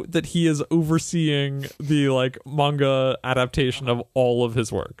I doubt that he is overseeing the like manga adaptation of all of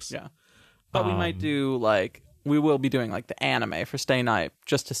his works. Yeah. But we might do like, we will be doing like the anime for Stay Night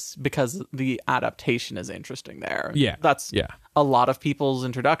because the adaptation is interesting there. Yeah. That's a lot of people's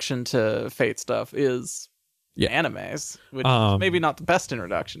introduction to Fate stuff is animes, which is maybe not the best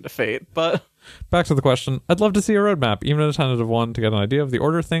introduction to Fate, but... Back to the question. I'd love to see a roadmap, even a tentative one, to get an idea of the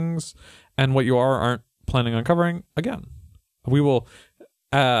order things and what you aren't planning on covering. Again, we will,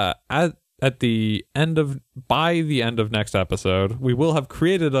 by the end of next episode, we will have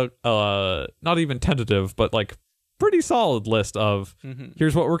created a not even tentative, but like pretty solid list of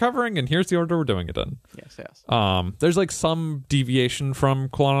here's what we're covering and here's the order we're doing it in. Yes. There's like some deviation from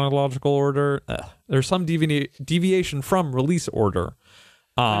chronological order. There's some deviation from release order.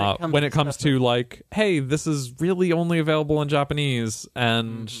 When it comes to like, hey, this is really only available in Japanese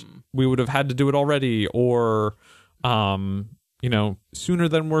and we would have had to do it already, or sooner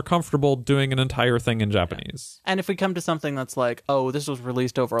than we're comfortable doing an entire thing in Japanese. And if we come to something that's like, oh, this was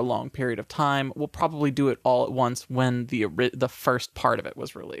released over a long period of time, we'll probably do it all at once when the first part of it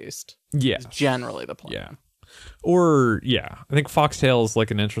was released. Yes. Generally the plan. Yeah. Or, I think Foxtail is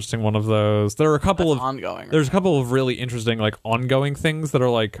like an interesting one of those. There are a couple of ongoing. There's a couple of really interesting like ongoing things that are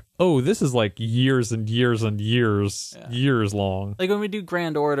like, oh, this is like years and years and years long. Like when we do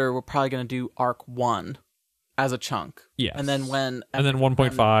Grand Order, we're probably going to do Arc 1 as a chunk. Yes. And then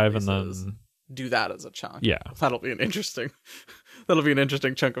 1.5 and then do that as a chunk. Yeah. That'll be an interesting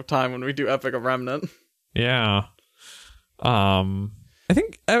chunk of time when we do Epic of Remnant. Yeah. I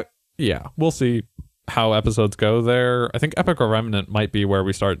think we'll see how episodes go there. I think Epic or Remnant might be where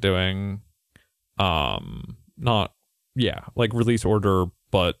we start doing like release order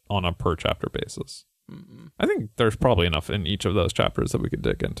but on a per chapter basis. I think there's probably enough in each of those chapters that we could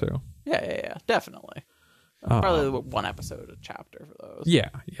dig into. Yeah, definitely. Probably one episode a chapter for those. Yeah.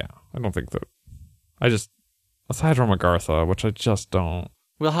 I don't think that aside from Agartha, which I just don't.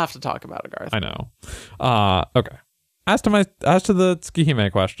 We'll have to talk about Agartha. I know. Okay. As to the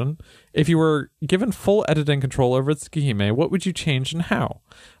Tsukihime question, if you were given full editing control over Tsukihime, what would you change and how?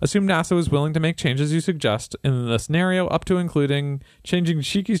 Assume NASA is willing to make changes you suggest in the scenario, up to including changing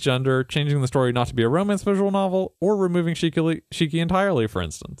Shiki's gender, changing the story not to be a romance visual novel, or removing Shiki entirely, for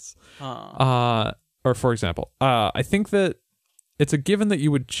instance. Or for example, I think that it's a given that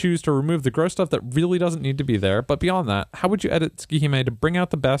you would choose to remove the gross stuff that really doesn't need to be there, but beyond that, how would you edit Tsukihime to bring out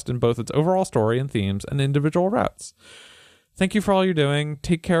the best in both its overall story and themes and individual routes? Thank you for all you're doing.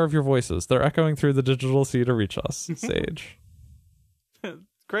 Take care of your voices. They're echoing through the digital sea to reach us. Sage.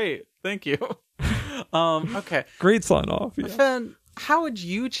 Great. Thank you. Okay. Great sign off. Yeah. Then, how would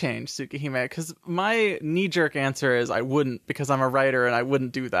you change Tsukihime? Because my knee-jerk answer is I wouldn't, because I'm a writer and I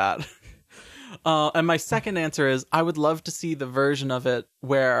wouldn't do that. And my second answer is I would love to see the version of it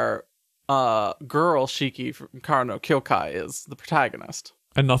where girl Shiki from Kara Kyokai is the protagonist.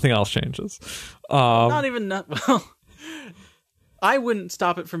 And nothing else changes. Not even... Well, I wouldn't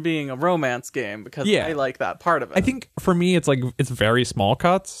stop it from being a romance game because I like that part of it. I think for me, it's like, it's very small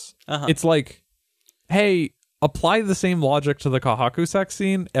cuts. It's like, hey, apply the same logic to the Kahaku sex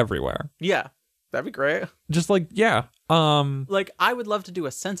scene everywhere. Yeah. That'd be great. Just like, like, I would love to do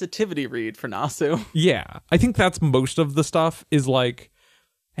a sensitivity read for Nasu. Yeah. I think that's most of the stuff is like,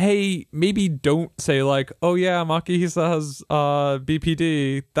 hey, maybe don't say like, oh yeah, Makihisa has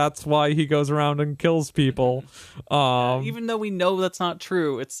BPD. That's why he goes around and kills people. Even though we know that's not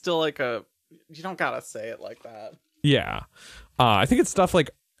true, it's still like you don't gotta say it like that. Yeah. I think it's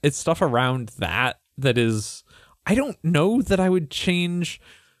stuff around that is I don't know that I would change.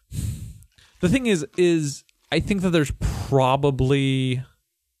 The thing is I think that there's probably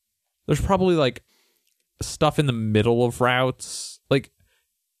like stuff in the middle of routes, like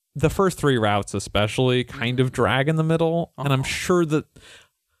the first 3 routes especially kind of drag in the middle, and I'm sure that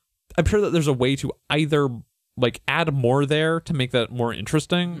there's a way to either like add more there to make that more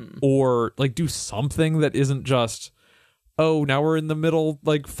interesting, or like do something that isn't just, oh, now we're in the middle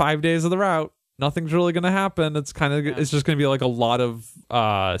like 5 days of the route, nothing's really gonna happen. It's kind of it's just gonna be like a lot of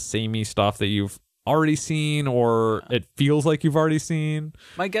samey stuff that you've already seen, or it feels like you've already seen.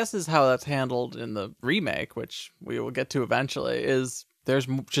 My guess is how that's handled in the remake, which we will get to eventually, is there's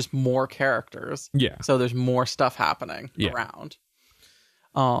just more characters. Yeah. So there's more stuff happening around.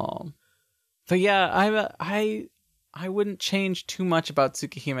 But yeah, I wouldn't change too much about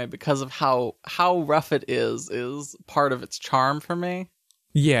Tsukihime because of how rough it is part of its charm for me.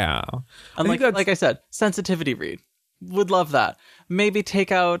 Yeah. And like I said, sensitivity read. Would love that. Maybe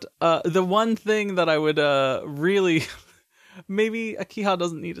take out the one thing that I would really... Maybe Akiha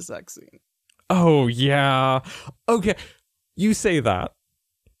doesn't need a sex scene. Oh, yeah. Okay. You say that.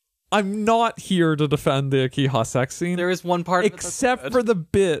 I'm not here to defend the Akiha sex scene. There is one part of except for the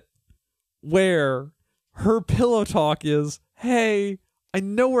bit where her pillow talk is, hey, I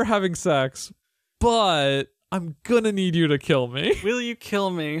know we're having sex, but I'm gonna need you to kill me. Will you kill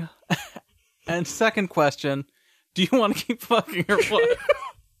me? And second question, do you want to keep fucking or what?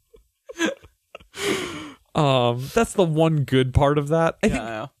 That's the one good part of that. I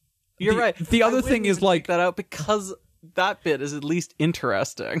think you're right. The other thing is like take that out because that bit is at least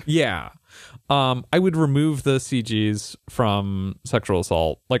interesting. Yeah. I would remove the CGs from sexual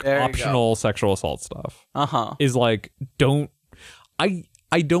assault, like optional sexual assault stuff. Is like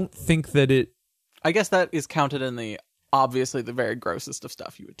I don't think that it. I guess that is counted in the obviously the very grossest of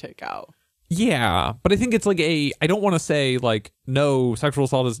stuff you would take out. Yeah, but I think it's like I don't want to say like no, sexual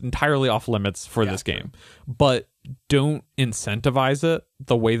assault is entirely off limits for this game, but don't incentivize it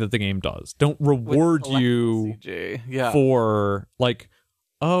the way that the game does. Don't reward you for like,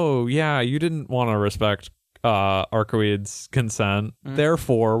 oh yeah, you didn't want to respect Arcoid's consent,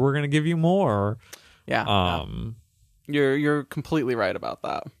 therefore we're gonna give you more. Yeah. You're completely right about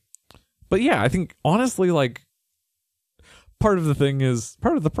that. But yeah, I think honestly, like, part of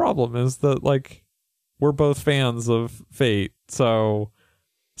the problem is that like we're both fans of Fate, so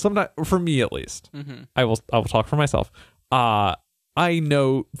sometimes, for me at least, I will talk for myself. I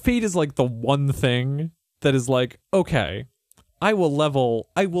know Fate is like the one thing that is like, okay, I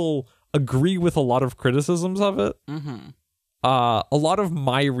will agree with a lot of criticisms of it. A lot of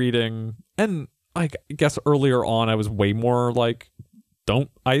my reading, and I guess earlier on I was way more like,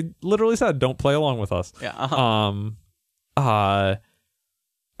 I literally said don't play along with us. I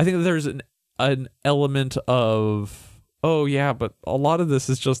think that there's an element of, oh yeah, but a lot of this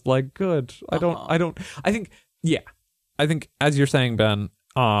is just like good. I think as you're saying, Ben,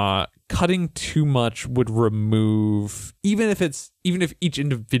 cutting too much would remove, even if each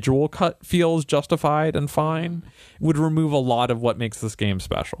individual cut feels justified and fine, would remove a lot of what makes this game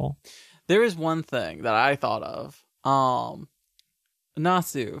special. There is one thing that I thought of.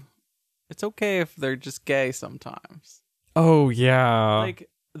 Nasu, it's okay if they're just gay sometimes. Oh yeah. Like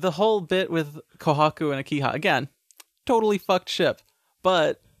the whole bit with Kohaku and Akiha, again, totally fucked ship.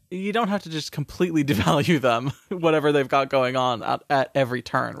 But you don't have to just completely devalue them, whatever they've got going on at every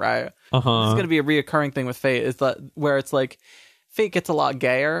turn, right? It's going to be a reoccurring thing with Fate, is that where it's like Fate gets a lot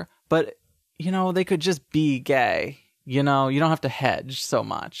gayer, but they could just be gay. You don't have to hedge so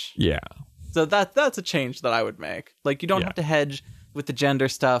much. Yeah. So that's a change that I would make. Like you don't have to hedge with the gender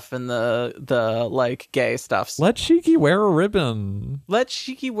stuff and the like gay stuff. Let Shiki wear a ribbon. Let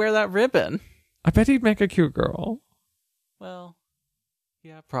Shiki wear that ribbon. I bet he'd make a cute girl. Well,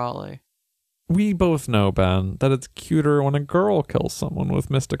 yeah, probably. We both know, Ben, that it's cuter when a girl kills someone with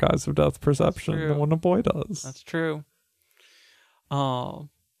Mystic Eyes of Death perception than when a boy does. That's true. Oh,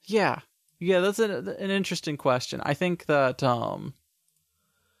 yeah. Yeah, that's an interesting question. I think that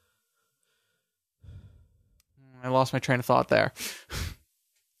I lost my train of thought there.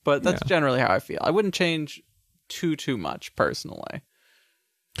 But that's generally how I feel. I wouldn't change too much personally.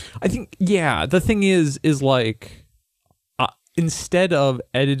 I think, the thing is like, instead of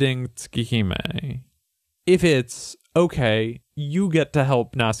editing Tsukihime, if it's, okay, you get to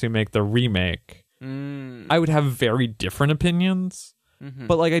help Nasu make the remake, I would have very different opinions.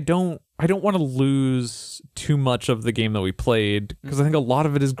 But like, I don't want to lose too much of the game that we played, because I think a lot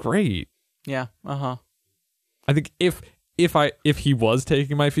of it is great. Yeah. I think if he was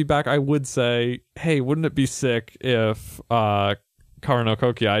taking my feedback, I would say, hey, wouldn't it be sick if Karano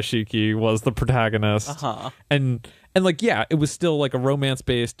Kokiai Shiki was the protagonist. And like, yeah, it was still like a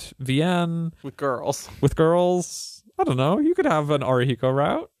romance-based VN. With girls. I don't know. You could have an Arihiko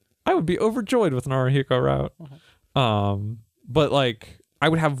route. I would be overjoyed with an Arihiko route. But like, I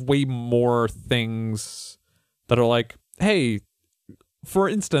would have way more things that are like, hey, for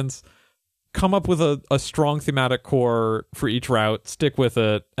instance, come up with a strong thematic core for each route, stick with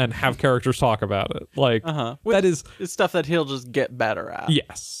it, and have characters talk about it. Like, that is... It's stuff that he'll just get better at.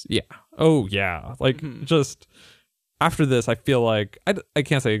 Yes. Yeah. Oh, yeah. Like, just after this, I feel like... I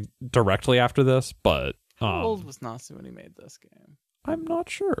can't say directly after this, but... How old was Nasu when he made this game? I'm not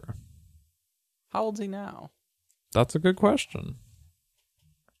sure. How old's he now? That's a good question.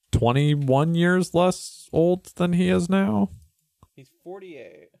 21 years less old than he is now? He's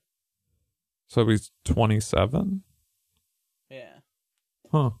 48. So he's 27? Yeah.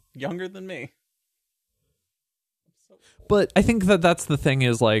 Huh. Younger than me. But I think that's the thing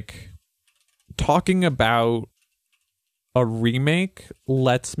is, like, talking about a remake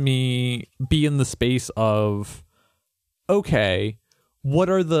lets me be in the space of, okay, what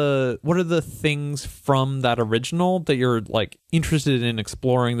are the things from that original that you're like interested in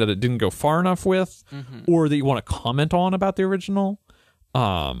exploring that it didn't go far enough with, or that you want to comment on about the original?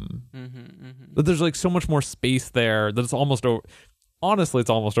 But there's like so much more space there that it's almost honestly it's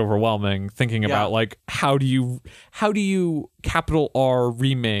almost overwhelming thinking about like how do you capital R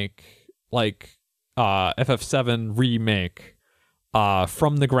remake like FF7 remake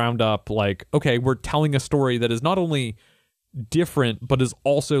from the ground up. Like, okay, we're telling a story that is not only different but is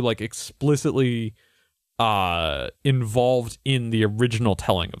also like explicitly involved in the original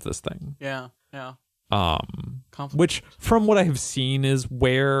telling of this thing. Which from what I have seen is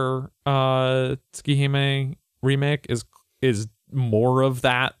where Tsukihime remake is more of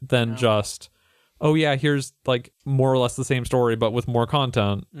that than just, oh yeah, here's like more or less the same story but with more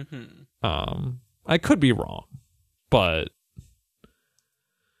content. I could be wrong, but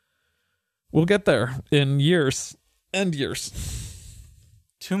we'll get there in years and years.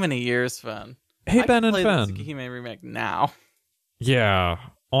 Too many years, Fen. Hey, Ben and Fen. Fen. Tsukihime remake now. Yeah,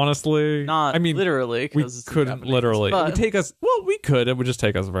 honestly, I mean, literally, we couldn't literally. But it would take us. Well, we could. It would just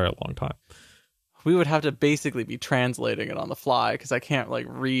take us a very long time. We would have to basically be translating it on the fly because I can't like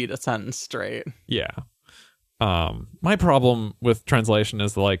read a sentence straight. Yeah. My problem with translation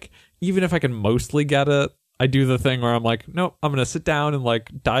is like, even if I can mostly get it, I do the thing where I'm like, nope, I'm gonna sit down and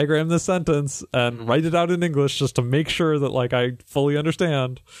like diagram this sentence and write it out in English just to make sure that like I fully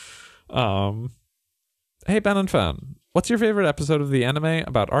understand. Hey, Ben and Fen, what's your favorite episode of the anime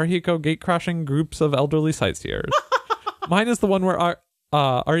about Arihiko gate-crashing groups of elderly sightseers? Mine is the one where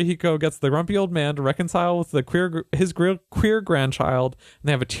Arihiko gets the grumpy old man to reconcile with his queer grandchild, and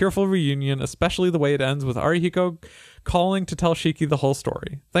they have a tearful reunion, especially the way it ends with Arihiko calling to tell Shiki the whole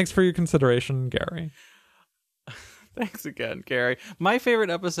story. Thanks for your consideration, Gary. Thanks again, Gary. My favorite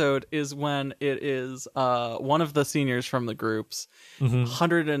episode is when it is one of the seniors from the group's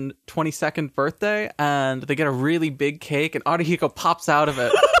 122nd birthday, and they get a really big cake, and Arihiko pops out of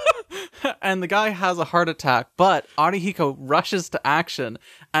it. And the guy has a heart attack, but Arihiko rushes to action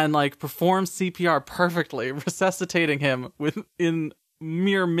and like performs CPR perfectly, resuscitating him within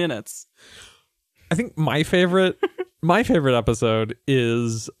mere minutes. I think my favorite episode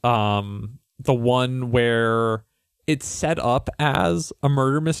is the one where it's set up as a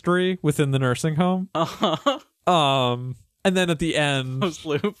murder mystery within the nursing home. And then at the end,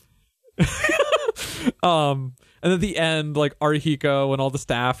 post-loop. And at the end, like Arihiko and all the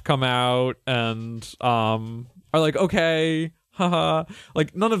staff come out and are like, okay, haha.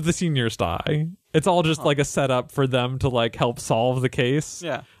 Like none of the seniors die. It's all just like a setup for them to like help solve the case.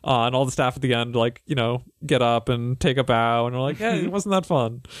 Yeah. And all the staff at the end, like, you know, get up and take a bow and are like, hey, wasn't that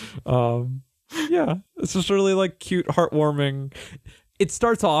fun? Yeah, it's just really like cute, heartwarming. It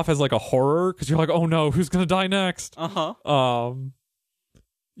starts off as like a horror because you're like, oh no, who's gonna die next?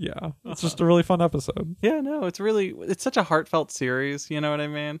 Yeah, it's just a really fun episode. Yeah, no, it's such a heartfelt series, you know what I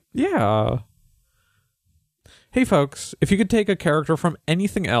mean? Yeah. Hey folks, if you could take a character from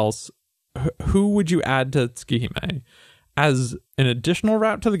anything else, who would you add to Tsukihime as an additional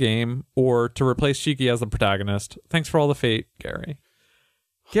route to the game or to replace Shiki as the protagonist? Thanks for all the fate, Gary.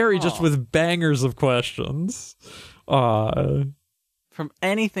 Gary just with bangers of questions. From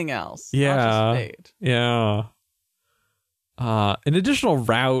anything else. Yeah. Not just fate. Yeah. An additional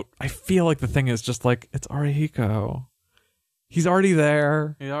route, I feel like the thing is just like, it's Arihiko. He's already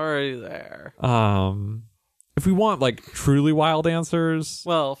there. If we want like truly wild answers.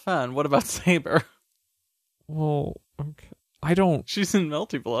 Well, Fen, what about Saber? Well, okay. I don't. She's in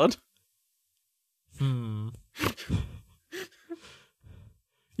Melty Blood.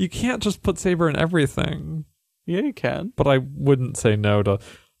 You can't just put Saber in everything. Yeah, you can. But I wouldn't say no to,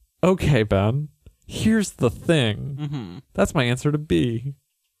 okay, Ben, here's the thing. Mm-hmm. That's my answer to B.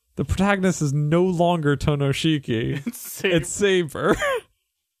 The protagonist is no longer Tonoshiki. It's Saber.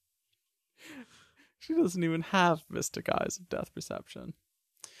 She doesn't even have mystic eyes of death perception.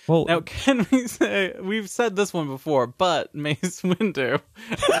 Well, now, can we say, we've said this one before, but Mace Windu.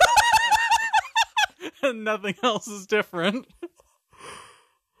 And nothing else is different.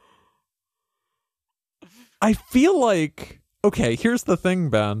 I feel like, okay, here's the thing,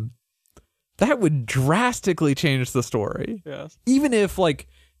 Ben. That would drastically change the story. Yes. Even if, like,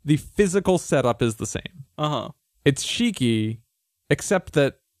 the physical setup is the same. Uh-huh. It's Shiki, except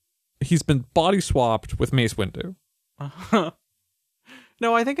that he's been body swapped with Mace Windu. Uh-huh.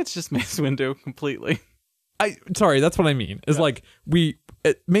 No, I think it's just Mace Windu completely. Sorry, that's what I mean. Is like Mace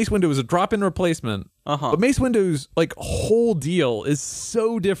Windu is a drop-in replacement, but Mace Windu's like whole deal is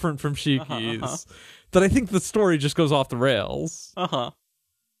so different from Shiki's that I think the story just goes off the rails.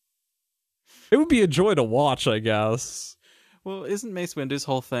 It would be a joy to watch, I guess. Well, isn't Mace Windu's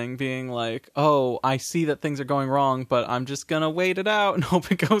whole thing being like, oh, I see that things are going wrong, but I'm just gonna wait it out and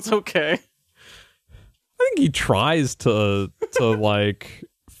hope it goes okay? I think he tries to like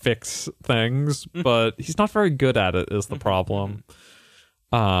fix things, but he's not very good at it is the problem.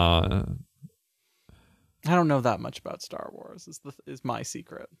 I don't know that much about Star Wars is my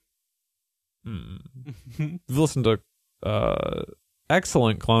secret. You've listened to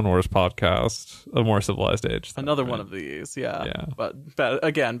excellent Clone Wars podcast, A More Civilized Age. Another one of these, yeah. But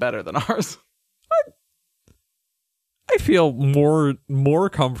again, better than ours. I feel more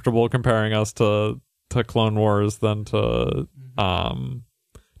comfortable comparing us to Clone Wars than to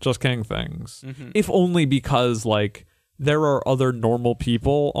Just King Things. If only because like there are other normal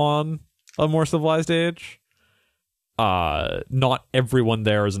people on A More Civilized Age. Not everyone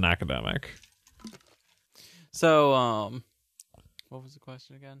there is an academic. So, what was the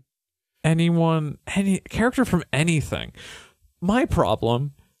question again? Any character from anything. My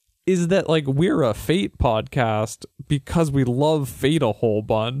problem is that like we're a Fate podcast because we love Fate a whole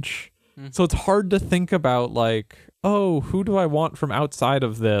bunch. So it's hard to think about like, oh, who do I want from outside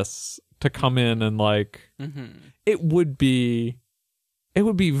of this to come in and like it would be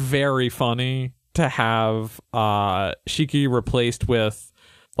very funny to have Shiki replaced with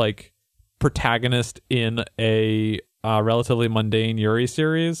like protagonist in a relatively mundane Yuri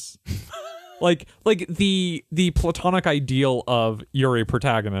series. like the platonic ideal of Yuri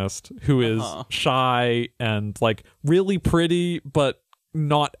protagonist who is shy and like really pretty but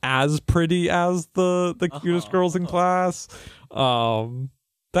not as pretty as the cutest girls in class.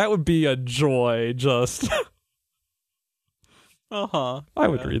 That would be a joy. Just I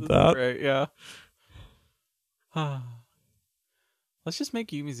would read that. Great, yeah. Let's just make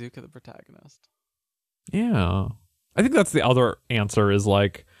Yumizuka the protagonist. Yeah, I think that's the other answer. Is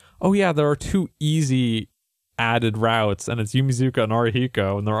like, oh yeah, there are two easy added routes, and it's Yumizuka and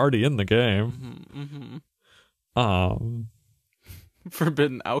Arihiko, and they're already in the game.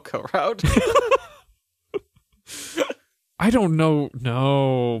 Forbidden Aoko route. I don't know.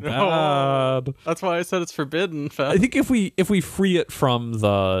 No, bad. That's why I said it's forbidden. I think if we free it from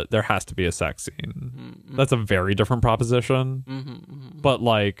there has to be a sex scene. That's a very different proposition. But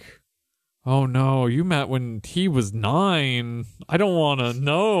like, oh no, you met when he was 9. I don't want to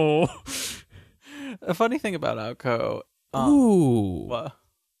know. A funny thing about Aoko. Ooh. What?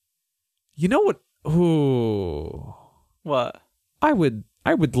 You know what? Ooh. What? I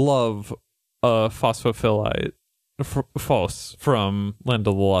would love a phosphophilite, Phos from Land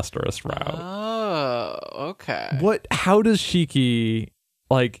of the Lustrous route. Oh, okay. How does Shiki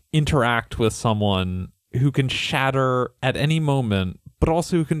like interact with someone who can shatter at any moment, but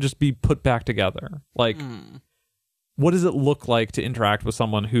also who can just be put back together? Like, what does it look like to interact with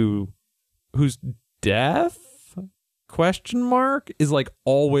someone whose death question mark is like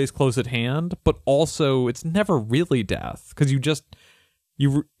always close at hand, but also it's never really death because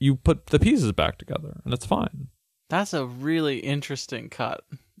you put the pieces back together and it's fine. That's a really interesting cut.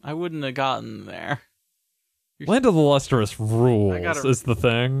 I wouldn't have gotten there. Land of the Lustrous rules is the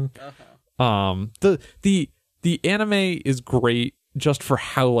thing. The anime is great just for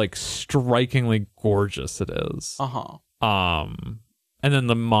how like strikingly gorgeous it is. And then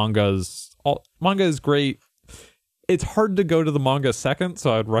the manga is great. It's hard to go to the manga second,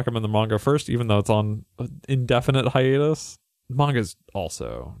 so I'd recommend the manga first, even though it's on indefinite hiatus. Manga's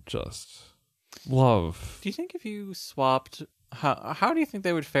also just love. Do you think if you swapped, how do you think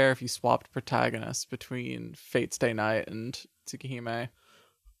they would fare if you swapped protagonists between Fate Stay Night and Tsukihime?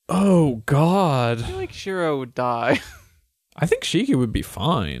 Oh God, I feel like Shiro would die. I think Shiki would be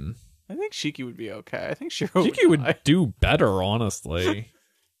fine. I think Shiki would be okay. I think Shiro Shiki would do better, honestly.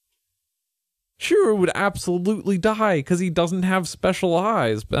 Shiro would absolutely die because he doesn't have special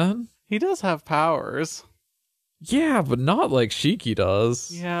eyes, Ben. He does have powers. Yeah, but not like Shiki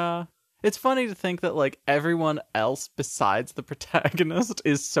does. Yeah. It's funny to think that, like, everyone else besides the protagonist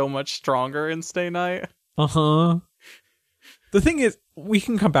is so much stronger in Stay Night. Uh-huh. The thing is, we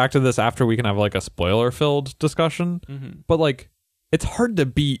can come back to this after we can have, like, a spoiler-filled discussion. Mm-hmm. But, like, it's hard to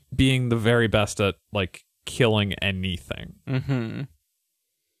beat being the very best at, like, killing anything. Mm-hmm.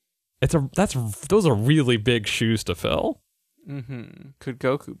 Those are really big shoes to fill. Mm-hmm. Could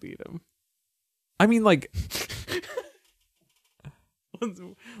Goku beat him? I mean, like...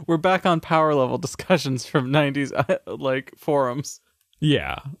 We're back on power level discussions from 90s, like, forums.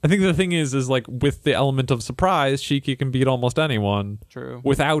 Yeah. I think the thing is like, with the element of surprise, Shiki can beat almost anyone. True.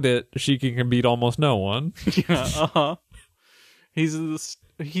 Without it, Shiki can beat almost no one. Yeah, uh-huh. He's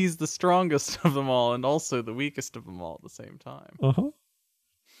the strongest of them all and also the weakest of them all at the same time.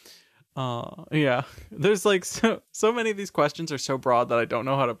 Yeah. There's like so many of these questions are so broad that I don't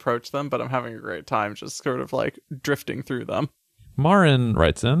know how to approach them, but I'm having a great time just sort of like drifting through them. Marin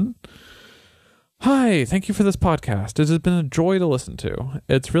writes in, "Hi, thank you for this podcast. It has been a joy to listen to.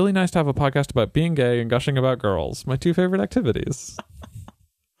 It's really nice to have a podcast about being gay and gushing about girls, my two favorite activities."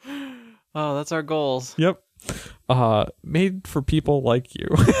 Oh, that's our goals. Yep. Made for people like you,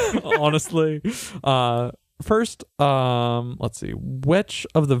 honestly. First, let's see. Which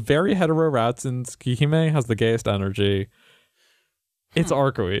of the very hetero rats in Tsukihime has the gayest energy? It's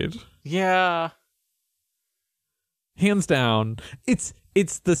Arcoid. Yeah. Hands down. It's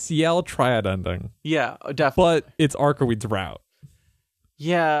the Ciel triad ending. Yeah, definitely. But it's Arcoid's route.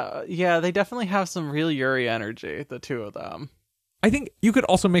 Yeah, they definitely have some real Yuri energy, the two of them. I think you could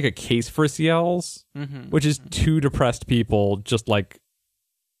also make a case for Ciel's, which is two depressed people just like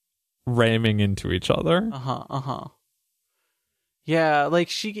ramming into each other. Yeah, like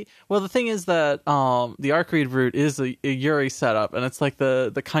the thing is that the Arcoid route is a Yuri setup, and it's like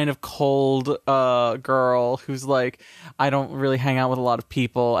the kind of cold girl who's like, I don't really hang out with a lot of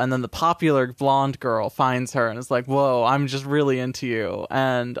people, and then the popular blonde girl finds her and is like, whoa, I'm just really into you,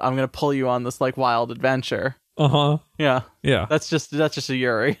 and I'm gonna pull you on this like wild adventure. Yeah. That's just a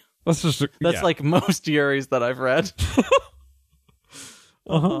Yuri. That's like most Yuris that I've read.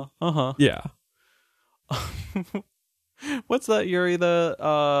 Yeah. What's that Yuri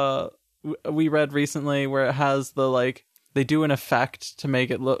we read recently where it has the like they do an effect to make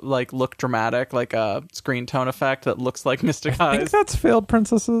it look dramatic, like a screen tone effect that looks like Mystic Eyes. I think that's Failed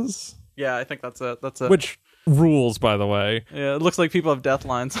Princesses. Yeah, I think that's it. Which rules, by the way. Yeah, it looks like people have death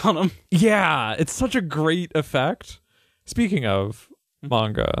lines on them. Yeah, it's such a great effect. Speaking of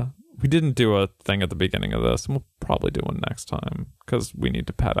manga, we didn't do a thing at the beginning of this, and we'll probably do one next time because we need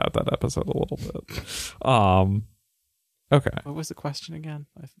to pad out that episode a little bit. Okay. What was the question again?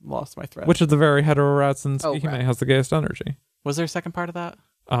 I lost my thread. Which of the very hetero rats in Tsukihime has the gayest energy? Was there a second part of that?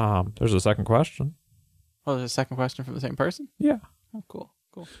 There's a second question. Oh, there's a second question from the same person? Yeah. Oh, cool.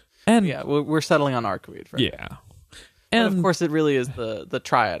 And yeah, we're settling on Arcoid for yeah. And of course, it really is the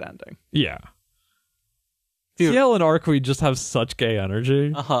triad ending. Yeah. Ciel and Arcoid just have such gay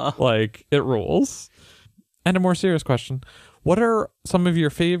energy. Like, it rules. And a more serious question. What are some of your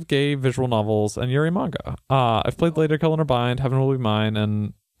fave gay visual novels and Yuri manga? I've played Later Kill and Bind, Heaven Will Be Mine,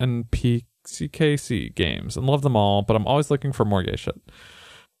 and PCKC games, and love them all, but I'm always looking for more gay shit.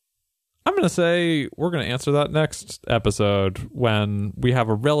 I'm going to say we're going to answer that next episode when we have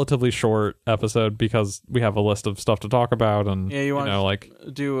a relatively short episode because we have a list of stuff to talk about. And yeah, you want to like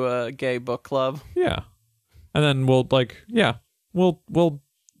do a gay book club? Yeah. And then we'll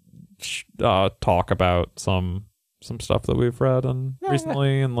talk about some stuff that we've read and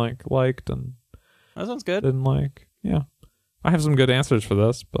recently and liked and that sounds good. Didn't like. Yeah. I have some good answers for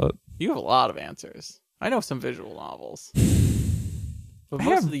this, but you have a lot of answers. I know some visual novels. But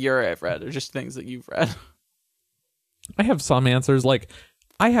most of the Yuri I've read are just things that you've read. I have some answers. Like,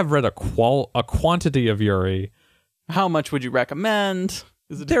 I have read a quantity of Yuri. How much would you recommend?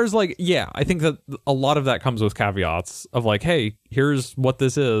 There's like, yeah, I think that a lot of that comes with caveats of like, hey, here's what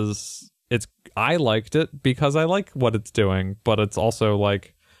this is. I liked it because I like what it's doing, but it's also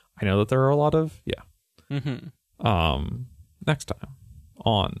like, I know that there are a lot of, next time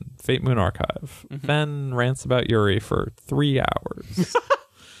on Fate Moon Archive, Ben rants about Yuri for 3 hours.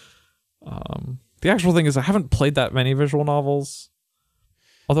 The actual thing is I haven't played that many visual novels.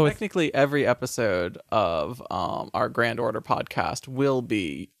 Although technically every episode of our Grand Order podcast will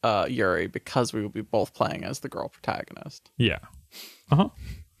be Yuri because we will be both playing as the girl protagonist. Yeah.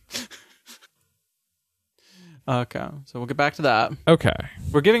 Okay, so we'll get back to that. Okay.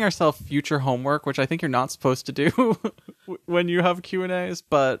 We're giving ourselves future homework, which I think you're not supposed to do when you have Q&As,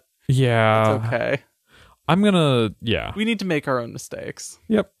 but yeah, it's okay. I'm gonna, yeah. We need to make our own mistakes.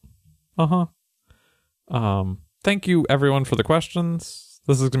 Yep. Thank you everyone for the questions.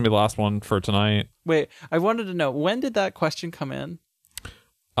 This is gonna be the last one for tonight. Wait, I wanted to know, when did that question come in?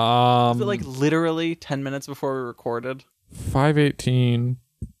 Was it like literally 10 minutes before we recorded? 5:18.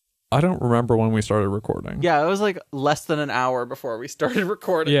 I don't remember when we started recording. Yeah, it was like less than an hour before we started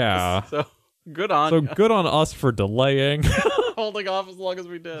recording. Yeah. So good on you. Good on us for delaying. Holding off as long as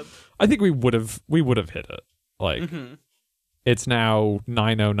we did. I think we would have hit it. Like It's now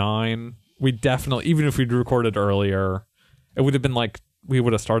 9:09. We definitely, even if we'd recorded earlier, it would have been like we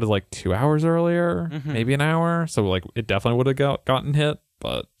would have started like 2 hours earlier, maybe an hour. So like it definitely would have gotten hit,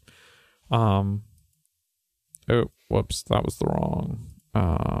 but oh, whoops, that was the wrong.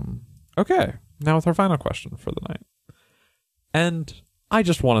 Okay, now with our final question for the night. And I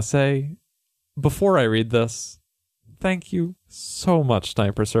just want to say, before I read this, thank you so much,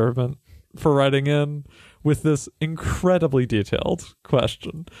 Sniper Servant, for writing in with this incredibly detailed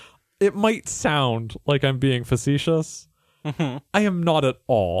question. It might sound like I'm being facetious. I am not at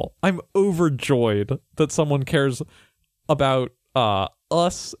all. I'm overjoyed that someone cares about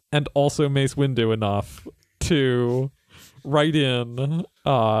us and also Mace Windu enough to write in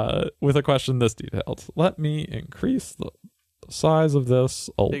with a question this detailed. Let me increase the size of this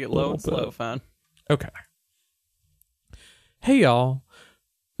a Take it low and slow, fan. Okay. Hey y'all,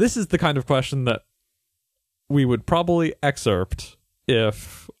 this is the kind of question that we would probably excerpt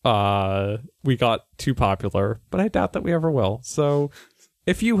if we got too popular, but I doubt that we ever will. So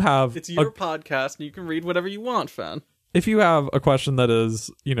if you have it's your podcast and you can read whatever you want, fan. If you have a question that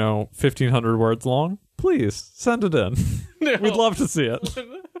is, 1,500 words long, please send it in. No. We'd love to see it.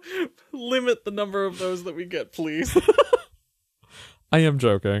 Limit the number of those that we get, please. I am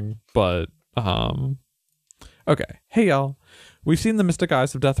joking, but okay. Hey y'all. We've seen the mystic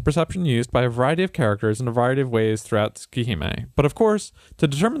eyes of death perception used by a variety of characters in a variety of ways throughout Tsukihime. But of course, to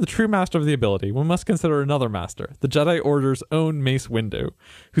determine the true master of the ability, we must consider another master, the Jedi Order's own Mace Windu,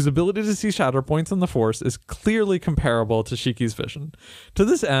 whose ability to see shatter points in the Force is clearly comparable to Shiki's vision. To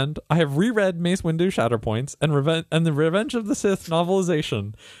this end, I have reread Mace Windu Shatter Points and the Revenge of the Sith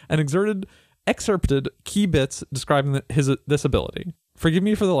novelization and excerpted key bits describing this ability. Forgive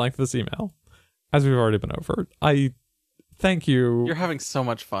me for the length of this email, as we've already been over. Thank you. You're having so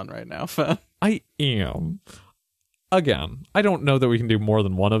much fun right now, fan. I am. Again, I don't know that we can do more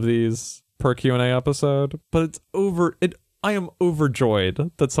than one of these per Q&A episode, but I am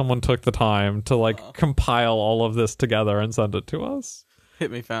overjoyed that someone took the time to compile all of this together and send it to us.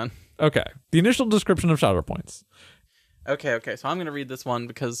 Hit me, fan. Okay. The initial description of shatter points. Okay. So I'm going to read this one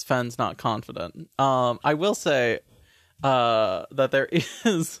because Fen's not confident. I will say that there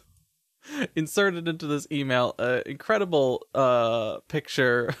is inserted into this email an incredible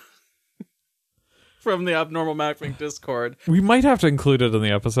picture from the Abnormal Mapping Discord. We might have to include it in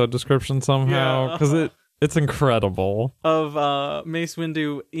the episode description somehow because it's incredible. Of Mace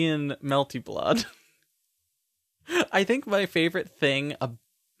Windu in Melty Blood. I think my favorite thing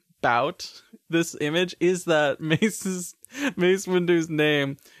about this image is that Mace Windu's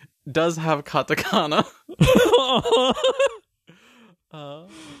name does have katakana.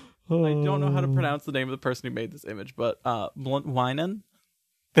 I don't know how to pronounce the name of the person who made this image, but Bluntwinen,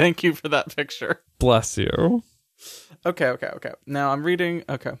 thank you for that picture. Bless you. Okay. Now I'm reading.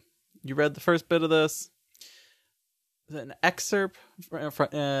 Okay. You read the first bit of this. An excerpt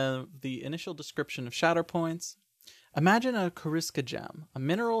from the initial description of shatter points. Imagine a Kariska gem, a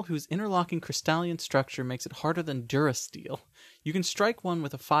mineral whose interlocking crystalline structure makes it harder than Durasteel. You can strike one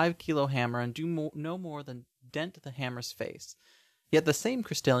with a 5-kilo hammer and do no more than dent the hammer's face. Yet the same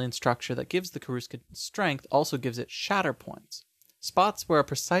crystalline structure that gives the Kariska strength also gives it shatter points, spots where a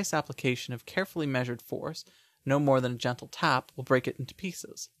precise application of carefully measured force, no more than a gentle tap, will break it into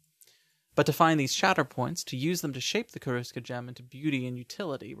pieces. But to find these shatter points, to use them to shape the Kariska gem into beauty and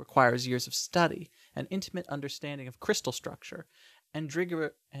utility, requires years of study, an intimate understanding of crystal structure, and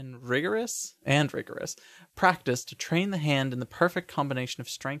rigorous practice to train the hand in the perfect combination of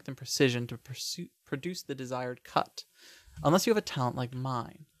strength and precision to produce the desired cut. Unless you have a talent like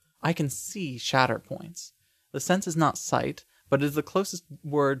mine, I can see shatter points. The sense is not sight, but it is the closest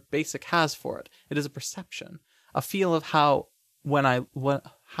word basic has for it. It is a perception, a feel of how what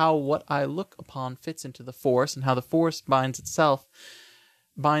I look upon fits into the Force, and how the Force binds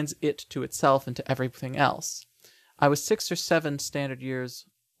it to itself and to everything else. I was 6 or 7 standard years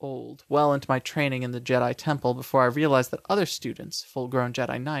old, well into my training in the Jedi Temple, before I realized that other students, full-grown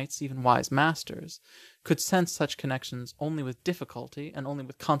Jedi Knights, even wise masters, could sense such connections only with difficulty and only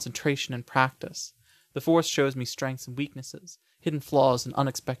with concentration and practice. The Force shows me strengths and weaknesses, hidden flaws and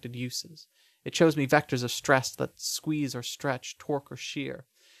unexpected uses. It shows me vectors of stress that squeeze or stretch, torque or shear.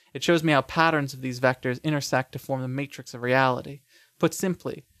 It shows me how patterns of these vectors intersect to form the matrix of reality. Put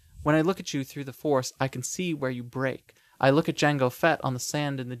simply, when I look at you through the Force, I can see where you break. I look at Jango Fett on the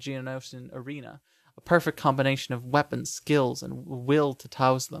sand in the Geonosian arena, a perfect combination of weapons, skills, and will to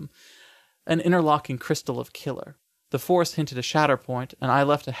touse them. An interlocking crystal of killer. The Force hinted a shatter point, and I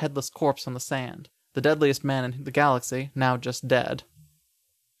left a headless corpse on the sand. The deadliest man in the galaxy, now just dead.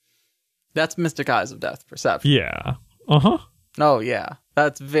 That's Mystic Eyes of Death Perception. Yeah. Uh-huh. Oh, yeah.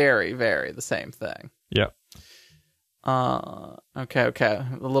 That's very, very the same thing. Yep. Okay.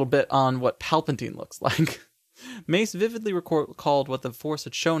 A little bit on what Palpatine looks like. Mace vividly recalled what the Force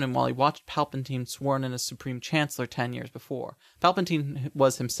had shown him while he watched Palpatine sworn in as Supreme Chancellor 10 years before. Palpatine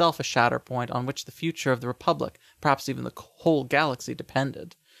was himself a shatter point on which the future of the Republic, perhaps even the whole galaxy,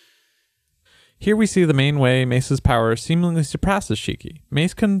 depended. Here we see the main way Mace's power seemingly surpasses Shiki.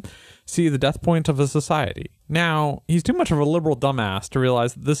 Mace can see the death point of a society. Now, he's too much of a liberal dumbass to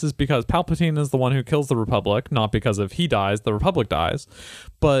realize that this is because Palpatine is the one who kills the Republic, not because if he dies, the Republic dies.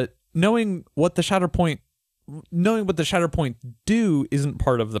 But knowing what the Shatter Point do isn't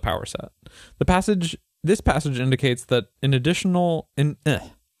part of the power set. This passage indicates that in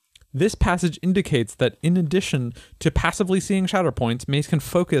addition to passively seeing shatter points, Mace can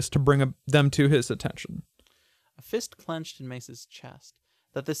focus to bring them to his attention. A fist clenched in Mace's chest.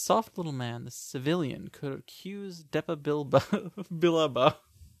 That this soft little man, this civilian, could accuse Depa Billaba.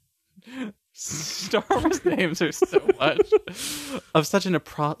 Star Wars names are so much. Of such an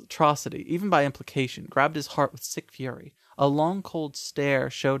atrocity, even by implication, grabbed his heart with sick fury. A long cold stare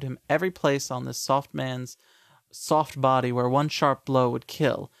showed him every place on this soft man's soft body where one sharp blow would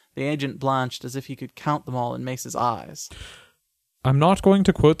kill. The agent blanched as if he could count them all in Mace's eyes. I'm not going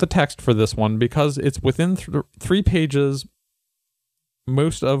to quote the text for this one because it's within 3 pages,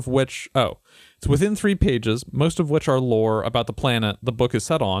 most of which are lore about the planet the book is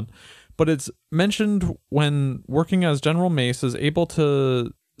set on, but it's mentioned when working as General Mace is able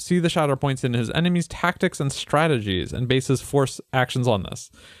to see the shatter points in his enemy's tactics and strategies and base his Force actions on this.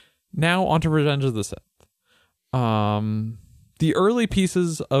 Now onto Revenge of the Sith. The early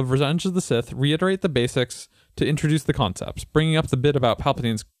pieces of Revenge of the Sith reiterate the basics to introduce the concepts, bringing up the bit about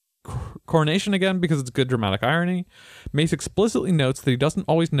Palpatine's coronation again because it's good dramatic irony. Mace explicitly notes that he doesn't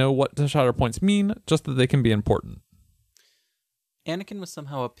always know what the shatter points mean, just that they can be important. Anakin was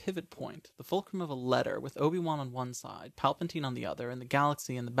somehow a pivot point, the fulcrum of a letter, with Obi-Wan on one side, Palpatine on the other, and the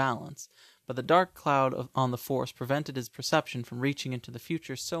galaxy in the balance. But the dark cloud on the Force prevented his perception from reaching into the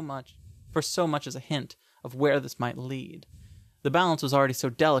future so much as a hint of where this might lead. The balance was already so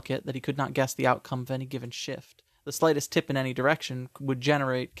delicate that he could not guess the outcome of any given shift. The slightest tip in any direction would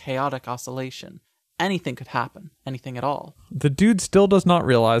generate chaotic oscillation. Anything could happen, anything at all. The dude still does not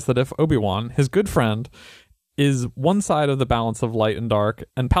realize that if Obi-Wan, his good friend, is one side of the balance of light and dark,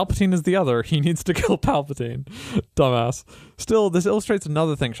 and Palpatine is the other, he needs to kill Palpatine. Dumbass. Still, this illustrates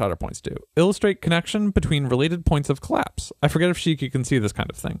another thing shatter points do. Illustrate connection between related points of collapse. I forget if Shiki can see this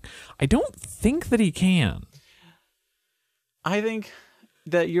kind of thing. I don't think that he can. I think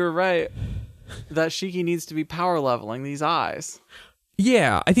that you're right, that Shiki needs to be power leveling these eyes.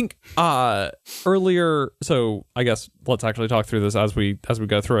 Yeah, I think earlier, so I guess let's actually talk through this as we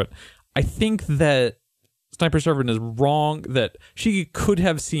go through it. I think that Sniper Servant is wrong that Shiki could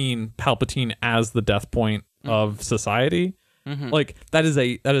have seen Palpatine as the death point of society. Mm-hmm. Like that is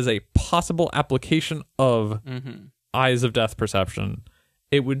a possible application of Eyes of Death perception.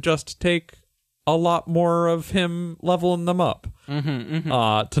 It would just take a lot more of him leveling them up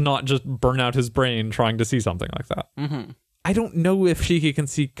to not just burn out his brain trying to see something like that. Mm-hmm. I don't know if Shiki can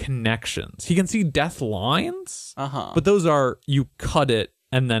see connections. He can see death lines, but those are, you cut it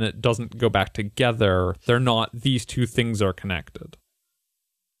and then it doesn't go back together. They're not, these two things are connected.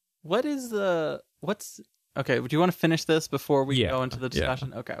 Okay, do you want to finish this before we go into the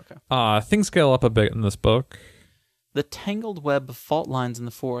discussion? Yeah. Okay. Things scale up a bit in this book. The tangled web of fault lines in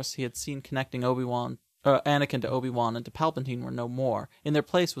the Force he had seen connecting Anakin to Obi-Wan and to Palpatine were no more. In their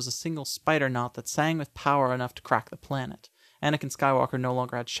place was a single spider knot that sang with power enough to crack the planet. Anakin Skywalker no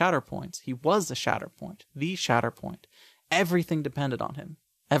longer had shatter points. He was a shatter point. The shatter point. Everything depended on him.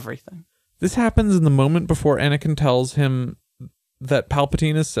 Everything. This happens in the moment before Anakin tells him that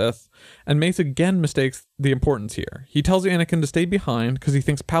Palpatine is Sith, and Mace again mistakes the importance here. He tells Anakin to stay behind because he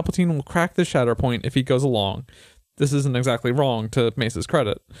thinks Palpatine will crack the shatter point if he goes along. This isn't exactly wrong, to Mace's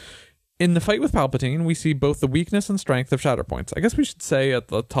credit. In the fight with Palpatine, we see both the weakness and strength of Shatterpoints. I guess we should say at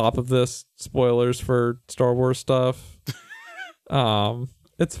the top of this, spoilers for Star Wars stuff.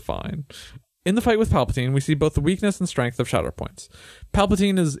 It's fine. In the fight with Palpatine, we see both the weakness and strength of Shatterpoints.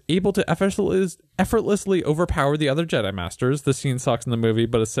 Palpatine is able to effortlessly overpower the other Jedi Masters. This scene sucks in the movie,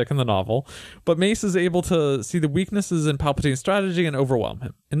 but is sick in the novel. But Mace is able to see the weaknesses in Palpatine's strategy and overwhelm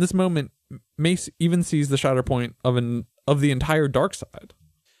him. In this moment, Mace even sees the Shatterpoint of the entire dark side.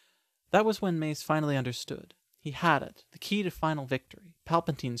 That was when Mace finally understood. He had it, the key to final victory,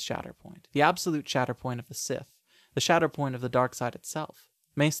 Palpatine's Shatterpoint, the absolute Shatterpoint of the Sith, the Shatterpoint of the dark side itself.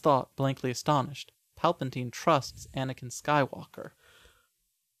 Mace thought, blankly astonished. Palpatine trusts Anakin Skywalker.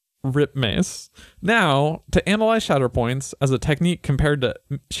 Rip Mace. Now, to analyze Shatterpoints as a technique compared to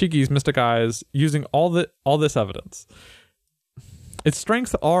Shiki's Mystic Eyes using all this evidence. Its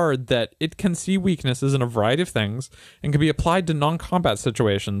strengths are that it can see weaknesses in a variety of things and can be applied to non-combat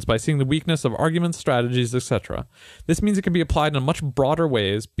situations by seeing the weakness of arguments, strategies, etc. This means it can be applied in much broader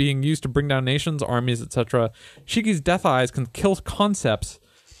ways, being used to bring down nations, armies, etc. Shiki's Death Eyes can kill concepts,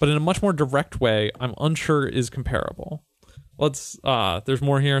 but in a much more direct way I'm unsure is comparable. There's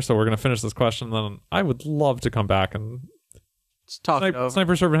more here, so we're going to finish this question, then I would love to come back and talk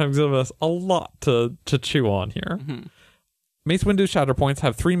Sniper Servant has given us a lot to chew on here. Mm-hmm. Mace Windu's Shatterpoints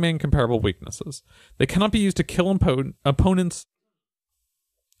have three main comparable weaknesses. They cannot be used to kill opponents.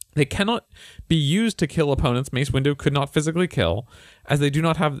 They cannot be used to kill opponents Mace Windu could not physically kill, as they do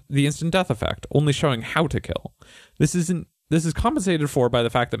not have the instant death effect, only showing how to kill. This is compensated for by the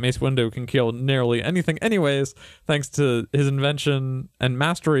fact that Mace Windu can kill nearly anything anyways, thanks to his invention and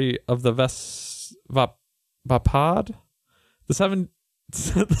mastery of the Vapad? The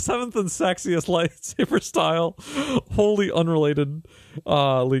seventh and sexiest lightsaber style, wholly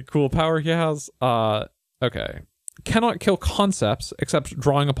unrelatedly cool power he has. Okay. Cannot kill concepts except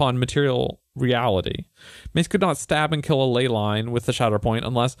drawing upon material reality. Mace could not stab and kill a ley line with the Shatterpoint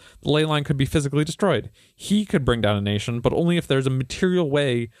unless the ley line could be physically destroyed. He could bring down a nation, but only if there's a material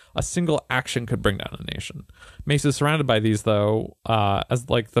way a single action could bring down a nation. Mace is surrounded by these, though, as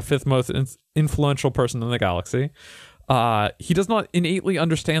like the fifth most influential person in the galaxy. He does not innately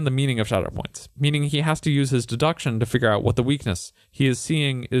understand the meaning of Shatterpoints, meaning he has to use his deduction to figure out what the weakness he is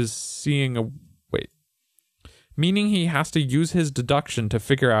seeing Meaning he has to use his deduction to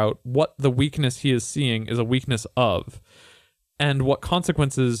figure out what the weakness he is seeing is a weakness of, and what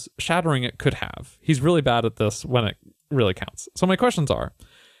consequences shattering it could have. He's really bad at this when it really counts. So my questions are,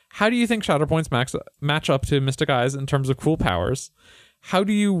 how do you think Shatterpoints match up to Mystic Eyes in terms of cool powers? How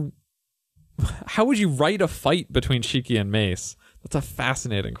would you write a fight between Shiki and Mace? That's a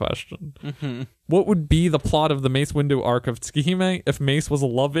fascinating question. Mm-hmm. What would be the plot of the Mace Windu arc of Tsukihime if Mace was a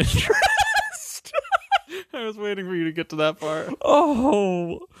love interest? I was waiting for you to get to that part.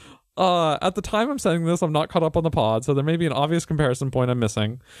 At the time I'm saying this, I'm not caught up on the pod, so there may be an obvious comparison point I'm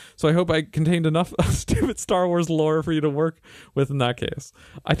missing. So I hope I contained enough stupid Star Wars lore for you to work with in that case.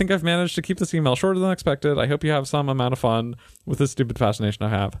 I think I've managed to keep this email shorter than expected. I hope you have some amount of fun with this stupid fascination I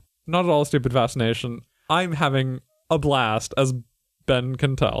have. Not at all a stupid fascination. I'm having a blast, as Ben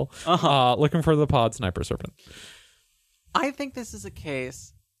can tell. Looking for the pod, Sniper Servant. I think this is a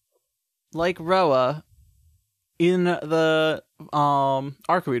case like Roa in the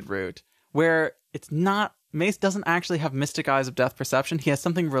Arcoid route, where it's not, Mace doesn't actually have Mystic Eyes of Death Perception. He has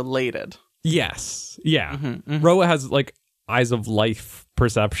something related. Yes. Yeah. Roa has like Eyes of Life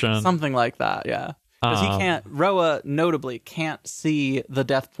Perception. Something like that, yeah. Because Roa notably can't see the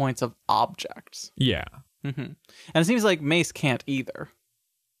death points of objects. Yeah. And it seems like Mace can't either.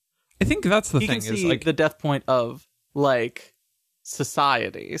 I think that's the thing. He can see like the death point of like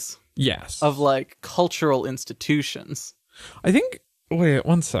societies. Yes. Of like cultural institutions. I think, wait,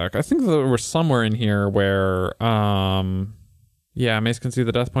 one sec. I think there was somewhere in here where, Mace can see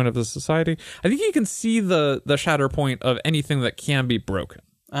the death point of the society. I think he can see the shatter point of anything that can be broken.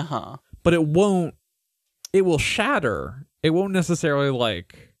 But it will shatter. It won't necessarily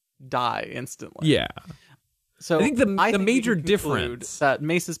like die instantly. Yeah. So I think the major difference that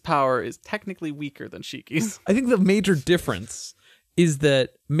Mace's power is technically weaker than Shiki's. I think the major difference is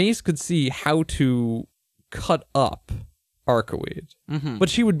that Mace could see how to cut up Arcoid, but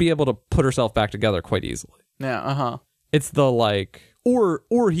she would be able to put herself back together quite easily. Yeah, It's the like,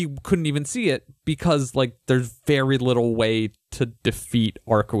 or he couldn't even see it because like there's very little way to defeat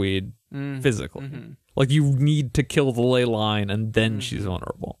Arcoid physically. Like you need to kill the ley line and then she's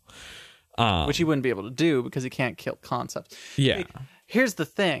vulnerable. Which he wouldn't be able to do because he can't kill concepts. Yeah. Like, here's the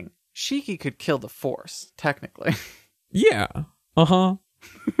thing. Shiki could kill the Force, technically. Yeah. I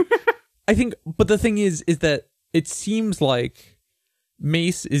think, but the thing is that it seems like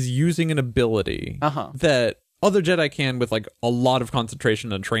Mace is using an ability that other Jedi can with like a lot of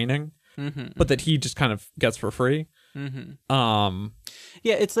concentration and training, but that he just kind of gets for free. Yeah,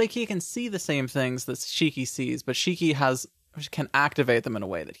 it's like he can see the same things that Shiki sees, but Shiki can activate them in a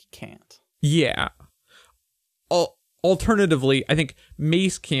way that he can't. Yeah. Alternatively, I think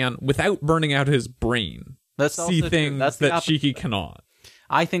Mace can, without burning out his brain, see things that Shiki cannot.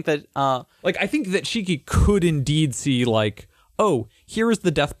 I think that I think that Shiki could indeed see, like, oh, here is the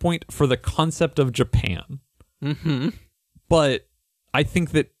death point for the concept of Japan. But I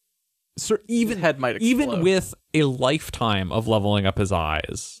think that even his head might explode. Even with a lifetime of leveling up his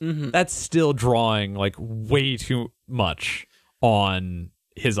eyes, that's still drawing like way too much on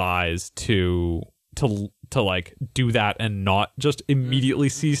his eyes to like do that and not just immediately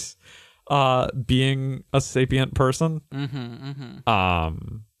cease being a sapient person. Like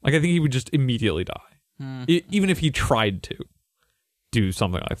I think he would just immediately die, even if he tried to do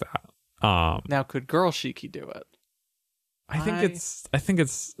something like that. Now, could Girl Shiki do it? I think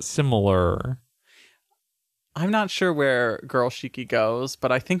it's similar. I'm not sure where Girl Shiki goes,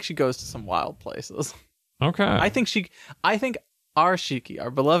 but I think she goes to some wild places. Okay. I think our Shiki,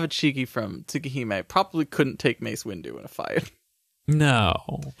 our beloved Shiki from Tsukihime, probably couldn't take Mace Windu in a fight.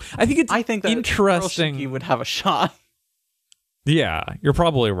 No. I think that interesting. Girl Shiki would have a shot. Yeah, you're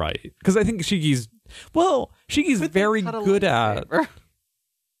probably right. Because I think Shiki's very good at...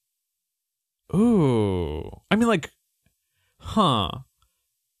 Ooh. I mean, like, how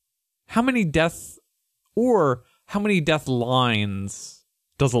many death lines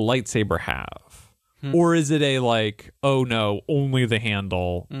does a lightsaber have? Or is it a like, oh no, only the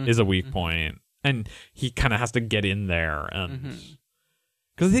handle is a weak point, and he kind of has to get in there? And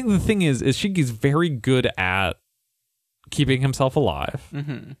because I think the thing is Shiki's very good at keeping himself alive,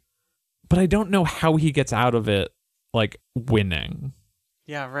 but I don't know how he gets out of it, like, winning.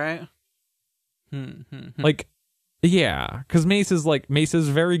 Yeah, right. Like, yeah, because Mace is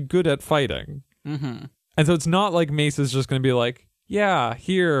very good at fighting, and so it's not like Mace is just going to be like, yeah,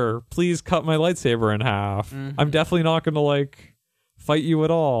 here, please cut my lightsaber in half. I'm definitely not going to, like, fight you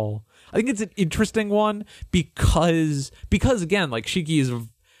at all. I think it's an interesting one because again, like, Shiki is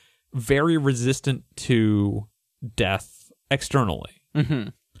very resistant to death externally.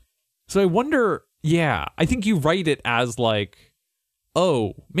 So I wonder, yeah, I think you write it as, like,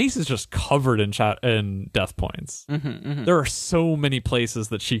 oh, Mace is just covered in death points. There are so many places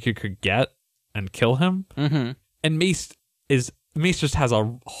that Shiki could get and kill him. And Mace just has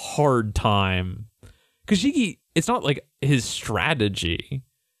a hard time. Because Shiki, it's not like his strategy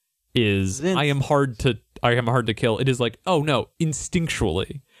is I am hard to kill. It is like, oh no,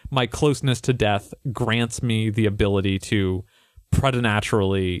 instinctually, my closeness to death grants me the ability to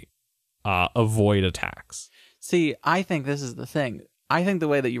preternaturally avoid attacks. See, I think this is the thing. I think the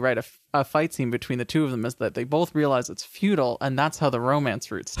way that you write a fight scene between the two of them is that they both realize it's futile, and that's how the romance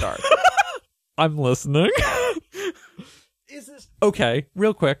route starts. I'm listening. Is this okay?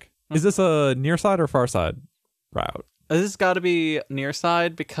 Real quick, is this a near side or far side route? This has got to be near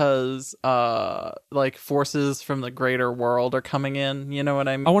side because, like, forces from the greater world are coming in. You know what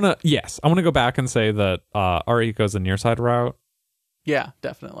I mean? I want to go back and say that Arihiko's a near side route. Yeah,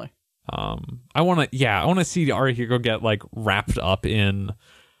 definitely. I want to see Arihiko get, like, wrapped up in,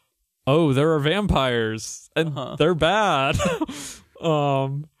 oh, there are vampires and they're bad.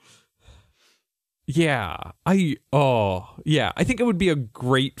 Yeah, I think it would be a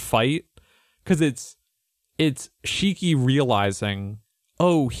great fight because it's Shiki realizing,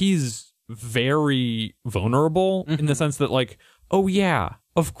 oh, he's very vulnerable in the sense that, like, oh yeah,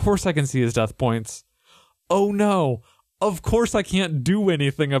 of course I can see his death points. Oh no, of course I can't do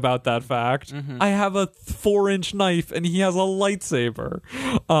anything about that fact. I have a 4-inch knife and he has a lightsaber.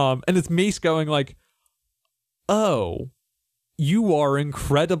 And it's Mace going like, oh, you are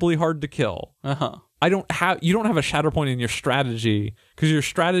incredibly hard to kill. You don't have a shatter point in your strategy because your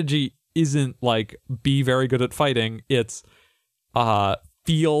strategy isn't like be very good at fighting. It's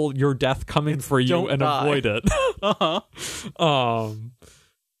feel your death coming for you and die. Avoid it.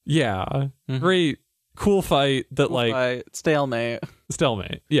 Yeah, great, cool fight. Stalemate.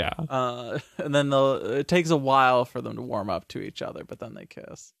 Yeah. And then it takes a while for them to warm up to each other, but then they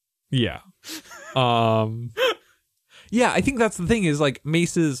kiss. Yeah. Yeah, I think that's the thing is, like,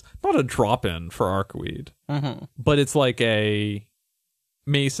 Mace is not a drop-in for Arcweed, but it's like a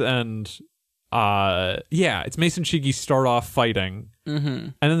Mace and, it's Mace and Shiki start off fighting,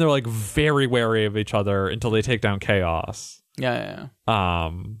 and then they're, like, very wary of each other until they take down Chaos. Yeah.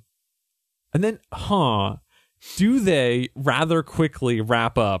 And then, do they rather quickly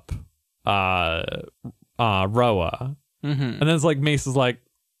wrap up Roa? And then it's like Mace is like,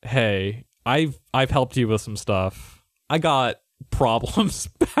 hey, I've helped you with some stuff. I got problems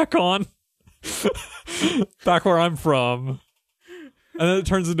back where I'm from. And then it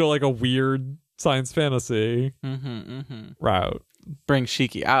turns into like a weird science fantasy route. Bring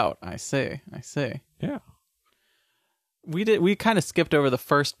Shiki out. I see. Yeah. We kind of skipped over the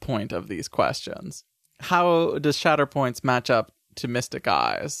first point of these questions. How does Shatterpoints match up to Mystic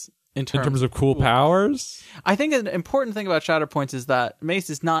Eyes in terms of cool powers? I think an important thing about Shatterpoints is that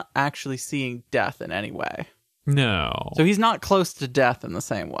Mace is not actually seeing death in any way. No. So he's not close to death in the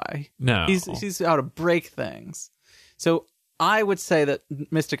same way. No. He's out to break things. So I would say that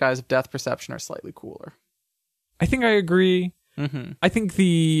Mystic Eyes of Death Perception are slightly cooler. I think I agree. I think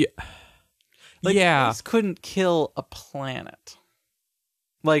Mace couldn't kill a planet.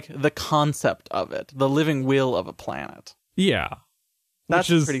 Like the concept of it, the living will of a planet. Yeah. That's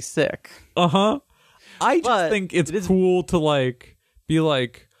pretty sick. I just think it's cool to like be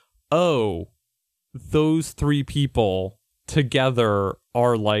like, oh, those three people together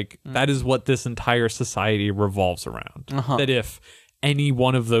are like, that is what this entire society revolves around. That if any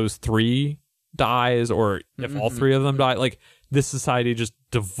one of those three dies, or if all three of them die, like this society just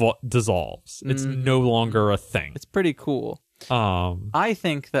dissolves. It's no longer a thing. It's pretty cool. I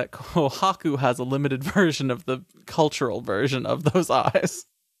think that Kohaku has a limited version of the cultural version of those eyes.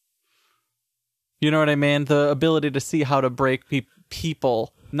 You know what I mean? The ability to see how to break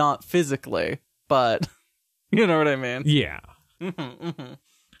people, not physically, but you know what I mean? Yeah.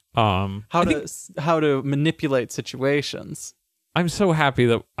 How to manipulate situations. I'm so happy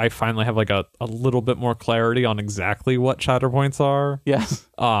that I finally have like a little bit more clarity on exactly what Shatterpoints are. Yes.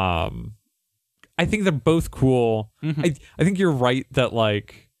 I think they're both cool. I think you're right that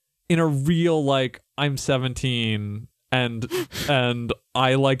like in a real like I'm 17 and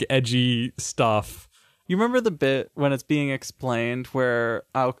I like edgy stuff. You remember the bit when it's being explained where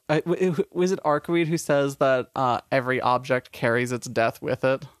was it Arcoid who says that every object carries its death with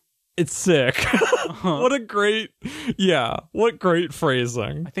it? It's sick. What great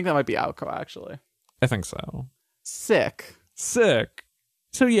phrasing. I think that might be Aoko, actually. I think so. Sick.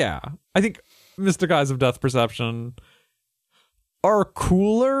 So yeah, I think Mystic Eyes of Death Perception are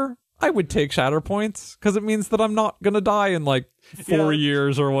cooler. I would take Shatterpoints because it means that I'm not going to die in like 4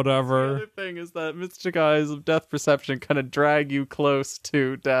 years or whatever. The other thing is that Mystic Eyes of Death Perception kind of drag you close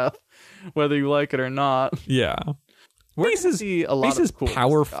to death, whether you like it or not. Yeah. Mace's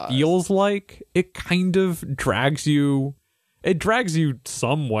power feels like it kind of drags you. It drags you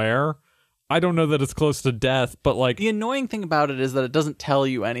somewhere. I don't know that it's close to death, but like the annoying thing about it is that it doesn't tell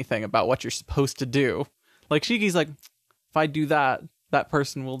you anything about what you're supposed to do. Like Shiki's like, if I do that, that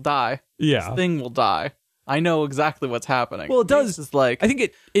person will die. Yeah, this thing will die. I know exactly what's happening. Well, it does. It's like I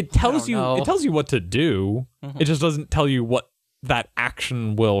think it tells you it tells you what to do. It just doesn't tell you what that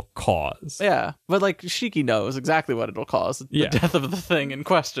action will cause. Yeah, but like Shiki knows exactly what it'll cause. The death of the thing in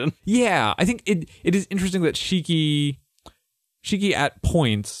question. Yeah, I think it is interesting that Shiki at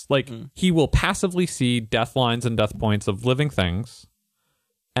points, like he will passively see death lines and death points of living things,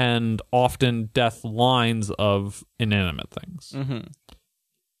 and often death lines of inanimate things.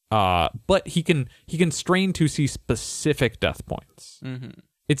 But he can strain to see specific death points.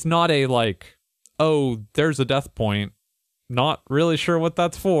 It's not a like, oh, there's a death point, not really sure what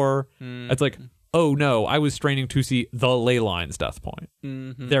that's for. It's like, oh no, I was straining to see the ley line's death point.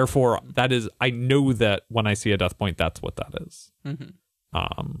 Therefore, that is, I know that when I see a death point, that's what that is.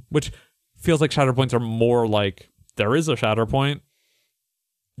 Which feels like Shatterpoints are more like, there is a Shatterpoint.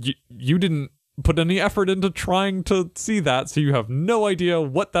 You didn't put any effort into trying to see that, so you have no idea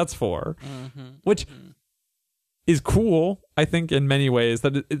what that's for. Which is cool, I think, in many ways.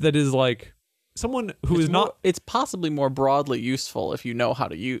 That is like someone who is not. It's possibly more broadly useful if you know how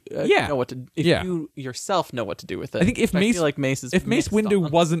to use. Know what to. If you yourself know what to do with it. I think if Mace Windu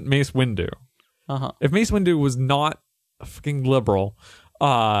wasn't Mace Windu, if Mace Windu was not fucking liberal,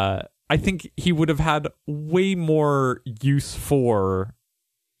 I think he would have had way more use for,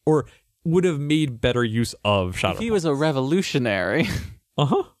 or would have made better use of Shatterpoints. If he was a revolutionary,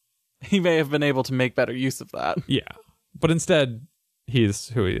 he may have been able to make better use of that. Yeah, but instead, he's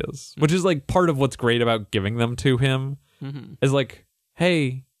who he is, which is like part of what's great about giving them to him. Is like,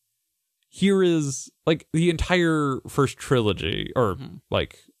 hey, here is like the entire first trilogy or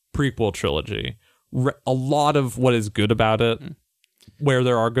like prequel trilogy. A lot of what is good about it, where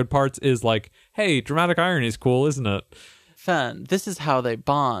there are good parts, is like, hey, dramatic irony is cool, isn't it? Fen, this is how they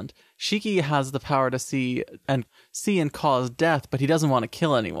bond. Shiki has the power to see and cause death, but he doesn't want to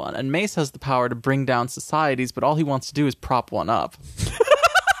kill anyone. And Mace has the power to bring down societies, but all he wants to do is prop one up.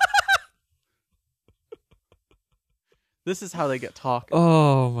 This is how they get talking.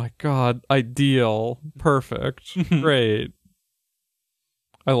 Oh my god. Ideal. Perfect. Great.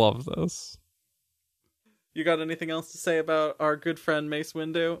 I love this. You got anything else to say about our good friend Mace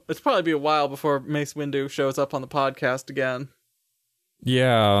Windu? It's probably be a while before Mace Windu shows up on the podcast again.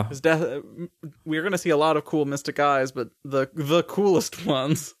 Yeah. We're going to see a lot of cool Mystic Eyes, but the coolest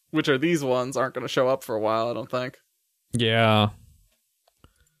ones, which are these ones, aren't going to show up for a while, I don't think. Yeah.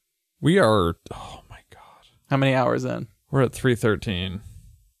 We are... Oh my god. How many hours in? We're at 3:13.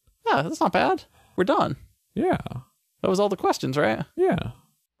 Yeah, that's not bad. We're done. Yeah. That was all the questions, right? Yeah.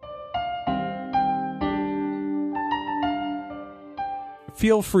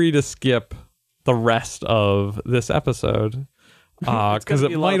 Feel free to skip the rest of this episode because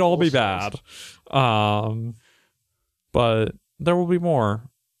it might all be bad. But there will be more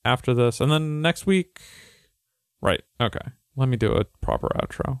after this. And then next week... Right. Okay. Let me do a proper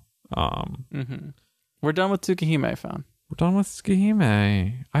outro. We're done with Tsukihime-fan. We're done with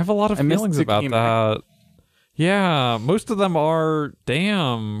Tsukihime. I have a lot of feelings about that. Yeah, most of them are,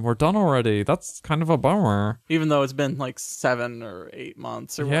 damn, we're done already. That's kind of a bummer. Even though it's been like 7 or 8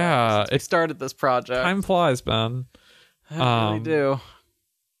 months or whatever since we started this project. Time flies, Ben. I really do.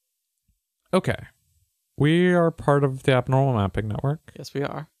 Okay. We are part of the Abnormal Mapping Network. Yes, we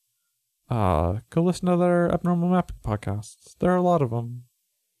are. Go listen to their Abnormal Mapping podcasts. There are a lot of them.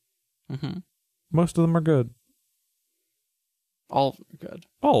 Most of them are good. All of them are good.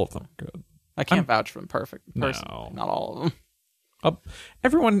 All of them are good. I can't vouch for them perfect. No. Not all of them.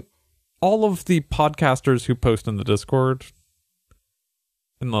 All of the podcasters who post in the Discord,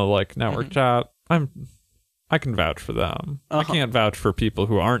 in the network chat, I can vouch for them. I can't vouch for people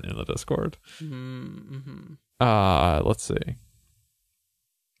who aren't in the Discord. Let's see.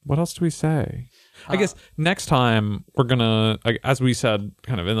 What else do we say? I guess next time we're gonna, as we said,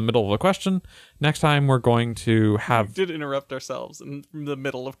 kind of in the middle of a question, next time we're going to have... We did interrupt ourselves in the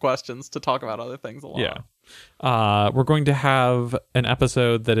middle of questions to talk about other things a lot. Yeah. We're going to have an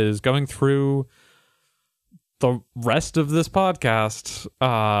episode that is going through the rest of this podcast.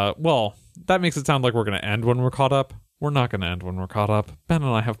 Well, that makes it sound like we're going to end when we're caught up. We're not going to end when we're caught up. Ben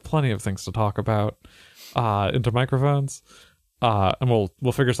and I have plenty of things to talk about into microphones. And we'll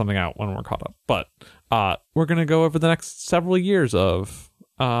figure something out when we're caught up. But we're going to go over the next several years of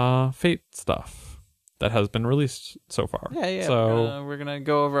Fate stuff that has been released so far. Yeah. So we're gonna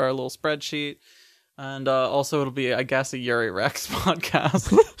go over our little spreadsheet. And also it'll be, I guess, a Yuri Rex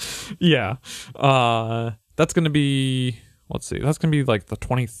podcast. Yeah. That's going to be, let's see, that's going to be like the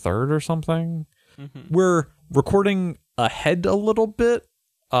 23rd or something. We're recording ahead a little bit.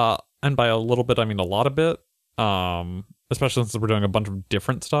 And by a little bit, I mean a lot of bit. Especially since we're doing a bunch of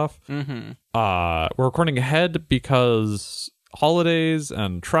different stuff. We're recording ahead because holidays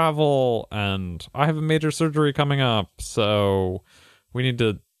and travel, and I have a major surgery coming up, so we need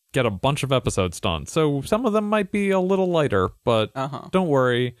to get a bunch of episodes done. So some of them might be a little lighter, but don't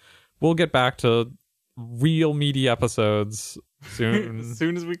worry. We'll get back to real meaty episodes soon. As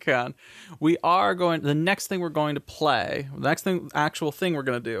soon as we can. We are going... The next thing we're going to play, the next actual thing we're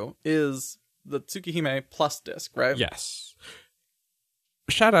going to do is... the Tsukihime Plus disc, right? Yes.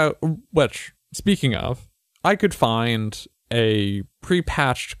 Shout out, which, speaking of, I could find a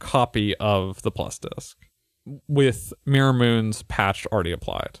pre-patched copy of the Plus disc with Mirror Moon's patch already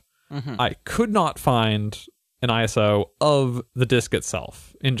applied. I could not find an ISO of the disc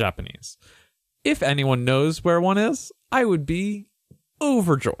itself in Japanese. If anyone knows where one is, I would be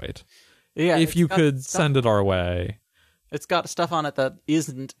overjoyed. Yeah, if you could send it our way. It's got stuff on it that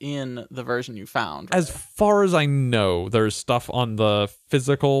isn't in the version you found. Right? As far as I know, there's stuff on the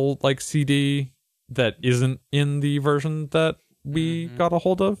physical CD that isn't in the version that we got a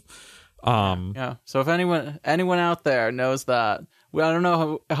hold of. Yeah. So if anyone out there knows that, I don't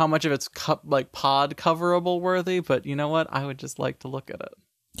know how much of it's pod coverable worthy, but you know what? I would just like to look at it.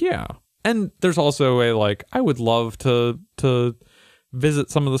 Yeah. And there's also a I would love to visit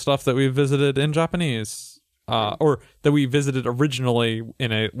some of the stuff that we visited in Japanese. Or that we visited originally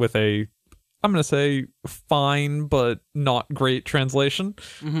with a, I'm going to say, fine but not great translation.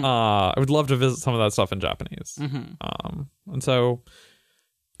 I would love to visit some of that stuff in Japanese. And so,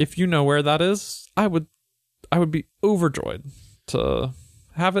 if you know where that is, I would be overjoyed to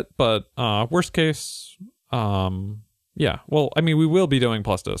have it. But worst case, yeah. Well, I mean, we will be doing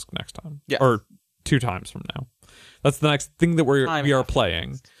Plus Disc next time, or 2 times from now. That's the next thing that we are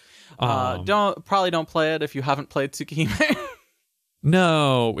playing. Don't play it if you haven't played Tsukihime.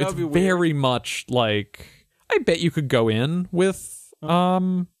 No, it's very much like, I bet you could go in with as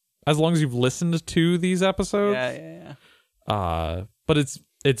long as you've listened to these episodes. Yeah. But it's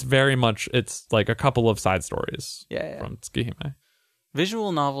it's very much, it's like a couple of side stories from Tsukihime.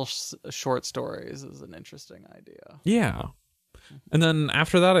 Visual novel short stories is an interesting idea. Yeah. And then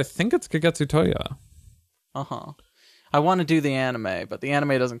after that, I think it's Kagetsu Toya. I want to do the anime, but the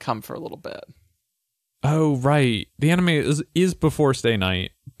anime doesn't come for a little bit. Oh, right. The anime is before Stay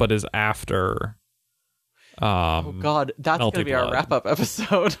Night, but is after. Oh God, that's going to be our wrap-up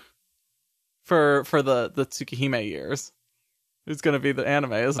episode for the Tsukihime years. It's going to be the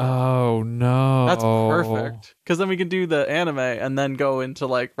anime, isn't it? Oh, no. That's perfect. Because then we can do the anime and then go into,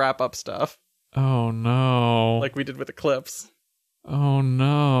 like, wrap-up stuff. Oh, no. Like we did with Eclipse. Oh,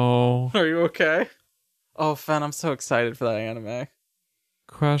 no. Are you okay? Oh, Fen, I'm so excited for that anime.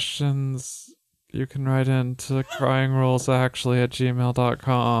 Questions you can write into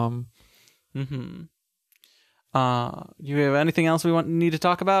cryingrulesactually@gmail.com. You have anything else we need to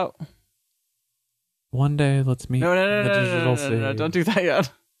talk about? One day, let's meet in the digital sea. No, don't do that yet.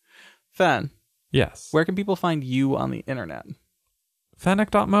 Fen. Yes. Where can people find you on the internet?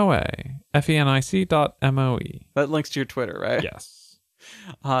 Fennec.moe. FENIC.moe. That links to your Twitter, right? Yes.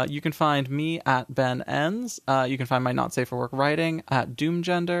 You can find me at Ben Enns. You can find my Not Safe for Work writing at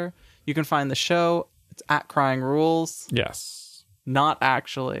Doomgender. You can find the show. It's at Crying Rules. Yes. Not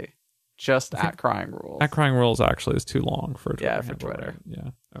actually. Just at Crying Rules. At Crying Rules actually is too long for Twitter. Yeah, for Twitter. Right? Yeah.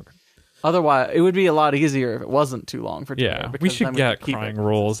 Okay. Otherwise, it would be a lot easier if it wasn't too long for Twitter. Yeah, we should get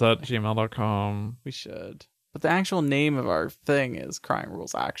cryingrules@gmail.com. We should. But the actual name of our thing is Crying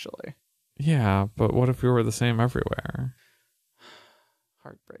Rules, actually. Yeah, but what if we were the same everywhere?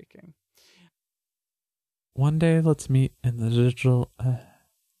 Heartbreaking. One day, let's meet in the digital...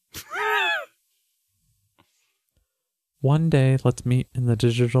 One day, let's meet in the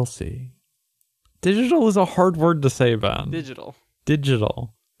digital sea. Digital is a hard word to say, Ben. Digital.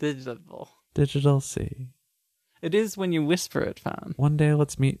 Digital. Digital. Digital sea. It is when you whisper it, fam. One day,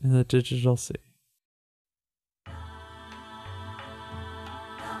 let's meet in the digital sea.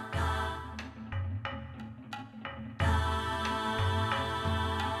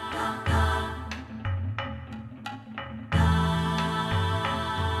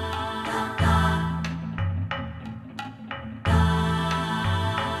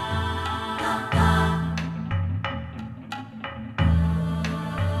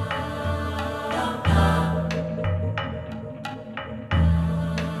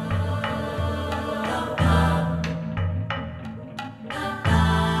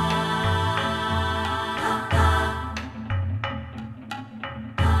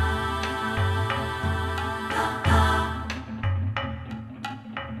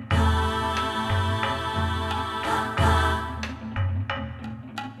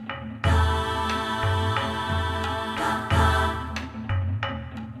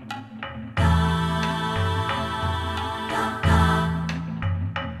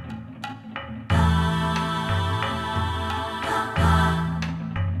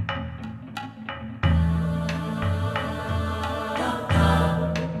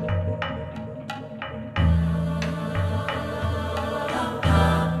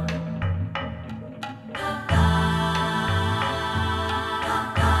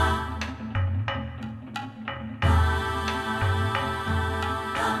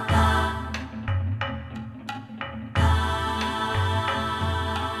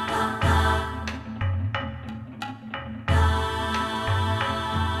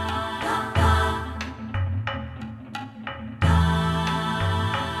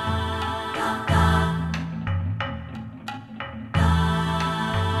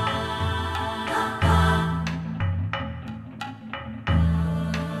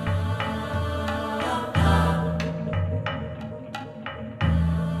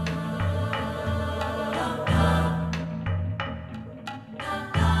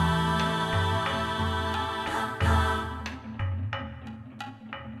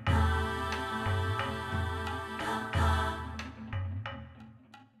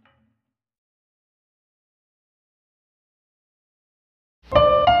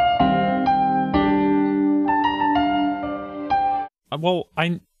 Well,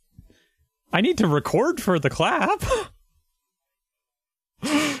 I need to record for the clap.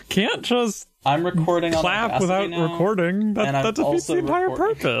 Can't just I'm recording clap on without now, recording. That defeats the entire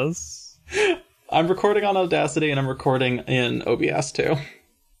purpose. I'm recording on Audacity and I'm recording in OBS too.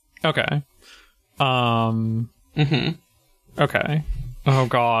 Okay. Okay. Oh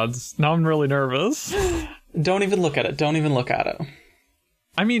God. Now I'm really nervous. Don't even look at it. Don't even look at it.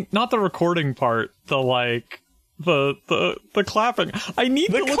 I mean, not the recording part. The clapping. I need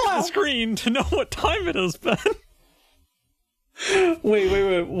to look at the screen to know what time it has been.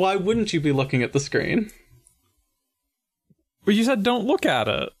 Wait. Why wouldn't you be looking at the screen? Well, you said don't look at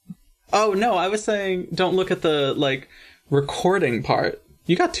it. Oh, no, I was saying don't look at the, like, recording part.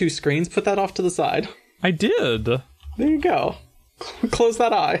 You got 2 screens, put that off to the side. I did. There you go. Close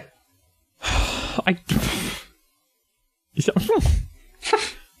that eye.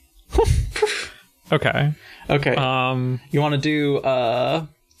 Okay. Okay. You want to do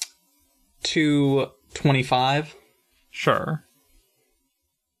 225? Sure.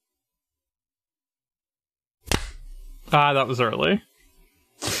 That was early.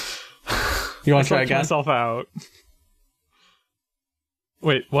 You want to try again? Myself out.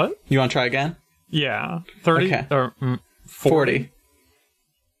 Wait, what? You want to try again? Yeah. 30 okay. Or 40.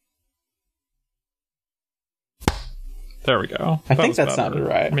 There we go. I think that sounded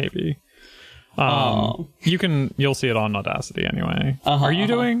right. Maybe. You'll see it on Audacity anyway. Uh-huh, Are you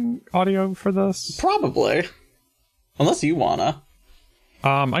doing audio for this? Probably. Unless you wanna.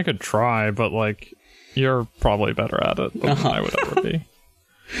 I could try, but like you're probably better at it than I would ever be.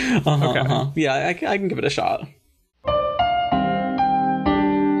 Okay. Yeah, I can give it a shot.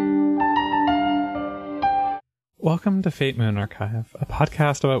 Welcome to Fate Moon Archive, a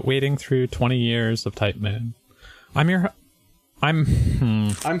podcast about wading through 20 years of Type Moon. I'm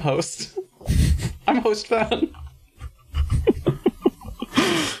host. I'm host fan.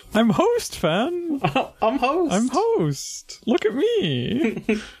 I'm host fan. I'm host. I'm host. Look at me.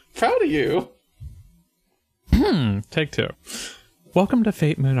 Proud of you. Take 2. Welcome to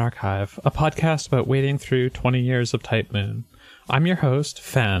Fate Moon Archive, a podcast about wading through 20 years of Type Moon. I'm your host,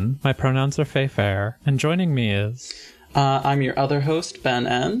 Fen. My pronouns are Fae Fair, and joining me is... I'm your other host, Ben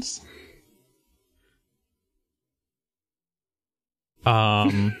Enns.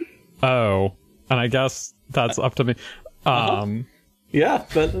 And I guess that's up to me. Yeah,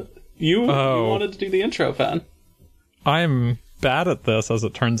 but you wanted to do the intro, Fen. I'm bad at this, as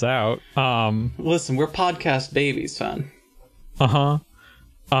it turns out. Listen, we're podcast babies, Fen.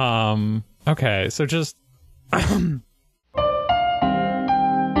 Okay, so just...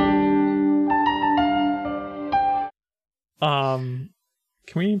 Can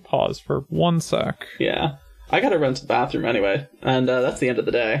we pause for 1 sec? Yeah. I gotta run to the bathroom anyway, and that's the end of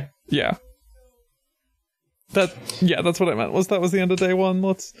the day. Yeah. That's what I meant. That was the end of day 1.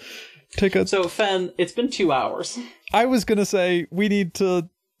 Let's take a... So, Fen, it's been 2 hours. I was gonna say, we need to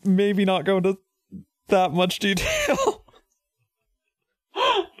maybe not go into that much detail.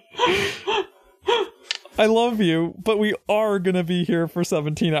 I love you, but we are gonna be here for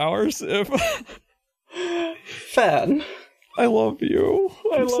 17 hours if... Fen. I love you.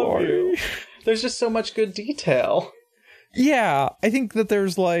 I'm sorry. You. There's just so much good detail. Yeah, I think that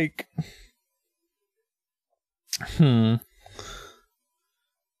there's like... There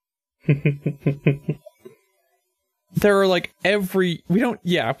are like every... We don't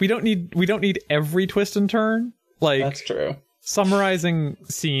need every twist and turn. Like, that's true. Summarizing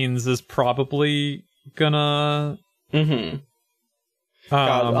scenes is probably gonna...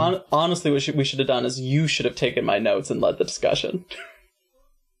 God, honestly, what we should have done is you should have taken my notes and led the discussion.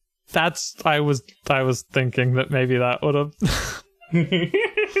 I was thinking that maybe that would have...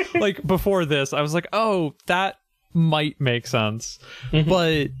 Like, before this, I was like, oh, that might make sense.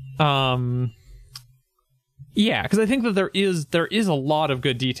 But, yeah, because I think that there is a lot of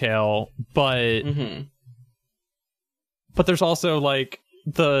good detail, but... But there's also, like,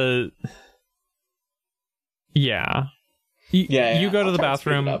 the... Yeah. You go to the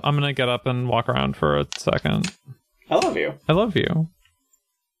bathroom. I'm gonna get up and walk around for a second. I love you. I love you.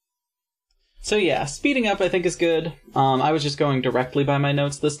 So yeah, speeding up I think is good. I was just going directly by my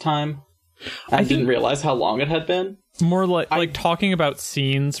notes this time. I didn't realize how long it had been. More like talking about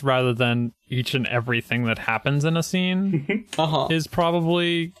scenes rather than each and everything that happens in a scene is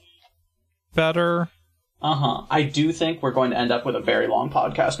probably better. I do think we're going to end up with a very long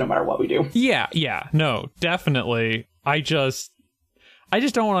podcast no matter what we do. Yeah. No, definitely. I just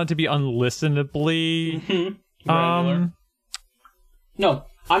don't want it to be unlistenably regular. No,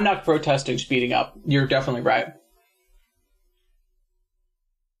 I'm not protesting speeding up. You're definitely right.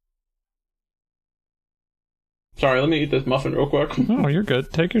 Sorry, let me eat this muffin real quick. Oh, you're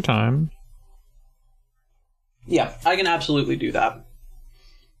good. Take your time. Yeah, I can absolutely do that.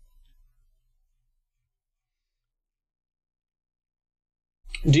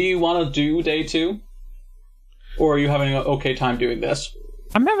 Do you want to do day 2? Or are you having an okay time doing this?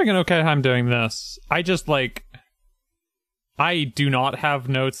 I'm having an okay time doing this. I just, I do not have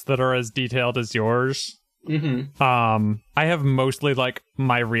notes that are as detailed as yours. I have mostly,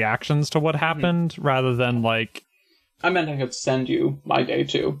 my reactions to what happened, rather than, I meant I could send you my day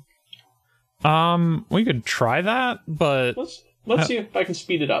 2. We could try that, but... Let's see if I can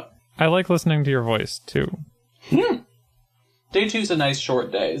speed it up. I like listening to your voice, too. Day 2's a nice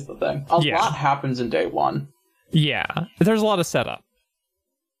short day is the thing. A lot happens in day 1. Yeah, there's a lot of setup.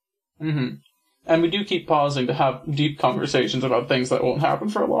 Mm-hmm. And we do keep pausing to have deep conversations about things that won't happen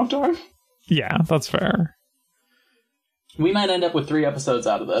for a long time. Yeah, that's fair. We might end up with 3 episodes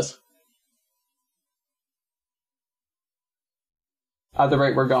out of this. At the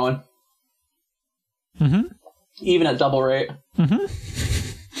rate we're going. Mm-hmm. Even at double rate. Mm-hmm.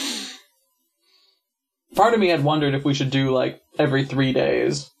 Part of me had wondered if we should do, like, every 3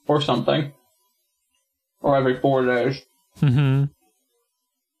 days or something. Or every 4 days. Mm-hmm.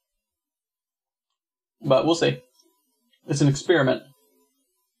 But we'll see. It's an experiment.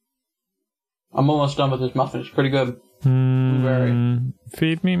 I'm almost done with this muffin. It's pretty good. Blueberry.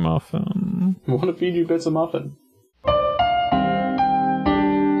 Feed me muffin. I want to feed you bits of muffin.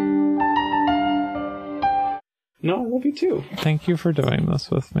 No, I love you too. Thank you for doing this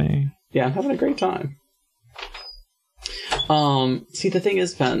with me. Yeah, I'm having a great time. See, the thing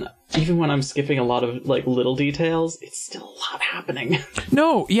is, Ben, even when I'm skipping a lot of, like, little details, it's still a lot happening.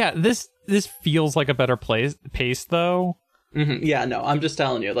 No, yeah, this feels like a better pace, though. Mm-hmm. Yeah, no, I'm just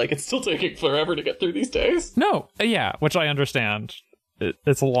telling you, like, it's still taking forever to get through these days. No, yeah, which I understand.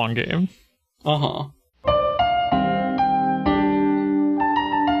 It's a long game. Uh-huh.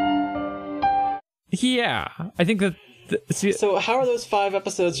 Yeah, I think that... So how are those 5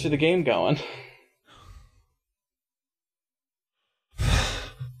 episodes for the game going?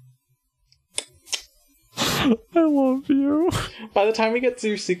 I love you. By the time we get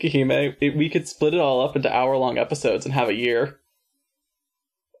to Tsukihime, we could split it all up into hour-long episodes and have a year.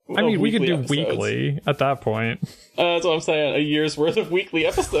 I mean, we could do weekly at that point. That's what I'm saying. A year's worth of weekly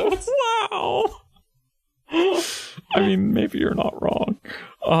episodes. Wow. I mean, maybe you're not wrong.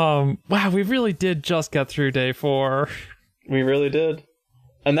 Wow, we really did just get through day 4. We really did.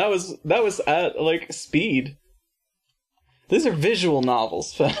 And that was at, like, speed. These are visual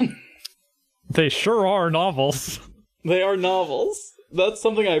novels, Fenn. They sure are novels. They are novels. That's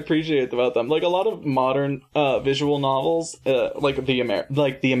something I appreciate about them. Like, a lot of modern visual novels, like the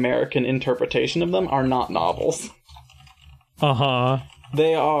American interpretation of them, are not novels. Uh-huh.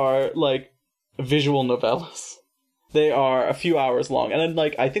 They are, like, visual novellas. They are a few hours long. And then,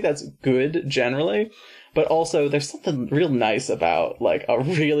 like, I think that's good, generally. But also, there's something real nice about, like, a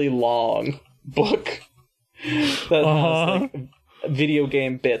really long book that has, like, video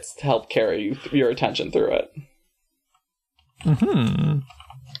game bits to help carry your attention through it. Mm-hmm.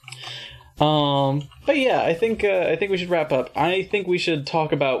 But yeah, I think we should wrap up. I think we should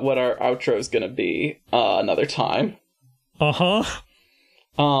talk about what our outro is gonna be another time. Uh-huh.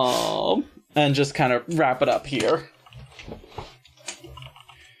 And just kind of wrap it up here.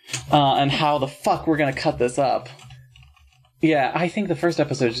 And how the fuck we're gonna cut this up. Yeah, I think the first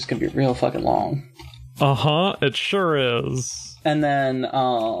episode is just gonna be real fucking long. Uh-huh, it sure is. And then,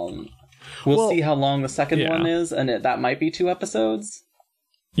 we'll see how long the second one is, and that might be 2 episodes.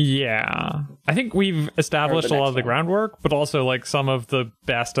 Yeah. I think we've established a lot of the groundwork, but also, like, some of the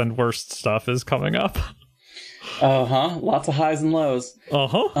best and worst stuff is coming up. Uh-huh. Lots of highs and lows.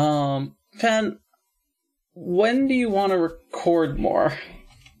 Uh-huh. Fenn, when do you want to record more?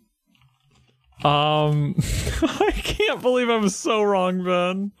 I can't believe I'm so wrong,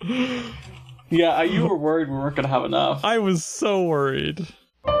 Ben. Yeah, you were worried we weren't going to have enough. I was so worried.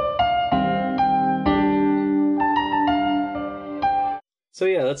 So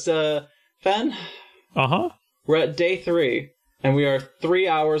yeah, let's, Fenn? Uh-huh. We're at day 3, and we are 3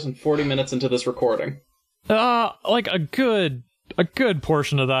 hours and 40 minutes into this recording. Like a good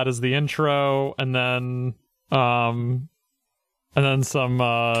portion of that is the intro, and then some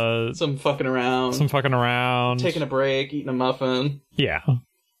fucking around. Taking a break, eating a muffin. Yeah.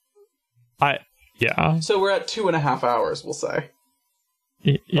 Yeah. So we're at 2.5 hours, we'll say.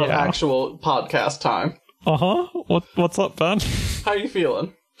 Yeah. Of actual podcast time. Uh-huh. What's up, Ben? How are you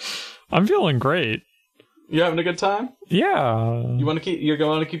feeling? I'm feeling great. You having a good time? Yeah. You're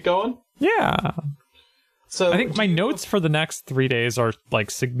going to keep going? Yeah. So I think my notes for the next 3 days are, like,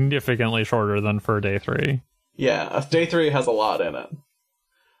 significantly shorter than for day 3. Yeah, day 3 has a lot in it.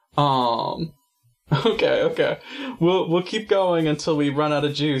 Okay. We'll keep going until we run out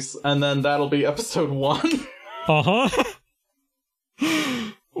of juice, and then that'll be episode 1. Uh-huh.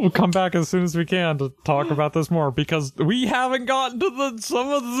 We'll come back as soon as we can to talk about this more, because we haven't gotten to some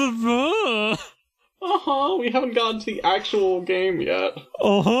of the... We haven't gotten to the actual game yet.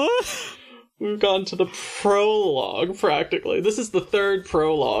 Uh-huh. We've gone to the prologue, practically. This is the 3rd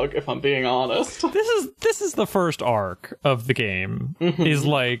prologue, if I'm being honest. This is the first arc of the game. Mm-hmm. Is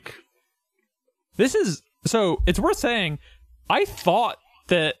like... So, it's worth saying, I thought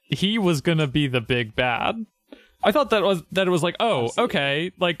that he was gonna be the big bad. I thought that it was like, oh, absolutely.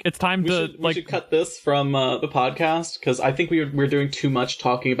 Okay, like it's time we should cut this from the podcast because I think we're doing too much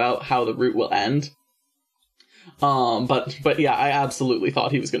talking about how the route will end. But yeah, I absolutely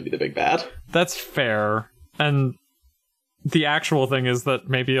thought he was going to be the big bad. That's fair. And the actual thing is that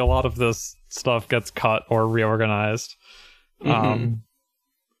maybe a lot of this stuff gets cut or reorganized.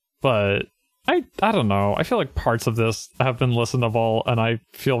 But I don't know. I feel like parts of this have been listenable, and I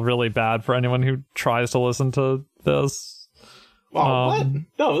feel really bad for anyone who tries to listen to this. Oh, what?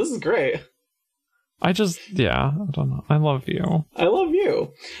 No, this is great. I don't know. I love you. I love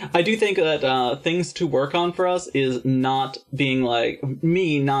you. I do think that things to work on for us is not being like,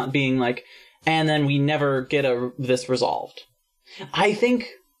 and then we never get this resolved. I think,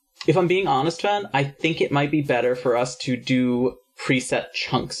 if I'm being honest, Fen, I think it might be better for us to do preset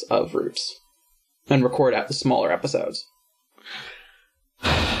chunks of routes and record at the smaller episodes.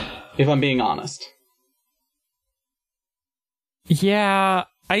 If I'm being honest. Yeah,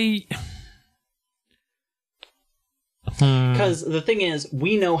 because the thing is,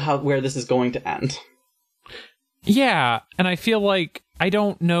 we know where this is going to end. Yeah, and I feel like I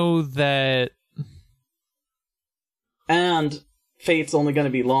don't know that... And Fate's only going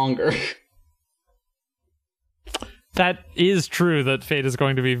to be longer. That is true, that Fate is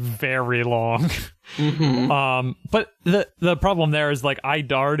going to be very long. But the problem there is, like, I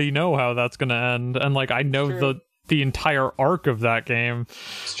already know how that's going to end, and, like, I know the entire arc of that game.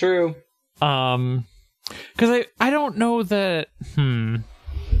 It's true. Because I don't know that...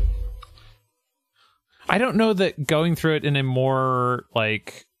 I don't know that going through it in a more,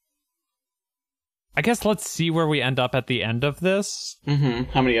 like... I guess let's see where we end up at the end of this.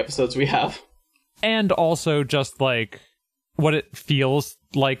 How many episodes we have. And also just, like, what it feels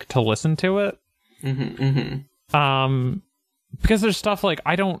like to listen to it. Because there's stuff, like,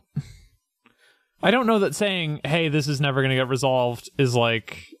 I don't know that saying, hey, this is never going to get resolved is,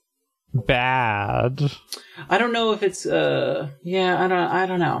 like... bad. I don't know if it's I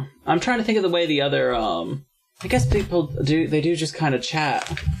don't know. I'm trying to think of the way the other I guess people do just kind of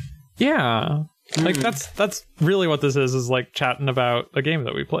chat. Yeah. Like that's really what this is like chatting about a game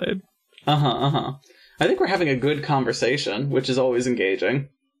that we played. I think we're having a good conversation, which is always engaging.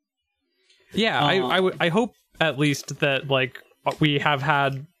 Yeah, I hope at least that like we have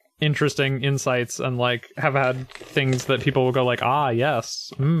had interesting insights and like have had things that people will go like,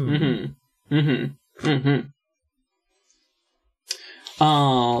 yes.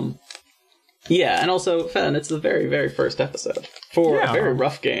 Yeah, and also Fen, it's the very, very first episode for a very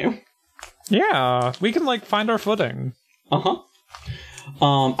rough game. Yeah, we can like find our footing.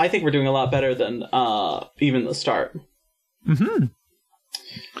 I think we're doing a lot better than even the start.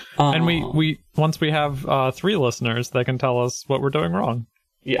 And we once we have 3 listeners that can tell us what we're doing wrong.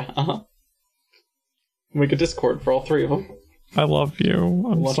 Yeah, Make a Discord for all 3 of them. I love you.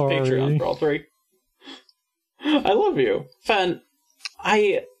 I'm sorry. Launch a Patreon for all 3. I love you. Fen,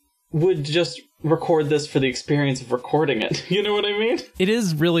 I would just record this for the experience of recording it. You know what I mean? It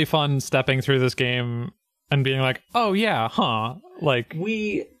is really fun stepping through this game and being like, oh yeah, huh? Like,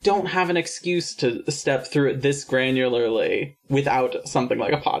 we don't have an excuse to step through it this granularly without something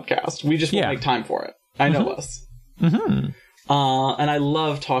like a podcast. We just won't make time for it. I know us. And I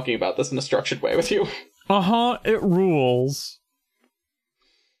love talking about this in a structured way with you. It rules.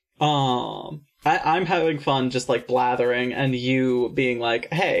 I'm having fun just like blathering and you being like,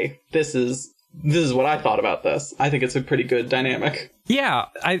 hey, this is what I thought about this. I think it's a pretty good dynamic. Yeah,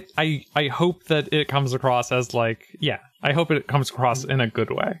 I hope that it comes across as like, I hope it comes across in a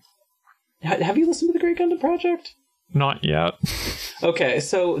good way. Have you listened to the Great Gundam Project? Not yet. Okay,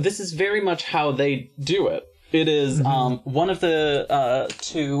 so this is very much how they do it. It is one of the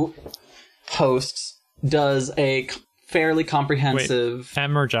 2 hosts does a fairly comprehensive... Wait,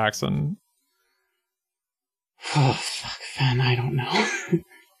 M or Jackson? Oh, fuck, Fen, I don't know.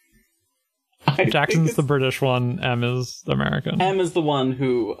 Jackson's the British one, M is the American. M is the one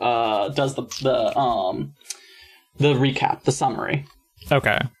who does the recap, the summary.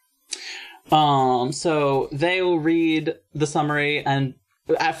 Okay. So they'll read the summary, and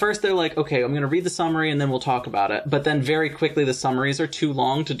at first they're like, okay, I'm going to read the summary and then we'll talk about it. But then very quickly the summaries are too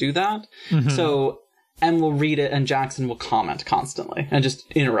long to do that. So M will read it and Jackson will comment constantly and just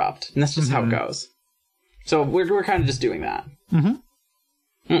interrupt. And that's just how it goes. So we're kind of just doing that.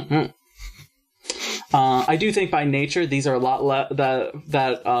 I do think by nature these are a lot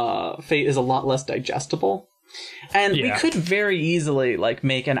that Fate is a lot less digestible. And we could very easily like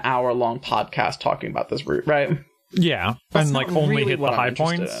make an hour-long podcast talking about this route, right? Yeah, that's and like only hit the high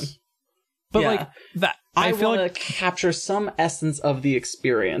points. But like that, I want to capture some essence of the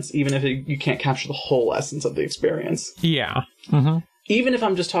experience, even if you can't capture the whole essence of the experience. Yeah. Mm-hmm. Even if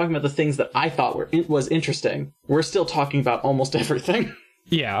I'm just talking about the things that I thought was interesting, we're still talking about almost everything.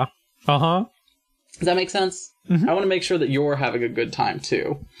 Yeah. Uh-huh. Does that make sense? Mm-hmm. I want to make sure that you're having a good time,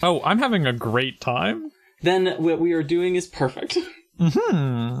 too. Oh, I'm having a great time? Then what we are doing is perfect.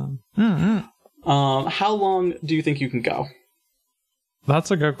 Mm-hmm. Mm-hmm. How long do you think you can go?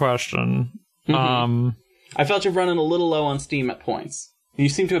 That's a good question. Mm-hmm. I felt you're running a little low on steam at points. You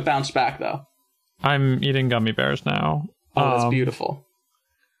seem to have bounced back, though. I'm eating gummy bears now. Oh, that's beautiful.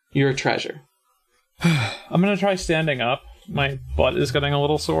 You're a treasure. I'm going to try standing up. My butt is getting a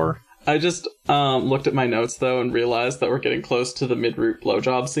little sore. I just looked at my notes, though, and realized that we're getting close to the mid-route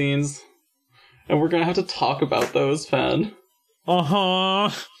blowjob scenes. And we're going to have to talk about those, Fen. Uh-huh.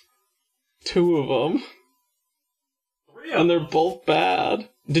 2 of them. 3 and they're both bad.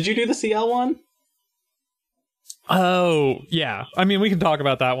 Did you do the CL one? Oh, yeah. I mean, we can talk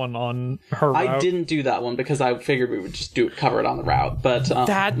about that one on her route. I didn't do that one because I figured we would just cover it on the route, but...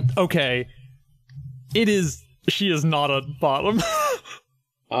 okay. She is not a bottom.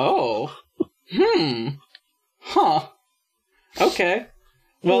 Oh. Huh. Okay.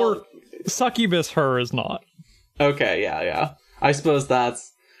 Well... Or succubus her is not. Okay, yeah. I suppose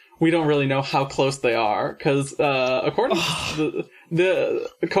we don't really know how close they are, because according to the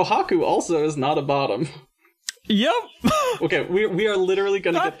Kohaku also is not a bottom. Yep. Okay, we are literally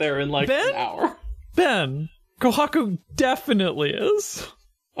going to get there in like an hour. Ben, Kohaku definitely is.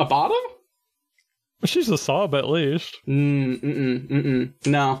 A bottom? She's a sub, at least.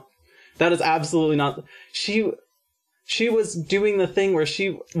 No. That is absolutely not... She was doing the thing where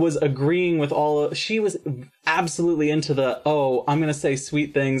she was agreeing with she was absolutely into I'm going to say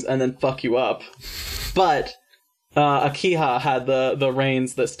sweet things and then fuck you up. But Akiha had the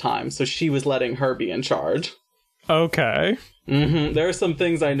reins this time, so she was letting her be in charge. Okay. Mm-hmm. There are some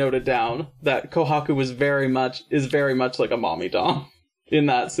things I noted down that Kohaku is very much like a mommy dom in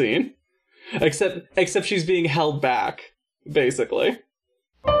that scene. Except she's being held back, basically.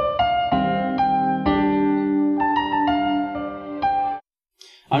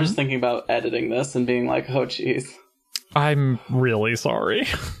 I'm just thinking about editing this and being like, oh, jeez. I'm really sorry.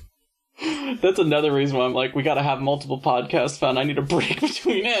 That's another reason why I'm like, we gotta have multiple podcasts found. I need a break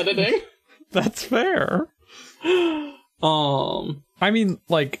between editing. That's fair. I mean,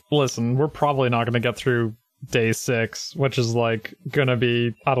 like, listen, we're probably not gonna get through day 6, which is, like, gonna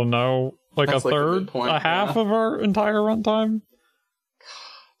be, I don't know, like that's a third, a half of our entire runtime.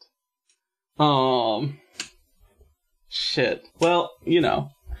 God. Shit. Well,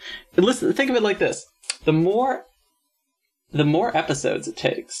 listen, think of it like this. The more episodes it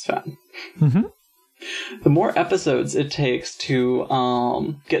takes, Fen. Mm-hmm. The more episodes it takes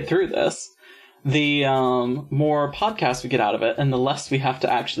to get through this, the more podcasts we get out of it, and the less we have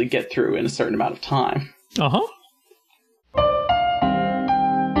to actually get through in a certain amount of time. Uh-huh.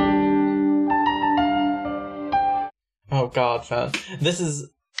 Oh god, Fen.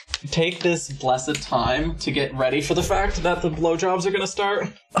 Take this blessed time to get ready for the fact that the blowjobs are gonna start.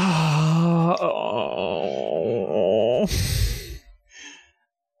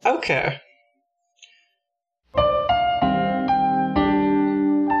 Okay.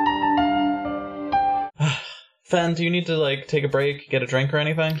 Fen, do you need to, take a break, get a drink or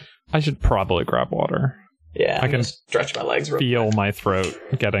anything? I should probably grab water. Yeah, I can stretch my legs real feel quick. My throat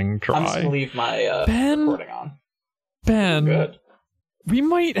getting dry. I'm just gonna leave my recording on. Ben, good. We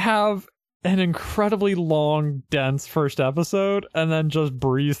might have an incredibly long, dense first episode, and then just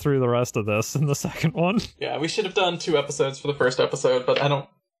breeze through the rest of this in the second one. Yeah, we should have done 2 episodes for the first episode, but I don't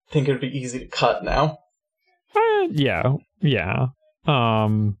think it would be easy to cut now. Yeah.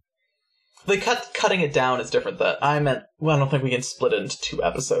 Cutting it down is different. I don't think we can split it into 2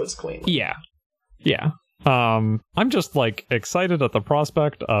 episodes cleanly. Yeah. I'm just, excited at the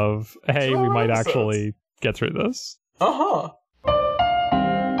prospect of, hey, we might actually get through this. Uh-huh.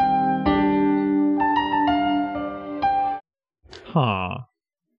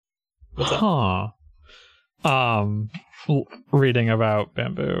 Reading about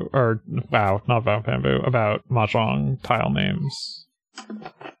bamboo, not about bamboo, about mahjong tile names.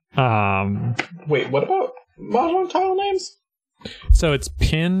 Wait, what about mahjong tile names? So it's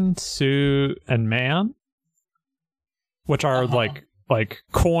pin, su, and man, which are like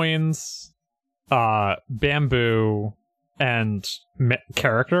coins, bamboo, and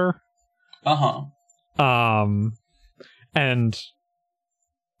character. And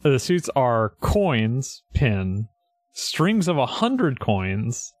the suits are coins, pin, strings of 100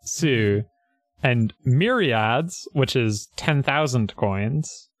 coins, su, and myriads, which is 10,000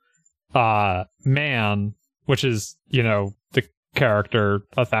 coins, man, which is, the character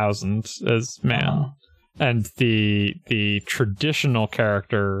 1,000 is man. And the traditional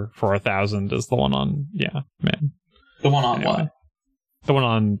character for 1,000 is the one on, man. The one on what? The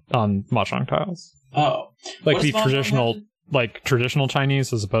one on Mahjong tiles. Oh. Like the traditional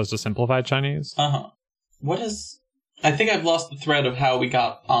Chinese as opposed to simplified Chinese. What is... I think I've lost the thread of how we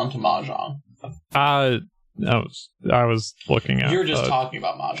got onto Mahjong. I was looking at... You're just talking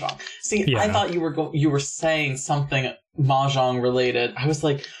about Mahjong. See, I thought you were saying something Mahjong related. I was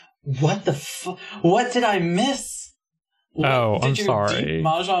like, what the what did I miss? I'm sorry. Did your deep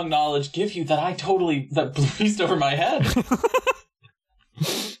Mahjong knowledge give you that breezed over my head?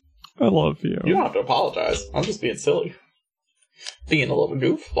 I love you. You don't have to apologize. I'm just being silly. Being a little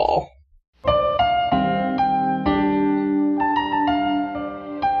goofball.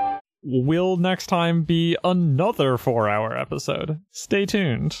 Will next time be another 4-hour episode? Stay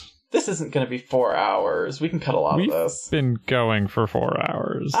tuned. This isn't going to be 4 hours. We can cut a lot of this. We've been going for 4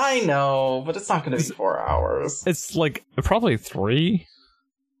 hours. I know, but it's not going to be 4 hours. It's like probably 3.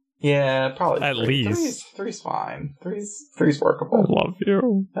 Yeah, probably at three. least. Three's fine. Three's workable. I love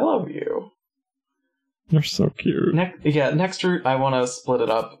you. I love you. You're so cute. Next route, I want to split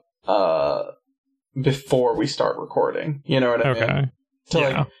it up before we start recording. You know what I mean?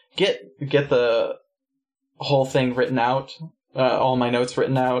 To get the whole thing written out, all my notes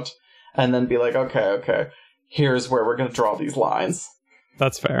written out, and then be like, okay, here's where we're going to draw these lines.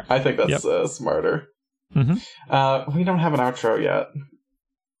 That's fair. I think that's smarter. Mm-hmm. We don't have an outro yet.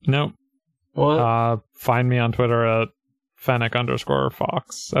 Nope. What? Find me on Twitter at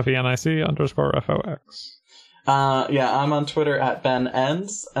Fenic_Fox. FENIC_FOX. I'm on Twitter at Ben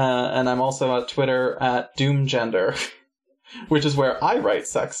Ends, and I'm also on Twitter at Doomgender, which is where I write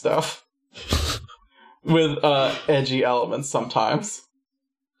sex stuff with edgy elements sometimes.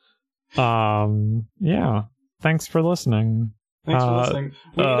 Yeah. Thanks for listening. We need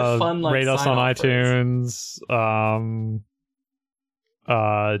a fun rate us on iTunes.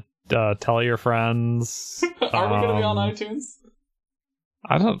 Tell your friends. Are we gonna be on iTunes?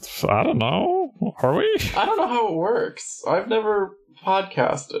 I don't know. Are we? I don't know how it works. I've never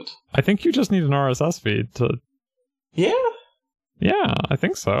podcasted. I think you just need an RSS feed to... Yeah? Yeah, I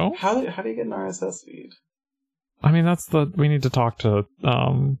think so. How do you get an RSS feed? I mean, we need to talk to...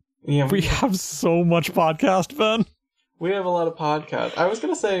 we have so much podcast, Ben. We have a lot of podcasts. I was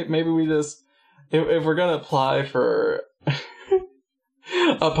gonna say, maybe we just... If we're gonna apply for...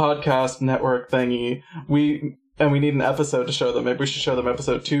 a podcast network thingy, we need an episode to show them. Maybe we should show them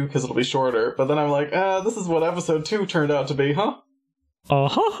episode 2 because it'll be shorter. But then I'm like, this is what episode 2 turned out to be, huh?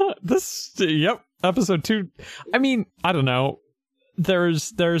 Episode 2. I mean, I don't know.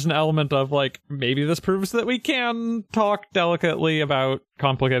 There's an element of like, maybe this proves that we can talk delicately about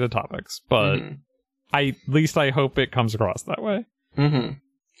complicated topics, but at least I hope it comes across that way. Mm-hmm.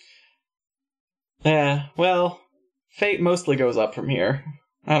 Yeah, well, fate mostly goes up from here.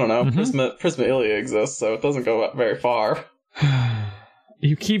 I don't know. Prisma Ilia exists, so it doesn't go up very far.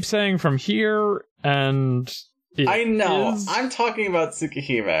 You keep saying from here, and I know. I'm talking about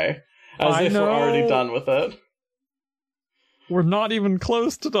Tsukihime as if we're already done with it. We're not even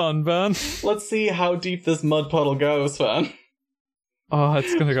close to done, Ben. Let's see how deep this mud puddle goes, Ben. Oh,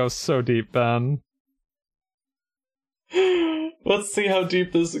 it's gonna go so deep, Ben. Let's see how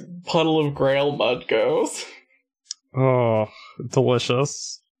deep this puddle of Grail mud goes. Oh,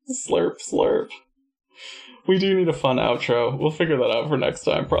 delicious. Slurp, slurp. We do need a fun outro. We'll figure that out for next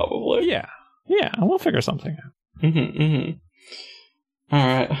time, probably. Yeah, we'll figure something out.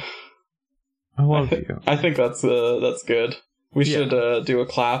 Alright. I love you. I think that's good. We should do a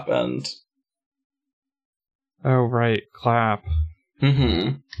clap and... Oh, right, clap.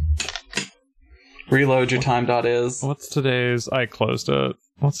 Reload your time.is. What's today's... I closed it.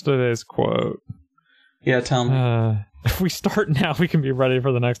 What's today's quote? Yeah, tell me. If we start now, we can be ready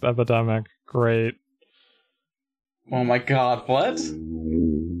for the next epidemic. Great. Oh my god, what?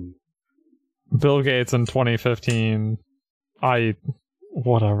 Bill Gates in 2015.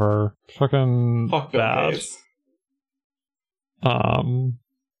 Whatever. Fucking Fuck Bill bad. Gates.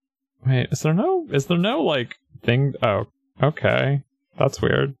 Wait, is there no, like, thing? Oh, okay. That's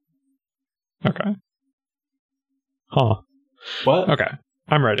weird. Okay. Huh. What? Okay.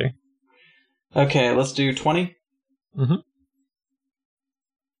 I'm ready. Okay, let's do 20.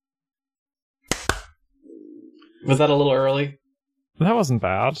 Was that a little early? That wasn't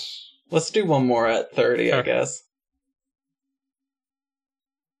bad. Let's do one more at 30, I guess.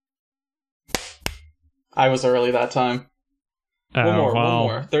 I was early that time. One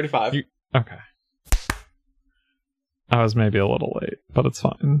more. 35. Okay. I was maybe a little late, but it's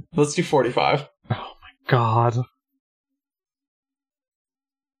fine. Let's do 45. Oh my god.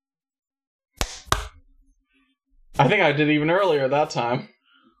 I think I did even earlier that time.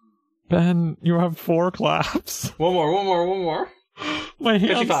 Ben, you have 4 claps. One more. My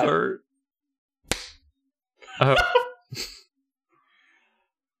hands 55. hurt. Oh.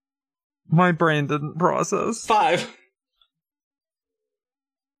 My brain didn't process. 5.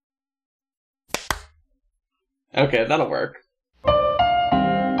 Okay, that'll work.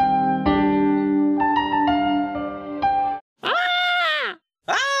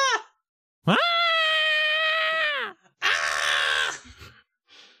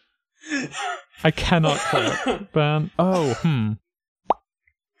 I cannot clip, Ben. Oh,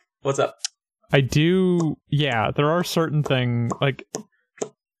 What's up? I do. Yeah, there are certain things like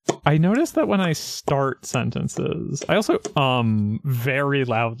I notice that when I start sentences, I also very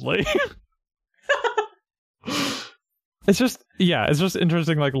loudly. It's just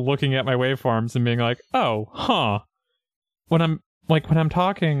interesting, like looking at my waveforms and being like, oh, huh. When I'm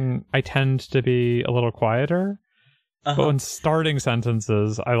talking, I tend to be a little quieter. But when starting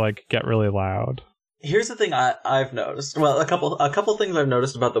sentences, I like get really loud. Here's the thing I've noticed. Well, a couple things I've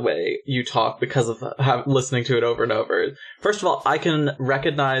noticed about the way you talk because of listening to it over and over. First of all, I can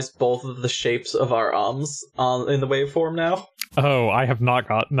recognize both of the shapes of our ums in the waveform now. Oh, I have not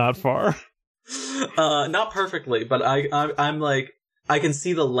gotten that far. Not perfectly, but I'm like, I can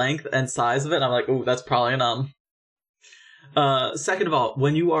see the length and size of it, and I'm like, ooh, that's probably an Second of all,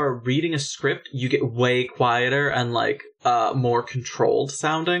 when you are reading a script, you get way quieter and like more controlled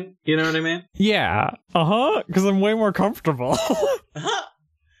sounding. You know what I mean? Yeah. Because I'm way more comfortable.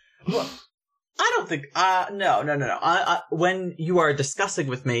 Well, I don't think. No. When you are discussing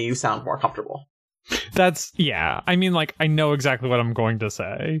with me, you sound more comfortable. Yeah. I mean, like, I know exactly what I'm going to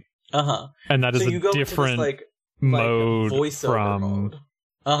say. And that is a different mode from. Mode.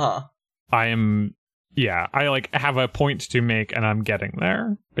 I like have a point to make and I'm getting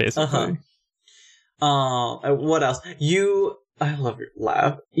there, basically. What else? I love your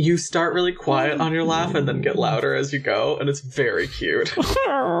laugh. You start really quiet on your laugh and then get louder as you go, and it's very cute.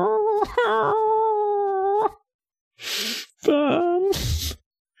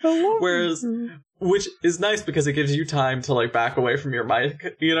 Whereas, which is nice because it gives you time to like back away from your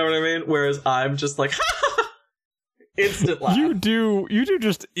mic, you know what I mean? Whereas I'm just like, instant laugh. You do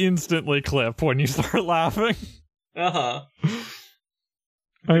just instantly clip when you start laughing. I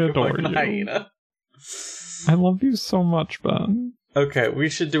adore you. Hyena. I love you so much, Ben. Okay, we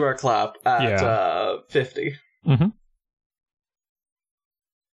should do our clap at 50. Mm-hmm.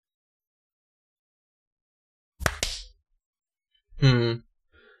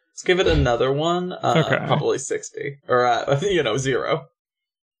 Let's give it another one. Okay. Probably 60. Or, 0.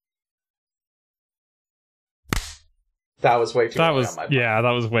 That was way too That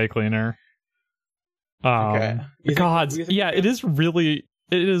was way cleaner. Okay. It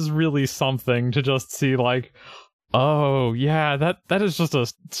is really something to just see like, oh yeah, that is just a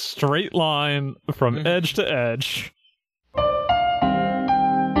straight line from edge to edge.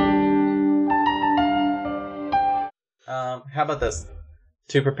 How about this?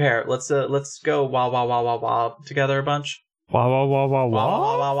 To prepare, let's go wah together a bunch. Wah.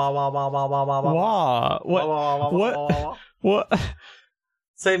 What?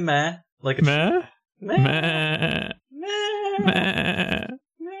 Say meh like a meh. Meh. Meh. Meh.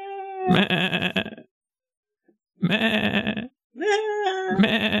 Meh.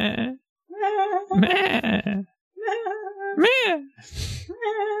 Meh. Meh. Meh.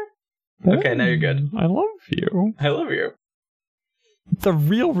 Okay, now you're good. I love you. I love you. The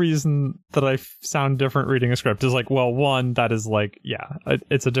real reason that I sound different reading a script is like, well, one, that is like,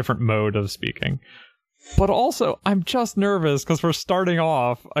 it's a different mode of speaking. But also, I'm just nervous because we're starting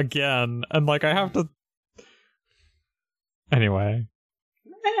off again, and like, I have to... Anyway.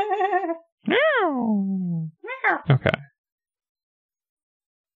 Okay.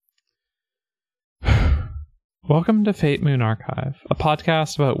 Welcome to Fate Moon Archive, a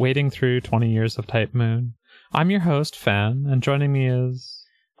podcast about wading through 20 years of Type Moon. I'm your host, Fan, and joining me is...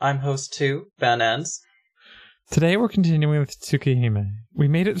 I'm host 2, Ben Ends. Today we're continuing with Tsukihime. We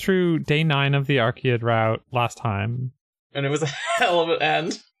made it through day 9 of the Archaeid route last time. And it was a hell of an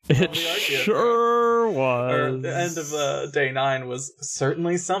end. It sure was. Or the end of day 9 was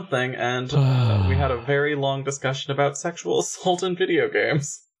certainly something, and we had a very long discussion about sexual assault in video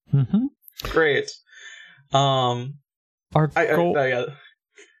games. Mm-hmm. Great. Our goal...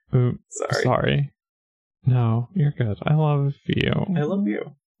 Sorry. No, you're good. I love you. I love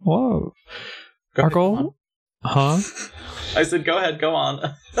you. Love. Our goal... Huh? I said, go ahead, go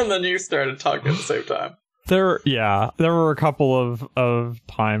on. And then you started talking at the same time. There were a couple of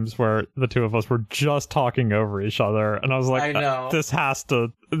times where the two of us were just talking over each other, and I was like, I know. This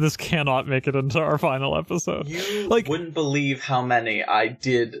cannot make it into our final episode. You wouldn't believe how many I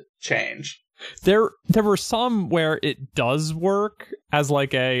did change. There were some where it does work as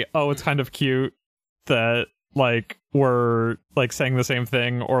like it's kind of cute that like we're like saying the same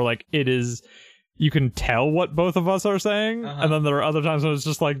thing, or like it is, you can tell what both of us are saying. And then there are other times when it's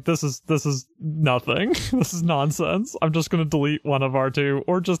just like, this is nothing. This is nonsense. I'm just going to delete one of our two,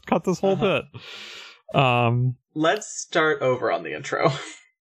 or just cut this whole bit. Let's start over on the intro.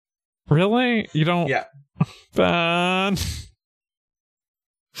 Really? You don't? Yeah. Ben.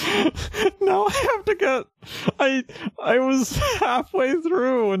 Now I have to get, I was halfway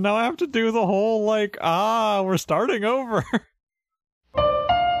through, and now I have to do the whole like, we're starting over.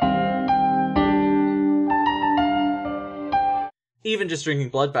 Even just drinking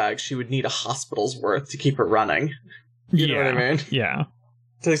blood bags, she would need a hospital's worth to keep her running. You know what I mean? Yeah.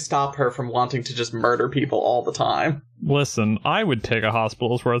 To stop her from wanting to just murder people all the time. Listen, I would take a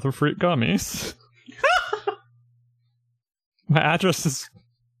hospital's worth of fruit gummies. My address is...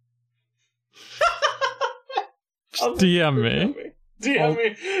 DM me.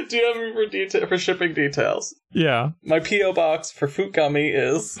 DM me for shipping details. Yeah. My P.O. box for Fruit Gummy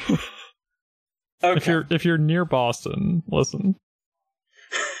is... Okay. If you're near Boston, listen.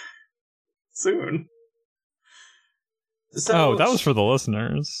 Soon. So, that was for the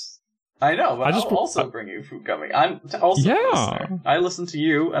listeners. I know, but I'll also bring you Fruit Gummy. I'm also a listener. I listen to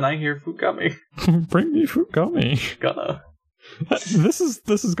you, and I hear Fruit Gummy. Bring me Fruit Gummy. Gonna. This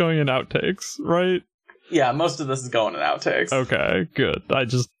is going in outtakes, right? Yeah, most of this is going in outtakes. Okay, good. I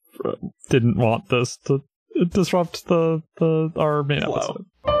just didn't want this to disrupt our main episode.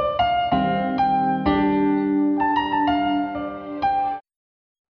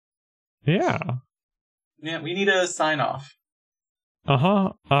 Yeah. Yeah, we need a sign off.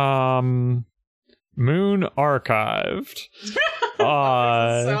 Moon archived.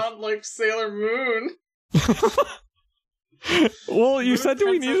 Sound like Sailor Moon. Well, you said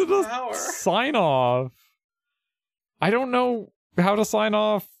we needed a sign off. I don't know how to sign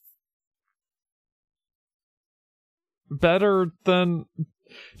off better than.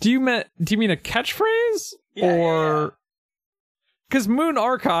 Do you mean a catchphrase? Yeah, because Moon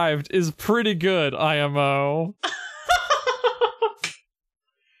Archived is pretty good, IMO.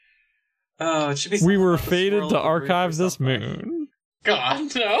 Oh, it should be. We were fated to archive this moon.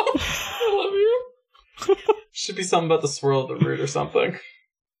 God, no. I love you. Should be something about the swirl of the root or something.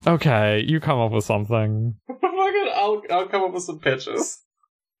 Okay, you come up with something. I'll come up with some pitches.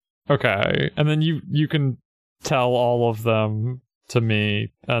 Okay, and then you can tell all of them to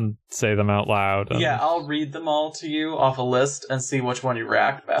me and say them out loud. Yeah, I'll read them all to you off a list and see which one you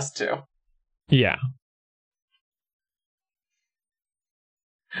react best to. Yeah.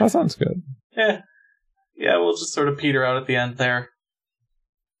 That sounds good. Yeah, we'll just sort of peter out at the end there.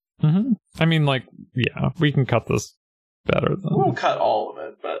 Mm-hmm. I mean, like, yeah, we can cut this better than... We'll cut all of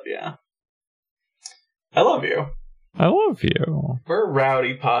it, but yeah. I love you. I love you. We're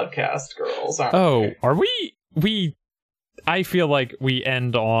rowdy podcast girls, aren't we? Oh, are we... I feel like we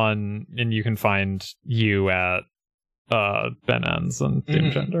end on, and you can find you at Ben Ends and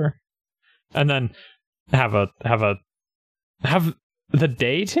Doomgender. And then have the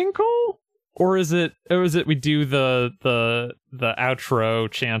day tinkle? Or is it we do the outro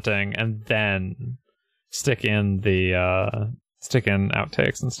chanting and then stick in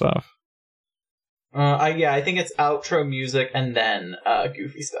outtakes and stuff? I think it's outro music and then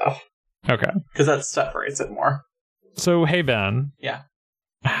goofy stuff. Okay. Because that separates it more. So, hey Ben. Yeah.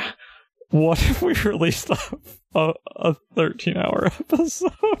 What if we released a 13-hour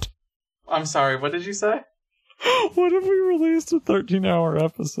episode? I'm sorry, what did you say? What if we released a 13-hour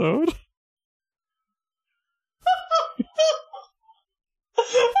episode?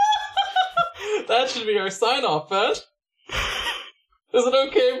 That should be our sign-off, Ben. Is it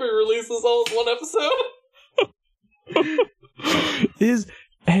okay if we release this all as one episode?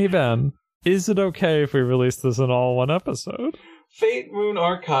 Hey Ben, is it okay if we release this in all one episode? Fate Moon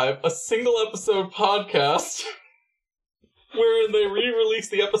Archive, a single episode podcast wherein they re-release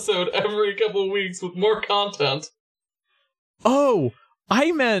the episode every couple of weeks with more content. Oh,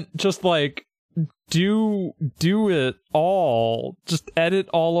 I meant just like do it all. Just edit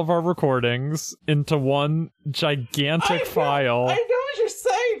all of our recordings into one gigantic file. I know what you're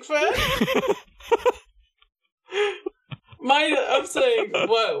saying, Fred. I'm saying,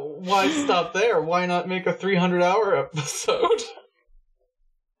 why stop there? Why not make a 300-hour episode?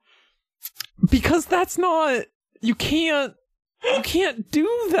 Because that's not... You can't... You can't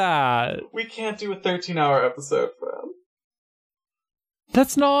do that. We can't do a 13-hour episode, Fran.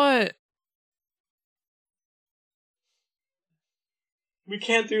 That's not... We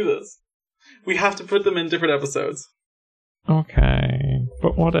can't do this. We have to put them in different episodes. Okay,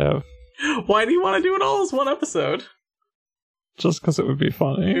 but what if? Why do you want to do it all as one episode? Just because it would be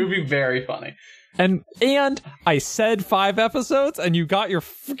funny. It would be very funny. And I said 5 episodes, and you got your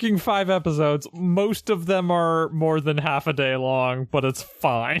freaking 5 episodes. Most of them are more than half a day long, but it's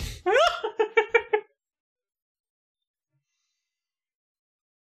fine.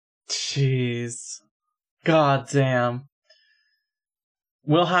 Jeez. God damn.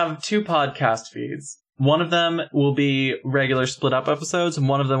 We'll have 2 podcast feeds. One of them will be regular split up episodes, and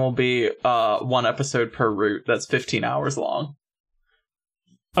one of them will be 1 episode per route that's 15 hours long.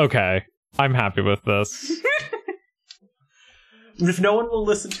 Okay, I'm happy with this. If no one will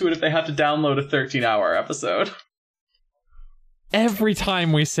listen to it if they have to download a 13-hour episode. Every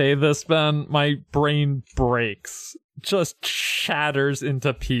time we say this, Ben, my brain breaks. Just shatters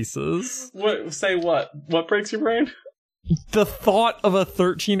into pieces. What? Say what? What breaks your brain? The thought of a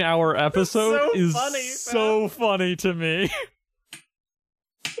 13-hour episode is funny, so funny to me.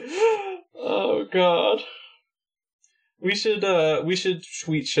 Oh god. We should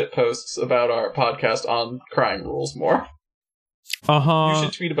tweet shit posts about our podcast on Crying Rules more. Uh-huh. You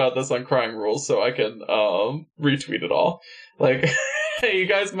should tweet about this on Crying Rules so I can retweet it all. Like, hey, you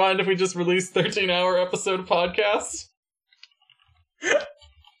guys mind if we just release 13-hour episode podcasts?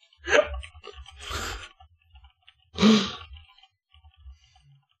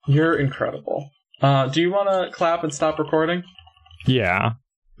 You're incredible. Do you want to clap and stop recording? Yeah.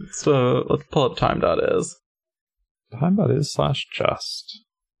 Let's pull up time.is. Time.is/just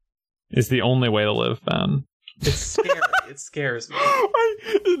is the only way to live, Ben. It's scary. It scares me.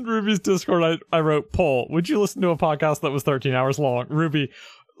 In Ruby's Discord, I wrote, poll, would you listen to a podcast that was 13 hours long? Ruby,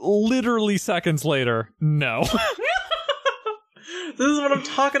 literally seconds later, no. This is what I'm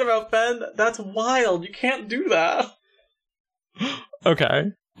talking about, Ben. That's wild. You can't do that.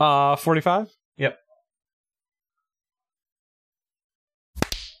 Okay. 45? Yep.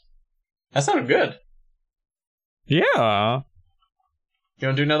 That sounded good. Yeah. You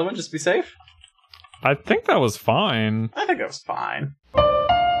want to do another one? Just be safe? I think that was fine. I think that was fine.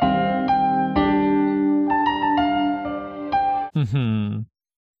 Mm-hmm.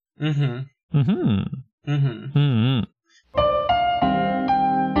 Mm-hmm. Mm-hmm. Mm-hmm. Mm-hmm.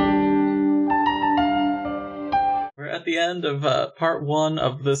 We're at the end of part 1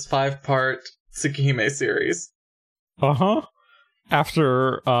 of this 5-part Tsukihime series. Uh-huh.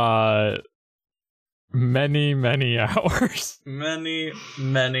 After, many hours. Many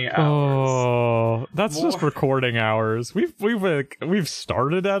hours. Oh, that's just recording hours. We've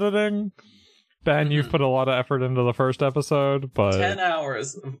started editing. Ben, you've put a lot of effort into the first episode, but 10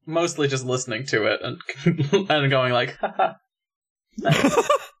 hours, mostly just listening to it and and going like, haha. Nice.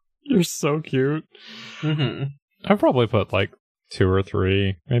 You're so cute. Mm-hmm. I probably put like 2 or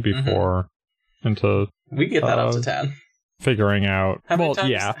 3, maybe 4 into. We get that up to 10. Figuring out. How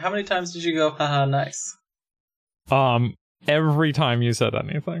many times did you go, haha, nice? Every time you said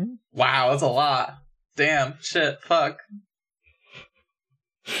anything. Wow, that's a lot. Damn, shit, fuck.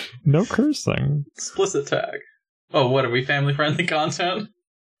 No cursing. Explicit tag. Oh, what, are we family-friendly content?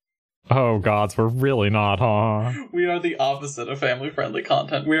 Oh, gods, we're really not, huh? We are the opposite of family-friendly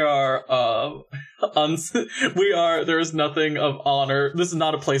content. We are, there is nothing of honor. This is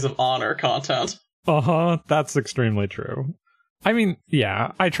not a place of honor content. Uh-huh, that's extremely true. I mean,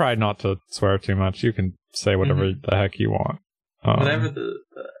 yeah, I try not to swear too much. You can say whatever the heck you want. Whatever the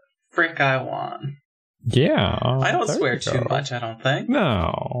frick I want. Yeah. I don't swear too much, I don't think.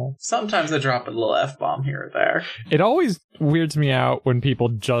 No. Sometimes I drop a little F-bomb here or there. It always weirds me out when people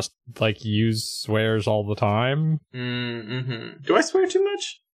just, like, use swears all the time. Mm-hmm. Do I swear too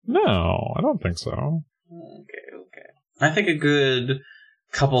much? No, I don't think so. Okay. I think a good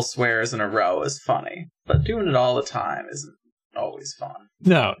couple swears in a row is funny, but doing it all the time isn't always fun.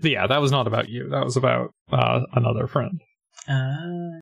 No, yeah, that was not about you. That was about another friend.